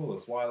hooks are cool.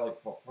 That's why I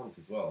like pop punk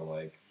as well.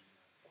 Like,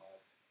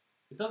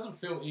 it doesn't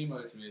feel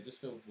emo to me. It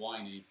just feels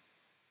whiny.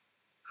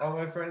 all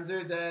my friends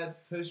are dead.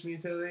 Push me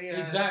to the edge.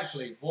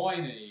 Exactly,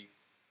 whiny.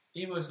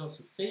 Emo's got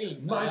some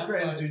feeling. My man.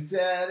 friends Like, are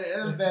dead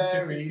and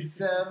buried,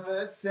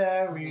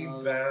 cemetery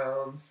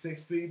bound,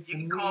 6 feet You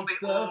can call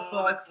beneath me the old and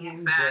fucking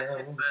old-fashioned,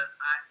 ground. but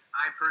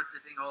I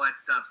personally think all that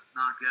stuff's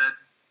not good.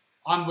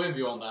 I'm with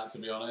you on that, to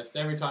be honest.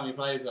 Every time he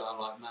plays it, I'm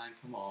like, man,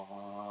 come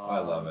on. I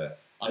love it.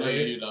 I know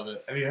you love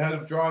it. Have you heard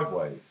of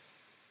Driveways?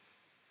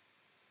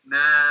 Nah,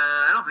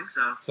 I don't think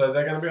so. So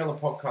they're going to be on the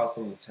podcast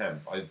on the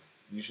 10th.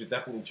 You should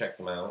definitely check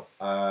them out.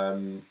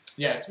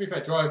 Yeah, to be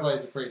fair,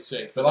 Driveways are pretty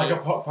sick. They're like a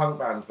pop punk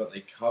band, but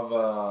they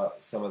cover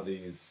some of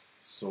these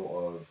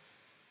sort of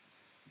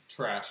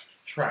trash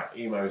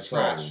emo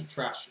songs.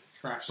 Trash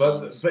But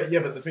songs. but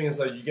the thing is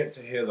though, you get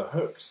to hear the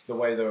hooks the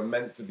way they were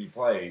meant to be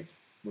played,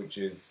 which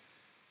is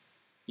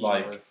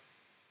like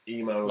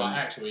emo, like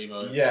actual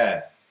emo.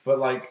 Yeah, but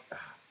like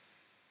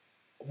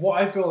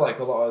what I feel like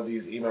a lot of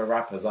these emo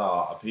rappers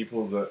are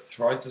people that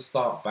tried to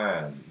start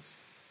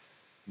bands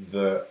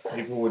that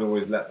people would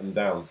always let them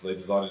down, so they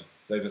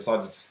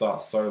decided to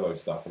start solo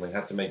stuff, and they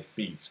had to make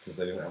beats because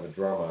they didn't have a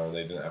drummer and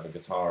they didn't have a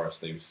guitarist.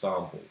 They used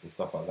samples and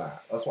stuff like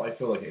that. That's what I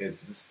feel like it is,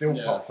 because it's still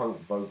pop punk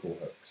vocal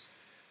hooks.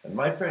 And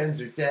my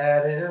friends are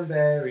dead and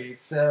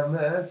buried,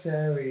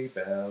 cemetery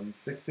bound,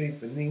 6 feet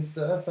beneath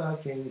the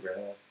fucking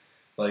ground.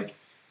 Like,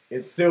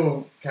 it's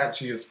still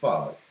catchy as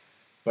fuck,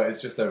 but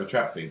it's just over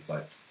trap beats.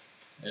 Like,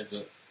 Is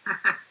it?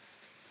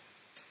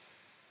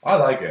 I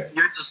like it.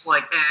 You're just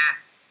like,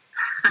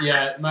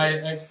 Yeah,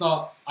 mate. It's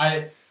not.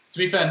 To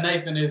be fair,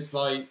 Nathan is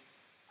like,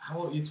 how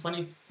old are you?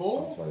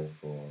 24. I'm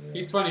 24. Yeah.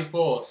 He's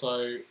 24,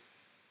 so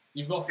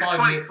you've got You're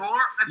 5 years. 24?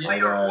 I thought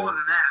you were older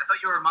than that. I thought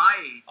you were my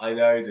age. I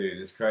know, dude.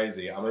 It's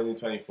crazy. I'm only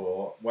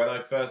 24. When I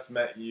first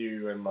met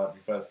you and like we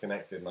first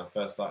connected and I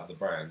first started the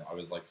brand, I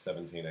was like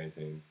 17,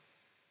 18.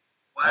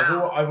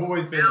 Wow. I've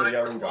always been Now the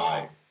you're young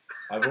guy.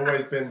 I've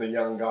always been the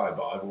young guy,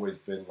 but I've always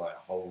been like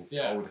old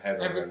head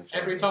on young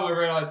Every time I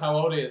realise how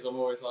old he is, I'm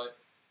always like,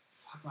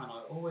 fuck man,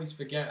 I always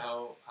forget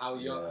how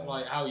young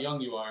how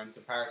young you are in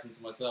comparison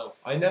to myself.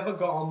 I never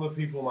got on with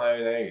people my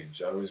own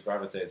age. I always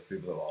gravitated to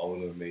people that were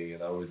older than me,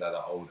 and I always had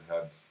an old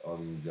head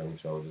on young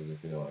shoulders,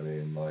 if you know what I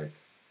mean. Like,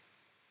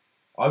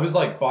 I was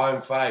like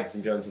buying fags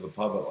and going to the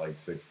pub at like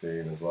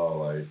 16 as well.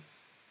 Like,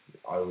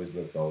 I always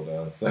looked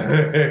older. So.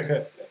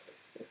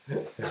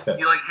 You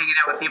like hanging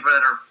out with people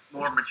that are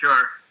more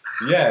mature.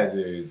 Yeah,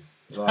 dudes.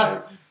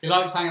 Like, He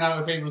likes hanging out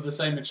with people of the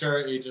same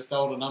maturity, just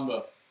older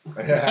number.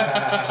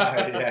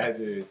 yeah,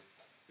 dude.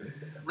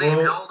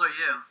 Liam, how old are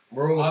you?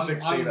 We're all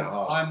 16 at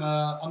heart.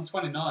 I'm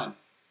 29.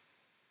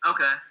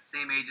 Okay,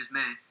 same age as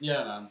me.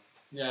 Yeah, man.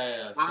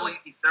 Yeah. When So will you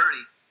be 30?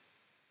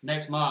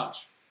 next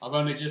March. I've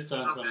only just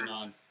turned Okay.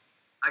 29.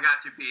 I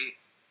got you beat.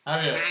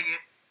 Have you? Dang it.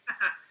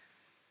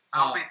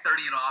 I'll be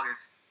 30 in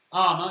August.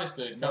 Oh, nice,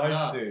 dude. Coming Nice,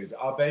 up. dude.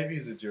 Our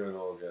babies are due in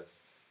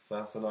August, so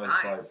that's a nice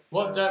Nice. like.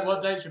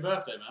 What date's your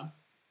birthday, man?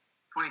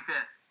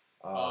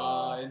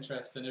 25th.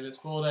 Interesting. If it's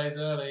 4 days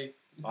early.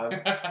 I'm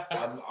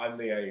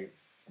the 8th.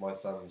 My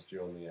son's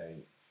due on the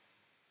 8th.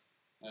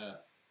 Yeah.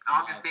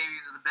 August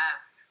babies are the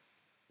best.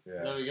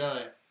 There we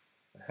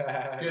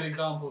go. Good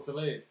example to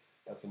lead.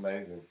 That's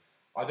amazing.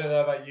 I don't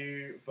know about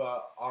you,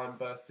 but I'm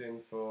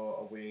bursting for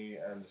a wee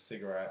and a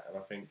cigarette, and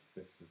I think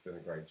this has been a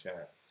great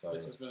chat. So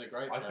This has been a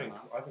great I chat, think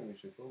man. we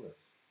should call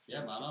this.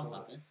 Yeah, man, I'm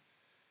happy.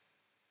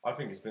 I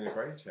think it's been a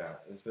great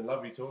chat. It's been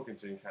lovely talking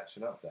to you and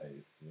catching up, Dave,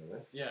 to be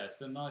honest. Yeah, it's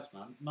been nice,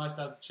 man. Nice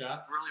to have the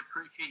chat. Really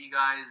appreciate you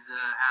guys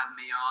having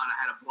me on. I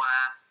had a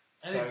blast.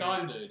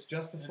 Anytime, dude.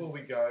 Just before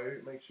we go,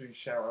 make sure you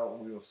shout out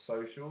all your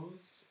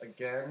socials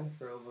again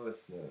for all the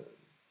listeners.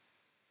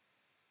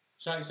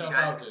 Shout yourself You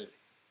guys out, can- dude.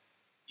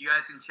 You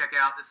guys can check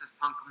out This Is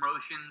Punk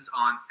Promotions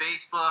on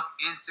Facebook,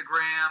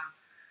 Instagram,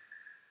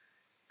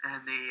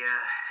 and the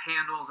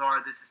handles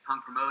are This Is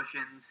Punk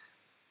Promotions.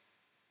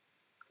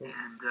 Cool.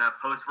 And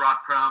Post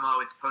Rock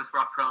Promo, it's Post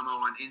Rock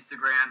Promo on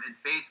Instagram and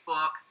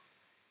Facebook.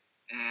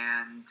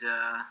 And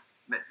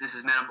This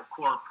is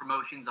Metalcore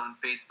Promotions on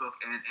Facebook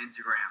and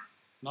Instagram.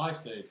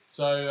 Nice, dude.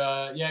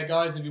 So, yeah,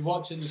 guys, if you're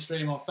watching the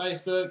stream on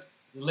Facebook,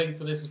 the link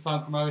for This Is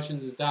Punk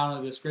Promotions is down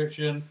in the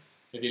description.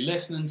 If you're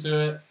listening to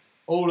it,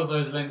 all of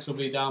those links will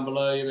be down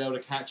below. You'll be able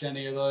to catch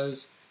any of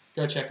those.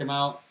 Go check him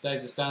out.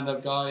 Dave's a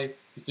stand-up guy.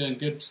 He's doing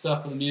good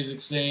stuff for the music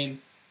scene,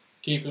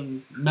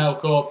 keeping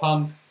metalcore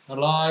punk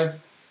alive.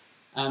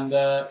 And,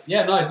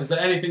 yeah, nice. Is there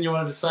anything you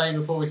wanted to say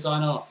before we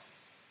sign off?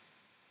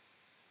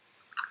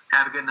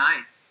 Have a good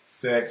night.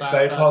 Sick. Stay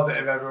Fantastic.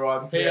 positive,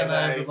 everyone. PMA,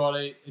 PMA.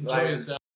 everybody. Enjoy Laters. yourself.